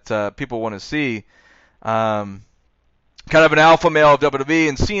one that people want to see. Kind of an alpha male of WWE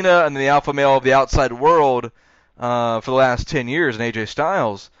and Cena, and then the alpha male of the outside world for the last 10 years in AJ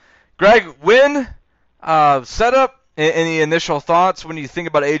Styles. Greg, win, setup, any initial thoughts when you think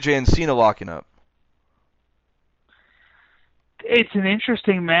about AJ and Cena locking up? It's an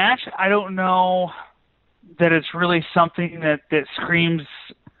interesting match. I don't know that it's really something that screams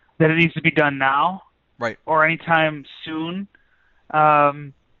that it needs to be done now, right, or anytime soon.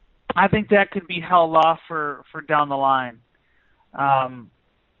 I think that could be held off for down the line.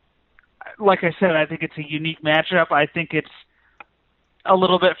 Like I said, I think it's a unique matchup. I think it's a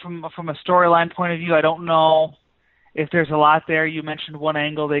little bit from a storyline point of view. I don't know if there's a lot there. You mentioned one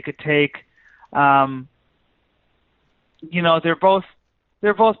angle they could take. They're both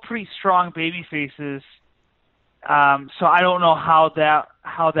pretty strong baby faces. So I don't know how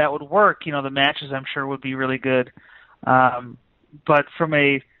that would work. The matches I'm sure would be really good. But from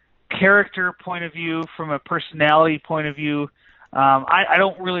a character point of view, from a personality point of view, I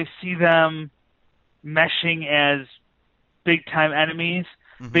don't really see them meshing as big-time enemies,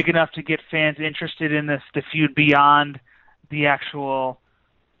 big enough to get fans interested in the feud beyond the actual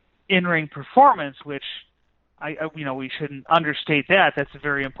in-ring performance, which we shouldn't understate that. That's a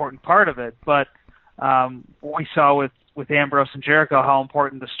very important part of it. But we saw with Ambrose and Jericho how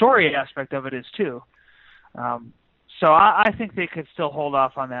important the story aspect of it is too. So I think they could still hold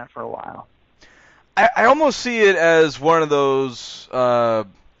off on that for a while. I almost see it as one of those. I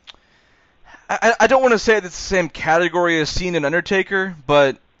don't want to say it's the same category as Cena and Undertaker,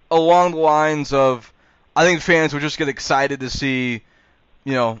 but along the lines of, I think fans would just get excited to see,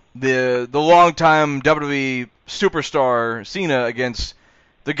 the longtime WWE superstar Cena against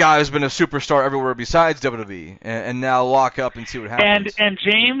the guy who's been a superstar everywhere besides WWE, and now lock up and see what happens. And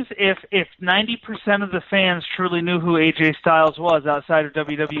James, if 90% of the fans truly knew who AJ Styles was outside of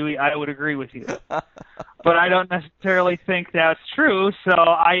WWE, I would agree with you. But I don't necessarily think that's true, so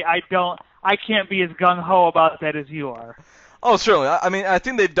I can't be as gung-ho about that as you are. Oh, certainly. I mean, I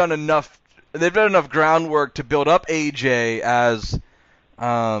think they've done enough groundwork to build up AJ as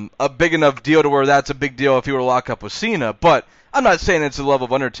a big enough deal to where that's a big deal if he were to lock up with Cena, but I'm not saying it's the level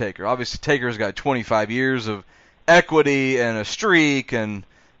of Undertaker. Obviously, Taker's got 25 years of equity and a streak, and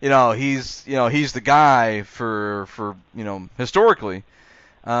he's the guy for historically.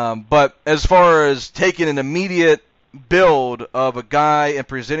 But as far as taking an immediate build of a guy and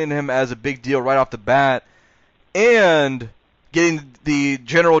presenting him as a big deal right off the bat, and getting the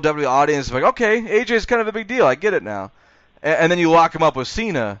general WWE audience like, okay, AJ's kind of a big deal. I get it now, and then you lock him up with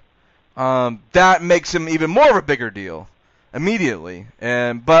Cena, that makes him even more of a bigger deal immediately.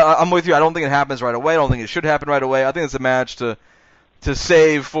 But I'm with you. I don't think it happens right away. I don't think it should happen right away. I think it's a match to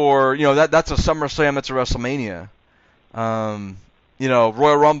save for, that's a SummerSlam, that's a WrestleMania.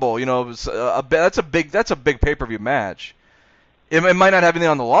 Royal Rumble, that's a big pay-per-view match. It might not have anything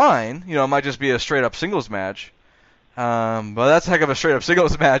on the line, it might just be a straight up singles match. But that's a heck of a straight up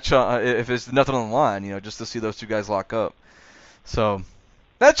singles match if there's nothing on the line, just to see those two guys lock up. So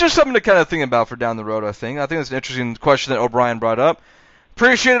that's just something to kind of think about for down the road, I think. I think it's an interesting question that O'Brien brought up.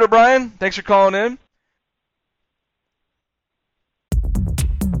 Appreciate it, O'Brien. Thanks for calling in.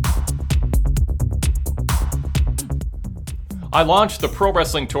 I launched the Pro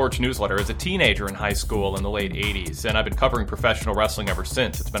Wrestling Torch newsletter as a teenager in high school in the late 80s, and I've been covering professional wrestling ever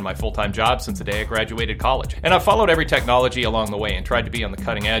since. It's been my full-time job since the day I graduated college. And I've followed every technology along the way and tried to be on the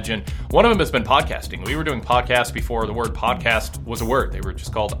cutting edge, and one of them has been podcasting. We were doing podcasts before the word podcast was a word. They were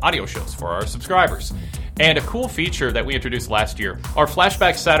just called audio shows for our subscribers. And a cool feature that we introduced last year are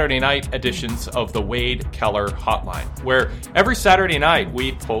Flashback Saturday night editions of the Wade Keller Hotline, where every Saturday night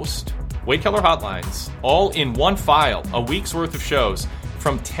we post Wade Keller Hotlines, all in one file, a week's worth of shows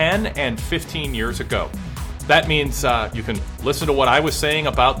from 10 and 15 years ago. That means you can listen to what I was saying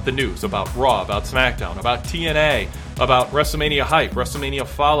about the news, about Raw, about SmackDown, about TNA, about WrestleMania hype, WrestleMania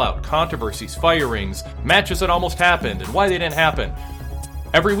fallout, controversies, firings, matches that almost happened, and why they didn't happen.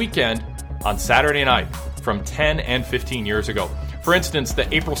 Every weekend on Saturday night from 10 and 15 years ago. For instance,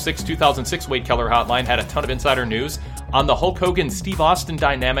 the April 6, 2006 Wade Keller Hotline had a ton of insider news on the Hulk Hogan-Steve Austin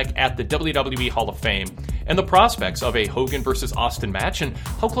dynamic at the WWE Hall of Fame and the prospects of a Hogan versus Austin match and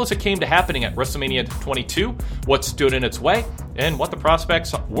how close it came to happening at WrestleMania 22, what stood in its way, and what the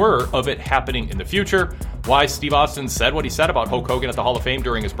prospects were of it happening in the future, why Steve Austin said what he said about Hulk Hogan at the Hall of Fame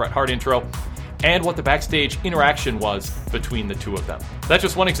during his Bret Hart intro, and what the backstage interaction was between the two of them. That's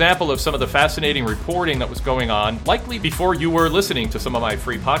just one example of some of the fascinating reporting that was going on, likely before you were listening to some of my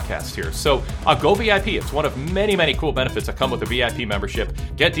free podcasts here. So go VIP. It's one of many, many cool benefits that come with a VIP membership.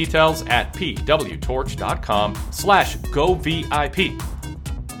 Get details at pwtorch.com/govip.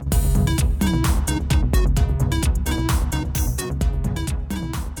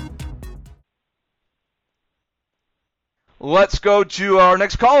 Let's go to our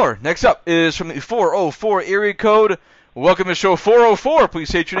next caller. Next up is from the 404 area code. Welcome to show 404. Please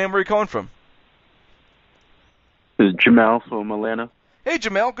state your name, where you're calling from. This is Jamal from Atlanta. Hey,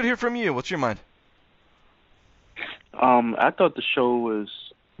 Jamal. Good to hear from you. What's your mind? I thought the show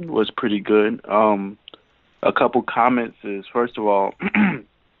was pretty good. A couple comments is, first of all,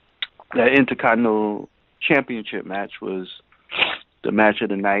 that Intercontinental Championship match was the match of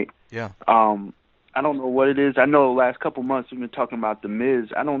the night. Yeah. I don't know what it is. I know the last couple months we've been talking about The Miz.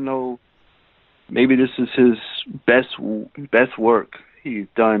 I don't know. Maybe this is his best work he's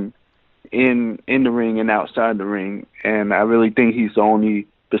done in the ring and outside the ring. And I really think he's the only,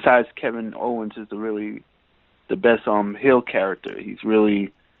 besides Kevin Owens, is the best heel character. He's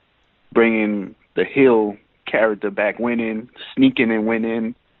really bringing the heel character back, sneaking and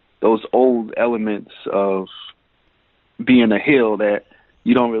winning, those old elements of being a heel that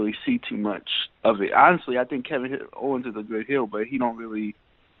you don't really see too much of it. Honestly, I think Kevin Owens is a good heel, but he don't really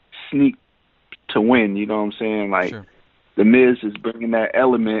sneak to win. You know what I'm saying? Like, sure. The Miz is bringing that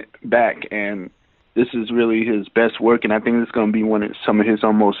element back, and this is really his best work, and I think it's going to be some of his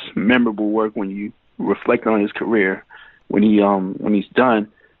most memorable work when you reflect on his career when he's done.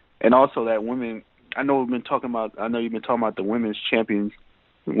 And also that women, I know you've been talking about the women's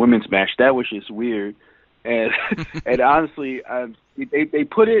match. That was just weird. And honestly, they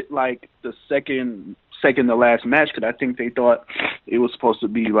put it like the second to last match because I think they thought it was supposed to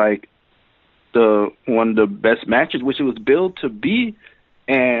be like one of the best matches, which it was billed to be.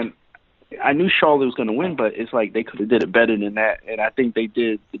 And I knew Charlotte was going to win, but it's like they could have did it better than that. And I think they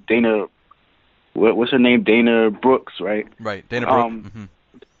did Dana. What's her name? Dana Brooks, right? Right, Dana Brooks.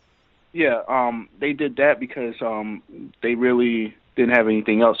 Yeah, they did that because they really didn't have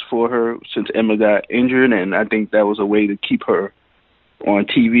anything else for her since Emma got injured, and I think that was a way to keep her on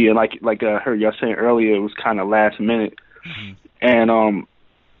TV. And like I heard y'all saying earlier, it was kind of last minute. Mm-hmm. And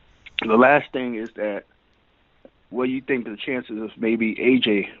the last thing is that, what do you think the chances of maybe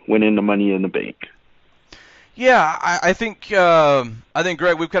AJ winning the Money in the Bank? Yeah, I think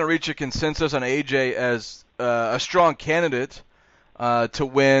Greg, we've kind of reached a consensus on AJ as a strong candidate to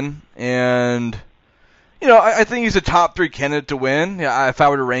win, and I think he's a top 3 candidate to win. Yeah, if I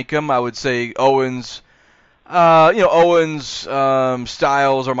were to rank him, I would say Owens. Owens,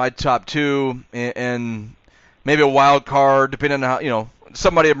 Styles are my top 2, and maybe a wild card depending on how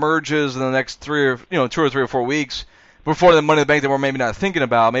somebody emerges in the next 2 or 3 or 4 weeks before the Money in the Bank that we're maybe not thinking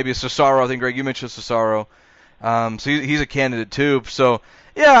about. Maybe Cesaro. I think Greg, you mentioned Cesaro. So he's a candidate too. So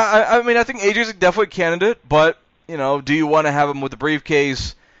yeah, I mean I think AJ's definitely a candidate, but do you want to have him with the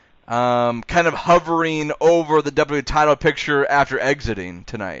briefcase? Kind of hovering over the WWE title picture after exiting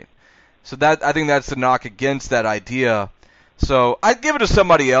tonight. So I think that's the knock against that idea. So I'd give it to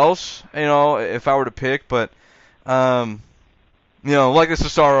somebody else, if I were to pick. But, like a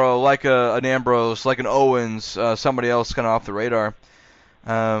Cesaro, like an Ambrose, like an Owens, somebody else kind of off the radar.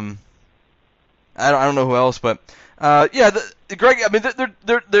 I don't know who else, but Greg. I mean,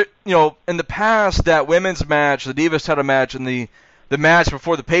 they're in the past that women's match, the Divas title match, and the match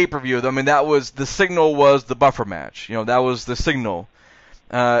before the pay-per-view, I mean, the signal was the buffer match. That was the signal.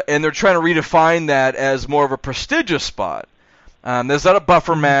 And they're trying to redefine that as more of a prestigious spot. There's not a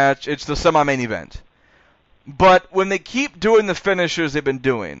buffer match. It's the semi-main event. But when they keep doing the finishes they've been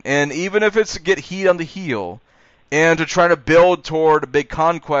doing, and even if it's to get heat on the heel and to try to build toward a big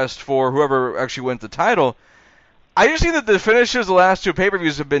conquest for whoever actually wins the title, I just think that the finishes the last 2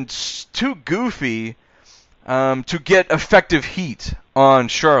 pay-per-views have been too goofy to get effective heat on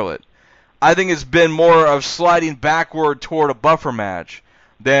Charlotte. I think it's been more of sliding backward toward a buffer match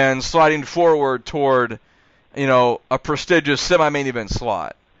than sliding forward toward, a prestigious semi-main event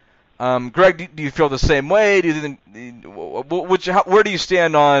slot. Greg, do you feel the same way? Do you think, where do you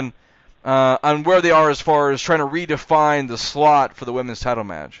stand on where they are as far as trying to redefine the slot for the women's title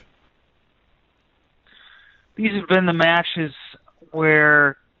match? These have been the matches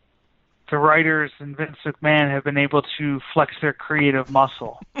where the writers and Vince McMahon have been able to flex their creative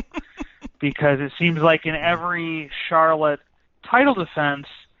muscle. Because it seems like in every Charlotte title defense,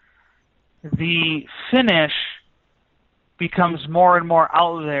 the finish becomes more and more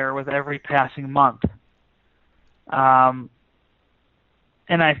out there with every passing month. And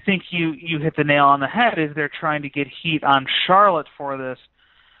I think you hit the nail on the head is they're trying to get heat on Charlotte for this.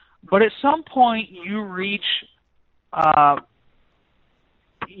 But at some point you reach a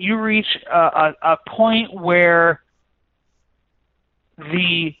point where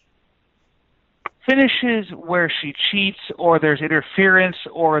the finishes where she cheats or there's interference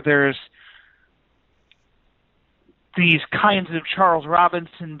or there's these kinds of Charles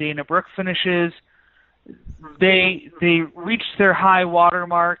Robinson, Dana Brooke finishes, they reach their high water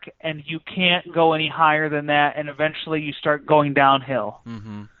mark and you can't go any higher than that, and eventually you start going downhill.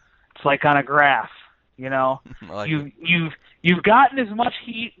 Mm-hmm. It's like on a graph, Like you've gotten as much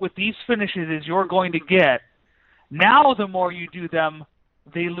heat with these finishes as you're going to get. Now the more you do them,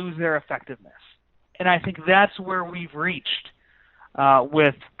 they lose their effectiveness. And I think that's where we've reached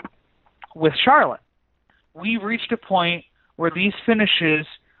with Charlotte. We've reached a point where these finishes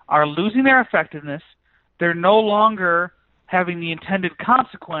are losing their effectiveness. They're no longer having the intended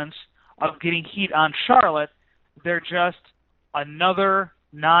consequence of getting heat on Charlotte. They're just another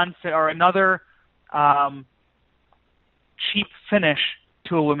cheap finish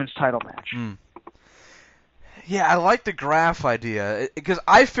to a women's title match. Mm. Yeah, I like the graph idea because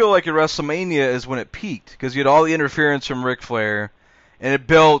I feel like at WrestleMania is when it peaked because you had all the interference from Ric Flair, and it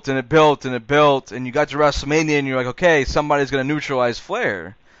built and it built and it built, and you got to WrestleMania and you're like, okay, somebody's going to neutralize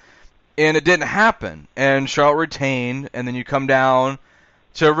Flair, and it didn't happen, and Charlotte retained, and then you come down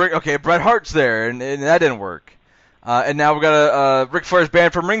to Bret Hart's there, and that didn't work, and now we got Ric Flair's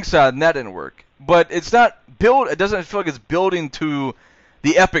banned from ringside, and that didn't work. But it's not built. It doesn't feel like it's building to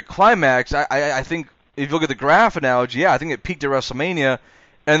the epic climax. I think. If you look at the graph analogy, I think it peaked at WrestleMania,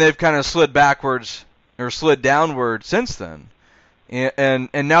 and they've kind of slid backwards or slid downward since then. And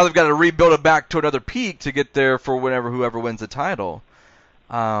now they've got to rebuild it back to another peak to get there for whoever wins the title.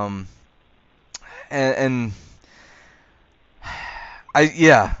 The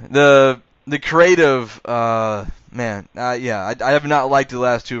creative I have not liked the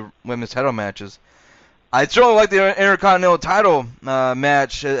last two women's title matches. I certainly like the Intercontinental title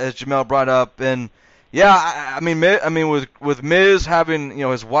match, as Jamel brought up, and yeah, I mean, with Miz having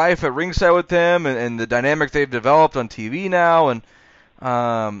his wife at ringside with him, and the dynamic they've developed on TV now, and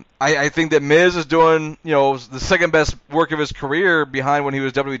I think that Miz is doing the second best work of his career behind when he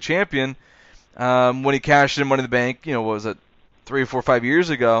was WWE champion, when he cashed in Money in the Bank. What was it, 3 or 4 or 5 years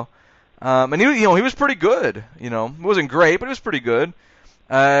ago? And he was pretty good. It wasn't great, but it was pretty good.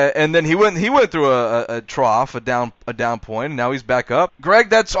 And then he went through a trough, a down point, and now he's back up. Greg,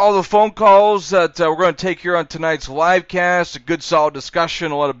 that's all the phone calls that we're going to take here on tonight's live cast. A good, solid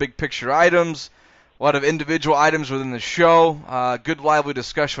discussion, a lot of big picture items, a lot of individual items within the show. Good, lively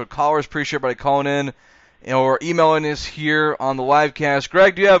discussion with callers. Appreciate everybody calling in or emailing us here on the live cast.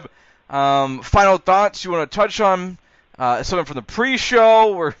 Greg, do you have final thoughts you want to touch on? Something from the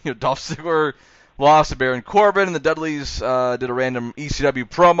pre-show where Dolph Ziggler lost to Baron Corbin, and the Dudleys did a random ECW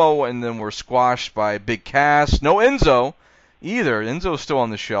promo, and then were squashed by Big Cass. No Enzo either. Enzo's still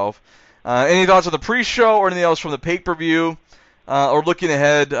on the shelf. Any thoughts on the pre-show or anything else from the pay-per-view, or looking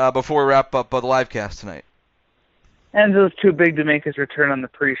ahead before we wrap up the live cast tonight? Enzo's too big to make his return on the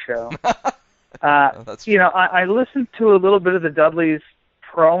pre-show. I listened to a little bit of the Dudleys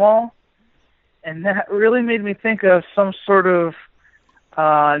promo, and that really made me think of some sort of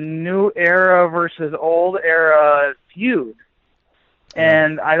new era versus old era feud.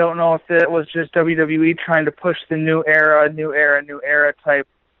 And I don't know if it was just WWE trying to push the new era type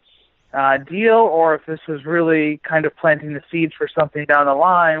deal, or if this was really kind of planting the seeds for something down the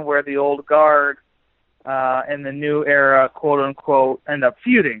line where the old guard and the new era, quote unquote, end up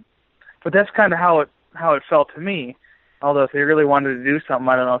feuding. But that's kind of how it felt to me. Although if they really wanted to do something,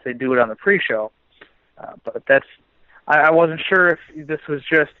 I don't know if they'd do it on the pre-show. But that's, I wasn't sure if this was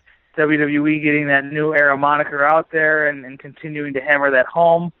just WWE getting that new era moniker out there and continuing to hammer that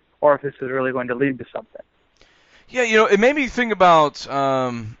home, or if this is really going to lead to something. Yeah, it made me think about,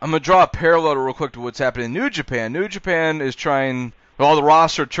 I'm going to draw a parallel real quick to what's happening in New Japan. New Japan is trying, with all the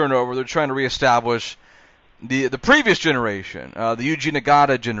roster turnover, they're trying to reestablish the previous generation, the Yuji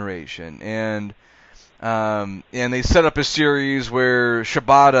Nagata generation, and they set up a series where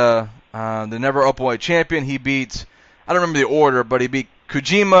Shibata, the never openweight champion, he beat, I don't remember the order, but he beat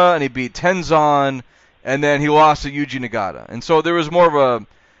Kojima and he beat Tenzan, and then he lost to Yuji Nagata. And so there was more of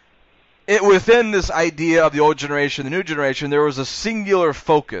within this idea of the old generation, the new generation, there was a singular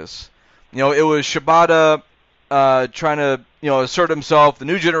focus. It was Shibata trying to assert himself, the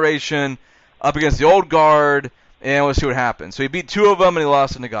new generation, up against the old guard, and we'll see what happens. So he beat two of them, and he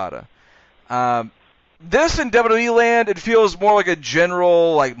lost to Nagata. This in WWE land, it feels more like a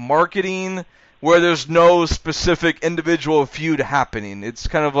general marketing where there's no specific individual feud happening. It's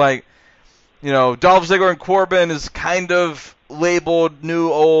kind of like, Dolph Ziggler and Corbin is kind of labeled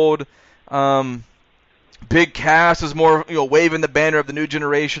new, old. Big Cass is more, waving the banner of the new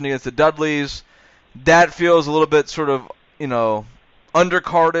generation against the Dudleys. That feels a little bit sort of,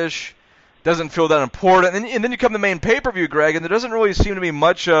 undercardish. Doesn't feel that important. And then you come to the main pay-per-view, Greg, and there doesn't really seem to be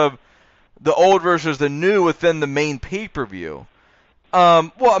much of the old versus the new within the main pay-per-view.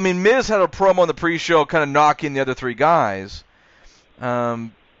 Miz had a promo on the pre-show kind of knocking the other three guys.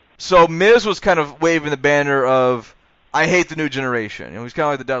 So Miz was kind of waving the banner of, I hate the new generation. He's kind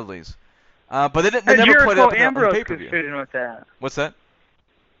of like the Dudleys. But they never put it up in the pay-per-view. Could fit in with that. What's that?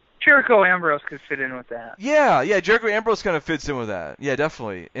 Jericho Ambrose could fit in with that. Yeah, Jericho Ambrose kind of fits in with that. Yeah,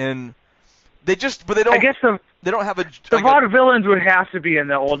 definitely. And they don't. I guess they don't have the Vaudevillains would have to be in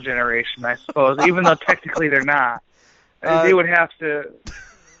the old generation, I suppose, even though technically they're not. They would have to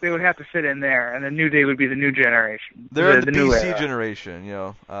fit in there, and the New Day would be the new generation. They're in the new BC era. generation,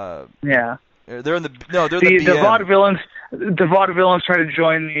 Yeah. They're in the the Vaudevillains. The Vaudevillains try to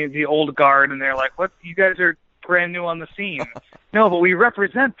join the old guard, and they're like, "What? You guys are brand new on the scene." No, but we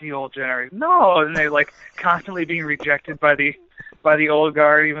represent the old generation. No, and they're constantly being rejected by the old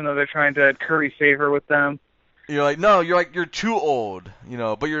guard, even though they're trying to curry favor with them. You're like, no, you're too old,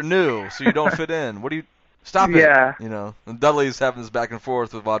 but you're new, so you don't fit in. What do you? Stop it. Yeah. And Dudley's having this back and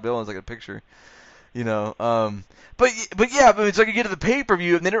forth with Vaudevillains like a picture. But yeah, it's like you get to the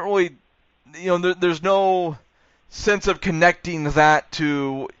pay-per-view and they don't really, there's no sense of connecting that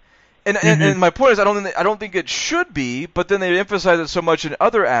to. And my point is, I don't think it should be, but then they emphasize it so much in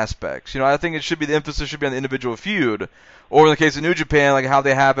other aspects. I think the emphasis should be on the individual feud, or in the case of New Japan, like how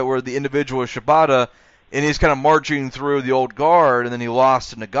they have it where the individual is Shibata, and he's kind of marching through the old guard, and then he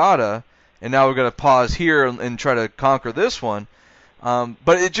lost to Nagata, and now we're going to pause here and try to conquer this one. But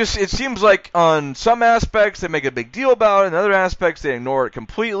it seems like on some aspects they make a big deal about it, and other aspects they ignore it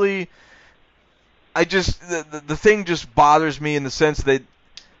completely. The thing just bothers me in the sense that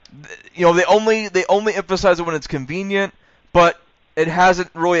they only emphasize it when it's convenient, but it hasn't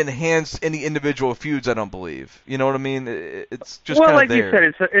really enhanced any individual feuds, I don't believe. You know what I mean? It's just kind of there. Well,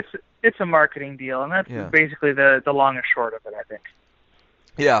 like you said, it's a marketing deal, and that's basically the long and short of it, I think.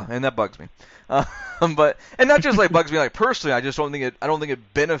 Yeah, and that bugs me. But not just bugs me personally. I just don't think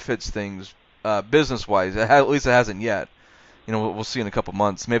it benefits things business wise. At least it hasn't yet. We'll see in a couple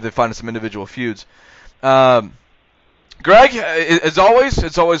months. Maybe they find some individual feuds. Greg, as always,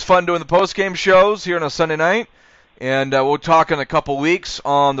 it's always fun doing the post-game shows here on a Sunday night. And we'll talk in a couple weeks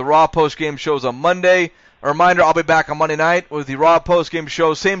on the Raw post-game shows on Monday. A reminder, I'll be back on Monday night with the Raw post-game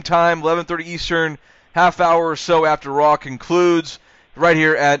show, same time, 11:30 Eastern, half hour or so after Raw concludes, right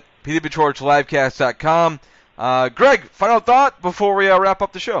here at PWTorchLivecast.com. Greg, final thought before we wrap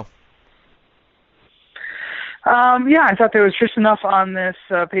up the show. I thought there was just enough on this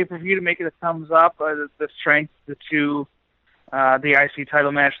pay-per-view to make it a thumbs up. The strength, the IC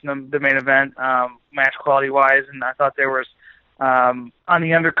title match and the main event, match quality-wise, and I thought there was, on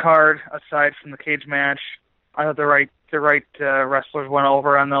the undercard, aside from the cage match, I thought the right wrestlers went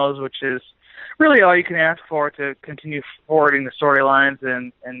over on those, which is really all you can ask for to continue forwarding the storylines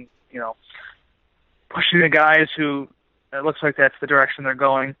and pushing the guys who it looks like that's the direction they're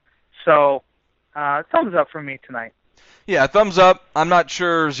going. So, thumbs up from me tonight. Yeah, thumbs up. I'm not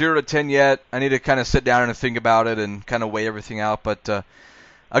sure 0 to 10 yet. I need to kind of sit down and think about it and kind of weigh everything out. But a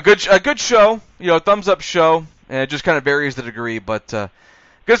good show, thumbs up show. And it just kind of varies the degree. But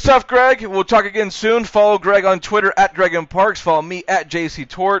good stuff, Greg. We'll talk again soon. Follow Greg on Twitter at DragonParks. Follow me at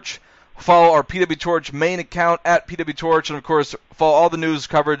JCTorch. Follow our PW Torch main account at PW Torch. And, of course, follow all the news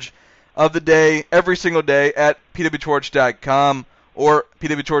coverage of the day every single day at PWTorch.com or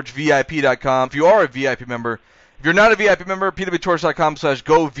PWTorchVIP.com. If you are a VIP member. If you're not a VIP member,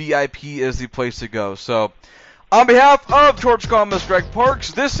 PWTorch.com/GoVIP is the place to go. So, on behalf of Torch columnist Greg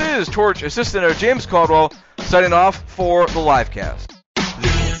Parks, this is Torch assistant editor James Caldwell signing off for the Livecast.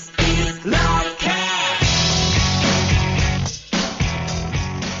 This is Livecast.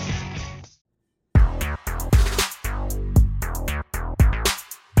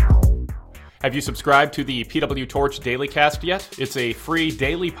 Have you subscribed to the PW Torch Daily Cast yet? It's a free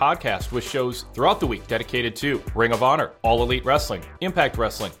daily podcast with shows throughout the week dedicated to Ring of Honor, All Elite Wrestling, Impact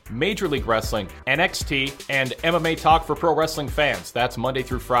Wrestling, Major League Wrestling, NXT, and MMA Talk for pro wrestling fans. That's Monday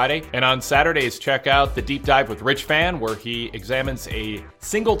through Friday. And on Saturdays, check out The Deep Dive with Rich Fan, where he examines a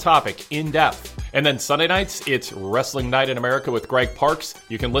single topic in depth. And then Sunday nights, it's Wrestling Night in America with Greg Parks.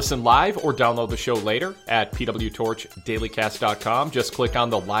 You can listen live or download the show later at pwtorchdailycast.com. Just click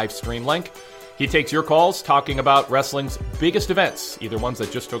on the live stream link. He takes your calls talking about wrestling's biggest events, either ones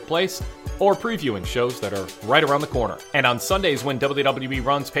that just took place or previewing shows that are right around the corner. And on Sundays when WWE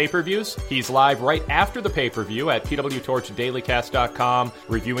runs pay-per-views, he's live right after the pay-per-view at pwtorchdailycast.com,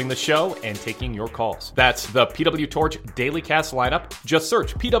 reviewing the show and taking your calls. That's the PW Torch Daily Cast lineup. Just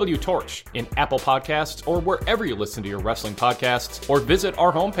search PW Torch in Apple Podcasts or wherever you listen to your wrestling podcasts, or visit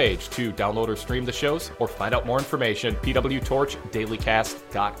our homepage to download or stream the shows or find out more information,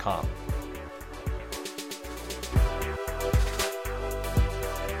 pwtorchdailycast.com.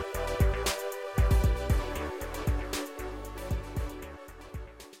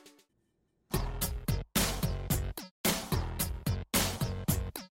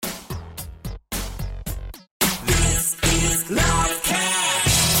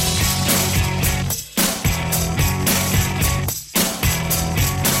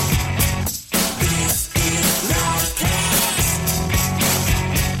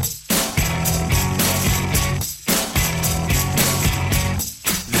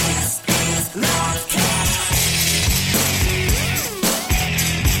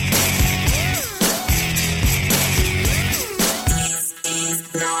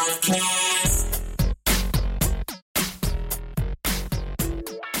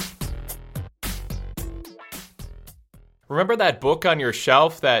 Remember that book on your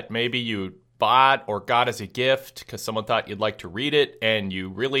shelf that maybe you bought or got as a gift because someone thought you'd like to read it and you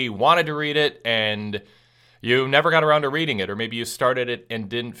really wanted to read it and you never got around to reading it, or maybe you started it and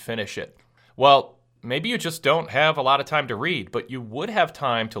didn't finish it? Well, maybe you just don't have a lot of time to read, but you would have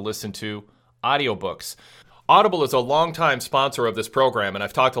time to listen to audiobooks. Audible is a longtime sponsor of this program, and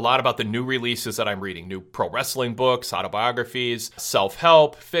I've talked a lot about the new releases that I'm reading. New pro wrestling books, autobiographies,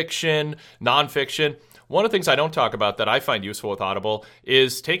 self-help, fiction, nonfiction. One of the things I don't talk about that I find useful with Audible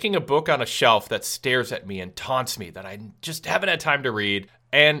is taking a book on a shelf that stares at me and taunts me that I just haven't had time to read,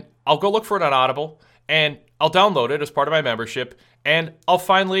 and I'll go look for it on Audible, and I'll download it as part of my membership, and I'll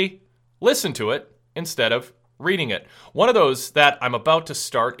finally listen to it instead of reading it. One of those that I'm about to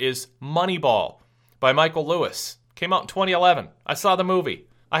start is Moneyball by Michael Lewis. Came out in 2011. I saw the movie.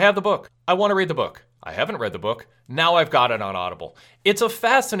 I have the book. I want to read the book. I haven't read the book. Now I've got it on Audible. It's a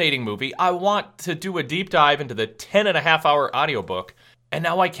fascinating movie. I want to do a deep dive into the 10.5-hour audiobook, and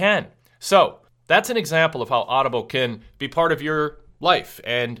now I can. So that's an example of how Audible can be part of your life.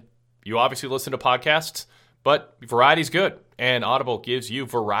 And you obviously listen to podcasts, but variety's good, and Audible gives you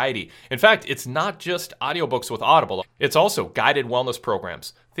variety. In fact, it's not just audiobooks with Audible. It's also guided wellness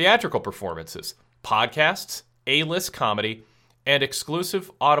programs, theatrical performances, podcasts, A-list comedy, and exclusive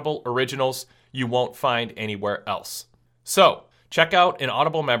Audible originals you won't find anywhere else. So, check out an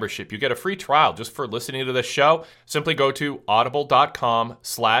Audible membership. You get a free trial just for listening to this show. Simply go to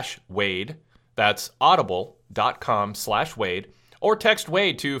audible.com/Wade. That's audible.com/Wade. Or text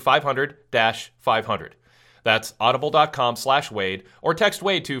Wade to 500-500. That's audible.com/Wade. Or text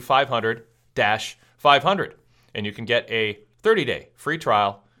Wade to 500-500. And you can get a 30-day free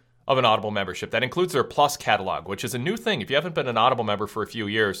trial of an Audible membership. That includes their Plus catalog, which is a new thing. If you haven't been an Audible member for a few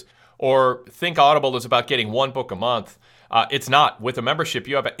years, or think Audible is about getting one book a month, it's not. With a membership,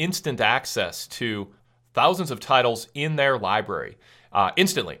 you have instant access to thousands of titles in their library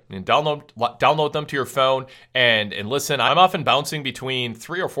instantly. And download them to your phone and listen. I'm often bouncing between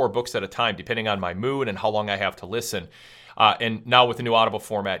 3 or 4 books at a time, depending on my mood and how long I have to listen. And now with the new Audible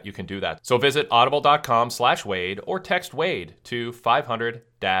format, you can do that. So visit audible.com/Wade or text Wade to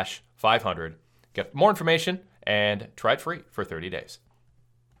 500-500. Get more information and try it free for 30 days.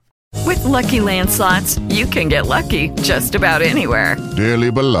 With Lucky Land Slots, you can get lucky just about anywhere.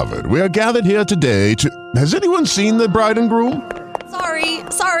 Dearly beloved, we are gathered here today to... Has anyone seen the bride and groom?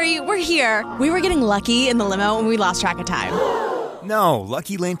 Sorry, we're here. We were getting lucky in the limo and we lost track of time. No,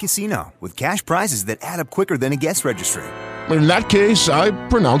 Lucky Land Casino, with cash prizes that add up quicker than a guest registry. In that case, I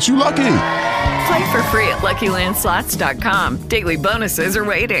pronounce you lucky. Play for free at LuckyLandSlots.com. Daily bonuses are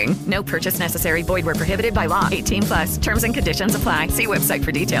waiting. No purchase necessary. Void where prohibited by law. 18+. Terms and conditions apply. See website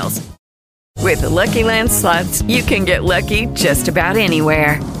for details. With the Lucky Land Slots, you can get lucky just about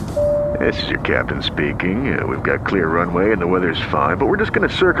anywhere. This is your captain speaking. We've got clear runway and the weather's fine, but we're just going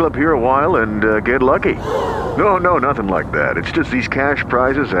to circle up here a while and get lucky. No, nothing like that. It's just these cash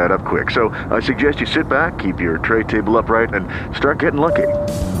prizes add up quick. So I suggest you sit back, keep your tray table upright, and start getting lucky.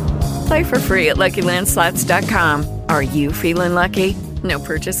 Play for free at LuckyLandSlots.com. Are you feeling lucky? No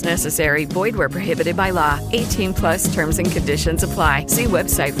purchase necessary. Void where prohibited by law. 18+ terms and conditions apply. See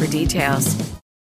website for details.